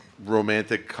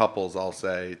romantic couples, I'll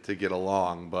say, to get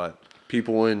along. But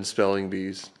People in spelling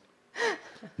bees.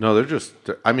 no,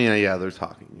 I mean, yeah, they're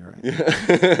talking. You're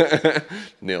right.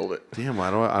 Nailed it. Damn, why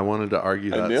do I wanted to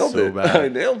argue I that nailed so it. I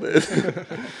bad. nailed it.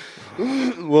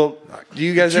 Well, do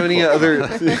you guys have any other?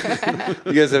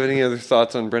 You guys have any other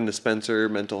thoughts on Brenda Spencer,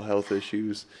 mental health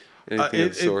issues, anything of the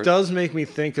It sort? does make me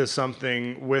think of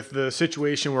something with the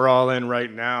situation we're all in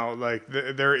right now. Like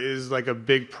there is like a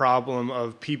big problem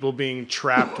of people being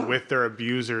trapped with their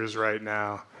abusers right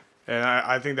now, and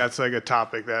I think that's like a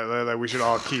topic that like we should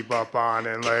all keep up on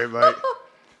and like.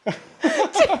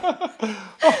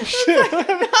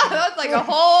 That's like a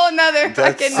whole nother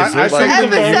fucking Is there I think something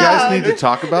that you guys episode. need to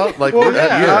talk about? Like, Well, we're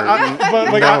yeah, here.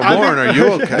 but like Now, I Lauren, are you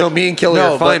okay? No, me and Kelly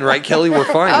No, are fine, but- right? Kelly, we're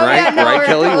fine, Oh, right? yeah, no, right, we're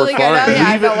Kelly, totally we're good. fine. Oh,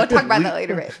 yeah, Leave it- no, we'll talk about that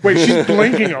later. Babe. wait, she's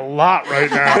blinking a lot right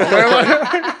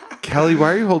now. Kelly,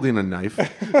 why are you holding a knife?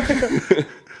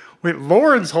 Wait,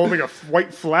 Lauren's holding a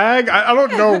white flag. I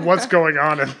don't know what's going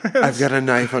on in this. I've got a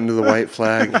knife under the white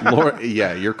flag. Lauren,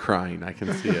 yeah, you're crying. I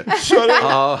can see it.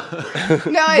 No,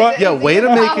 Yeah, way to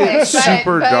make it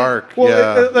super dark. Well,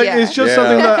 Yeah. it's just Yeah.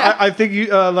 something that I think you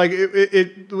like.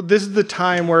 This is the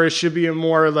time where it should be a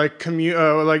more like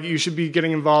like you should be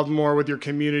getting involved more with your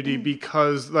community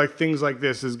because like things like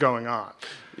this is going on.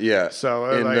 Yeah. So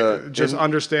And, just and-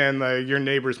 understand that your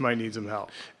neighbors might need some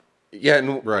help. yeah,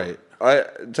 and Right.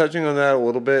 touching on that a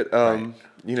little bit.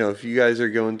 You know, if you guys are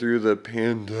going through the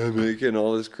pandemic and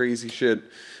all this crazy shit,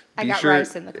 I got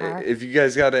rice in the car. If you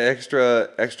guys got extra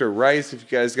rice, if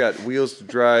you guys got wheels to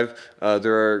drive,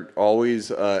 there are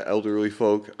always elderly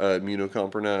folk,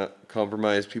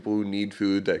 immunocompromised people who need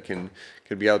food that can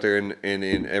be out there. And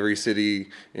in every city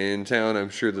and town, I'm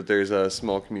sure that there's a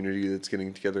small community that's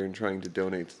getting together and trying to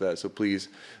donate to that. So please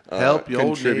help your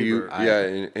old contribute,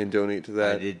 neighbor. and donate to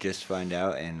that. I did just find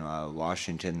out in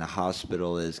Washington, the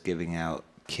hospital is giving out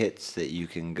kits that you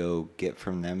can go get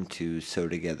from them to sew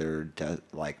together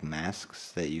like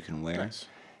masks that you can wear. Nice.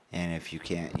 And if you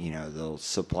can't, they'll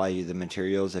supply you the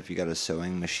materials if you got a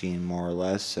sewing machine, more or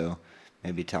less. So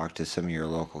maybe talk to some of your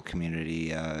local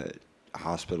community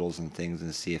hospitals and things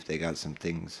and see if they got some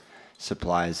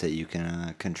supplies that you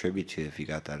can contribute to if you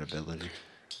got that ability.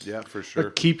 Yeah, for sure.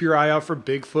 But keep your eye out for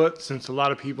Bigfoot, since a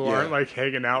lot of people aren't like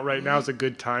hanging out right now. It's a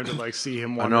good time to like see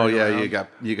him. I know. Yeah, around.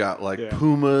 you got like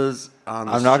pumas on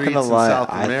the I'm not streets gonna in lie. South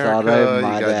I America. thought I You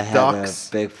might got have had ducks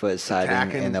a Bigfoot sighting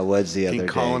attacking in the woods the other day.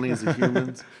 colonies of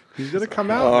humans. He's gonna come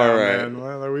out All now, right. man.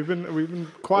 Well, we've been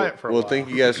quiet for a Well, while. thank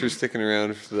you guys for sticking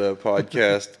around for the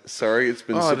podcast. Sorry, it's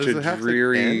been such does it a have to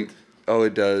dreary. end? Oh,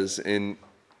 it does, and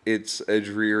it's a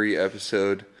dreary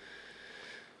episode.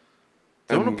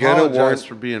 Don't I'm gonna apologize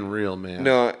for being real, man.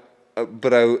 No,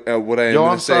 but what I am. Yo,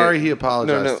 gonna I'm say, sorry he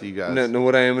apologized to you guys. No,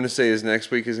 what I am going to say is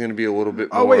next week is going to be a little bit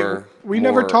Oh more. wait, we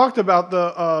never talked about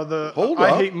the Hold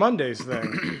I up. Hate Mondays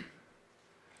thing.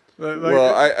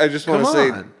 Well, I just want Come to say,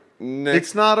 on. next.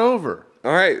 It's not over.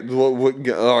 All right. Well,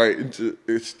 all right.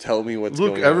 Just tell me what's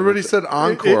Look, going on. everybody with said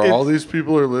encore. it's- All these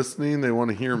people are listening. They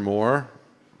want to hear more.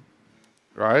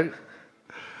 Right?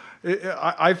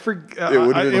 I forget. It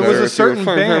would've been It was better a if you were certain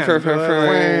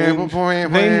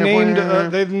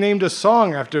band. They've named a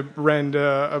song after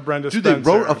Brenda Dude, Spencer. they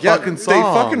wrote a Yeah, fucking they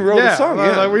song. fucking wrote a song.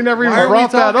 Yeah. like, we never even Why are we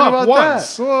brought that talking up about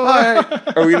once.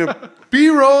 that? Are we gonna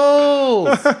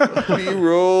B-rolls.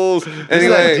 B-rolls? This is that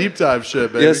Anyway, deep dive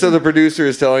shit, baby. yeah. So the producer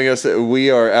is telling us that we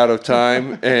are out of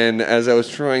time, and as I was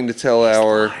trying to tell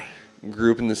our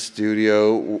group in the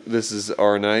studio, this is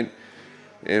our night,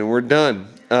 and we're done.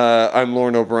 I'm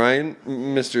Lauren O'Brien,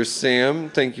 Mr. Sam.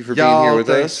 Thank you for being here with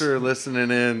thanks us. for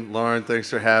listening in. Lauren, thanks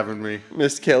for having me.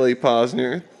 Miss Kelly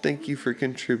Posner, thank you for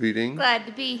contributing. Glad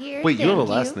to be here. Wait, you have a Thank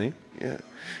last name? Yeah.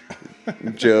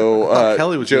 Joe.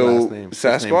 Kelly was Joe your last name.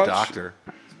 First name Sasquatch. Doctor.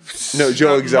 No,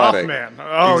 Joe Exotic. Mothman.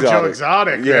 Oh, Joe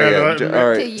Exotic. Yeah, man. yeah. All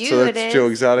right. To you So it that's is. Joe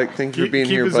Exotic. Thank you for being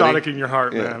Keep here, exotic buddy. in your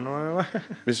heart, Yeah. man.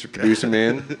 Mr. Producer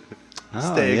Man.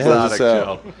 Stay yeah. exotic, Close us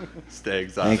Joe. Stay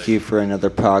exotic. Thank you for another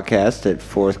podcast at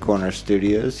Fourth Corner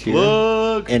Studios here.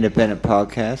 Look. Independent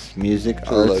podcast, music,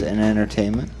 Plug. arts, and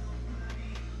entertainment.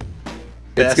 It's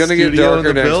Best gonna get studio in darker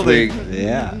the next building. week.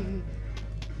 Yeah.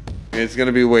 It's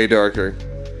gonna be way darker.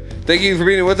 Thank you for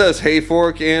being with us. Hey,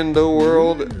 Fork and the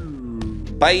world.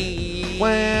 Bye.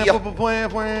 Wham, wham,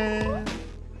 wham, wham.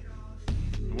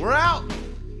 We're out.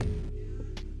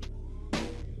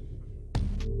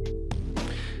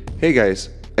 Hey guys,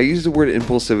 I used the word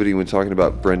impulsivity when talking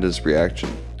about Brenda's reaction.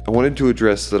 I wanted to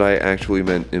address that I actually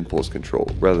meant impulse control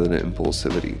rather than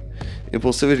impulsivity.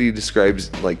 Impulsivity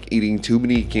describes like eating too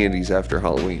many candies after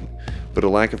Halloween, but a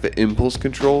lack of impulse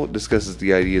control discusses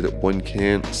the idea that one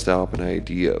can't stop an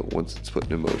idea once it's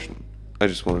put in motion. I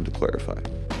just wanted to clarify.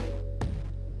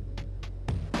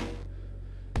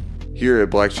 Here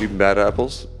at Black Sheep and Bad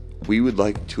Apples, we would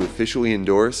like to officially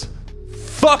endorse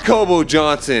Fuck Hobo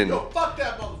Johnson! Fuck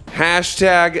that motherfucker.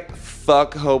 Hashtag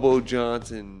fuck Hobo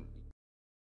Johnson.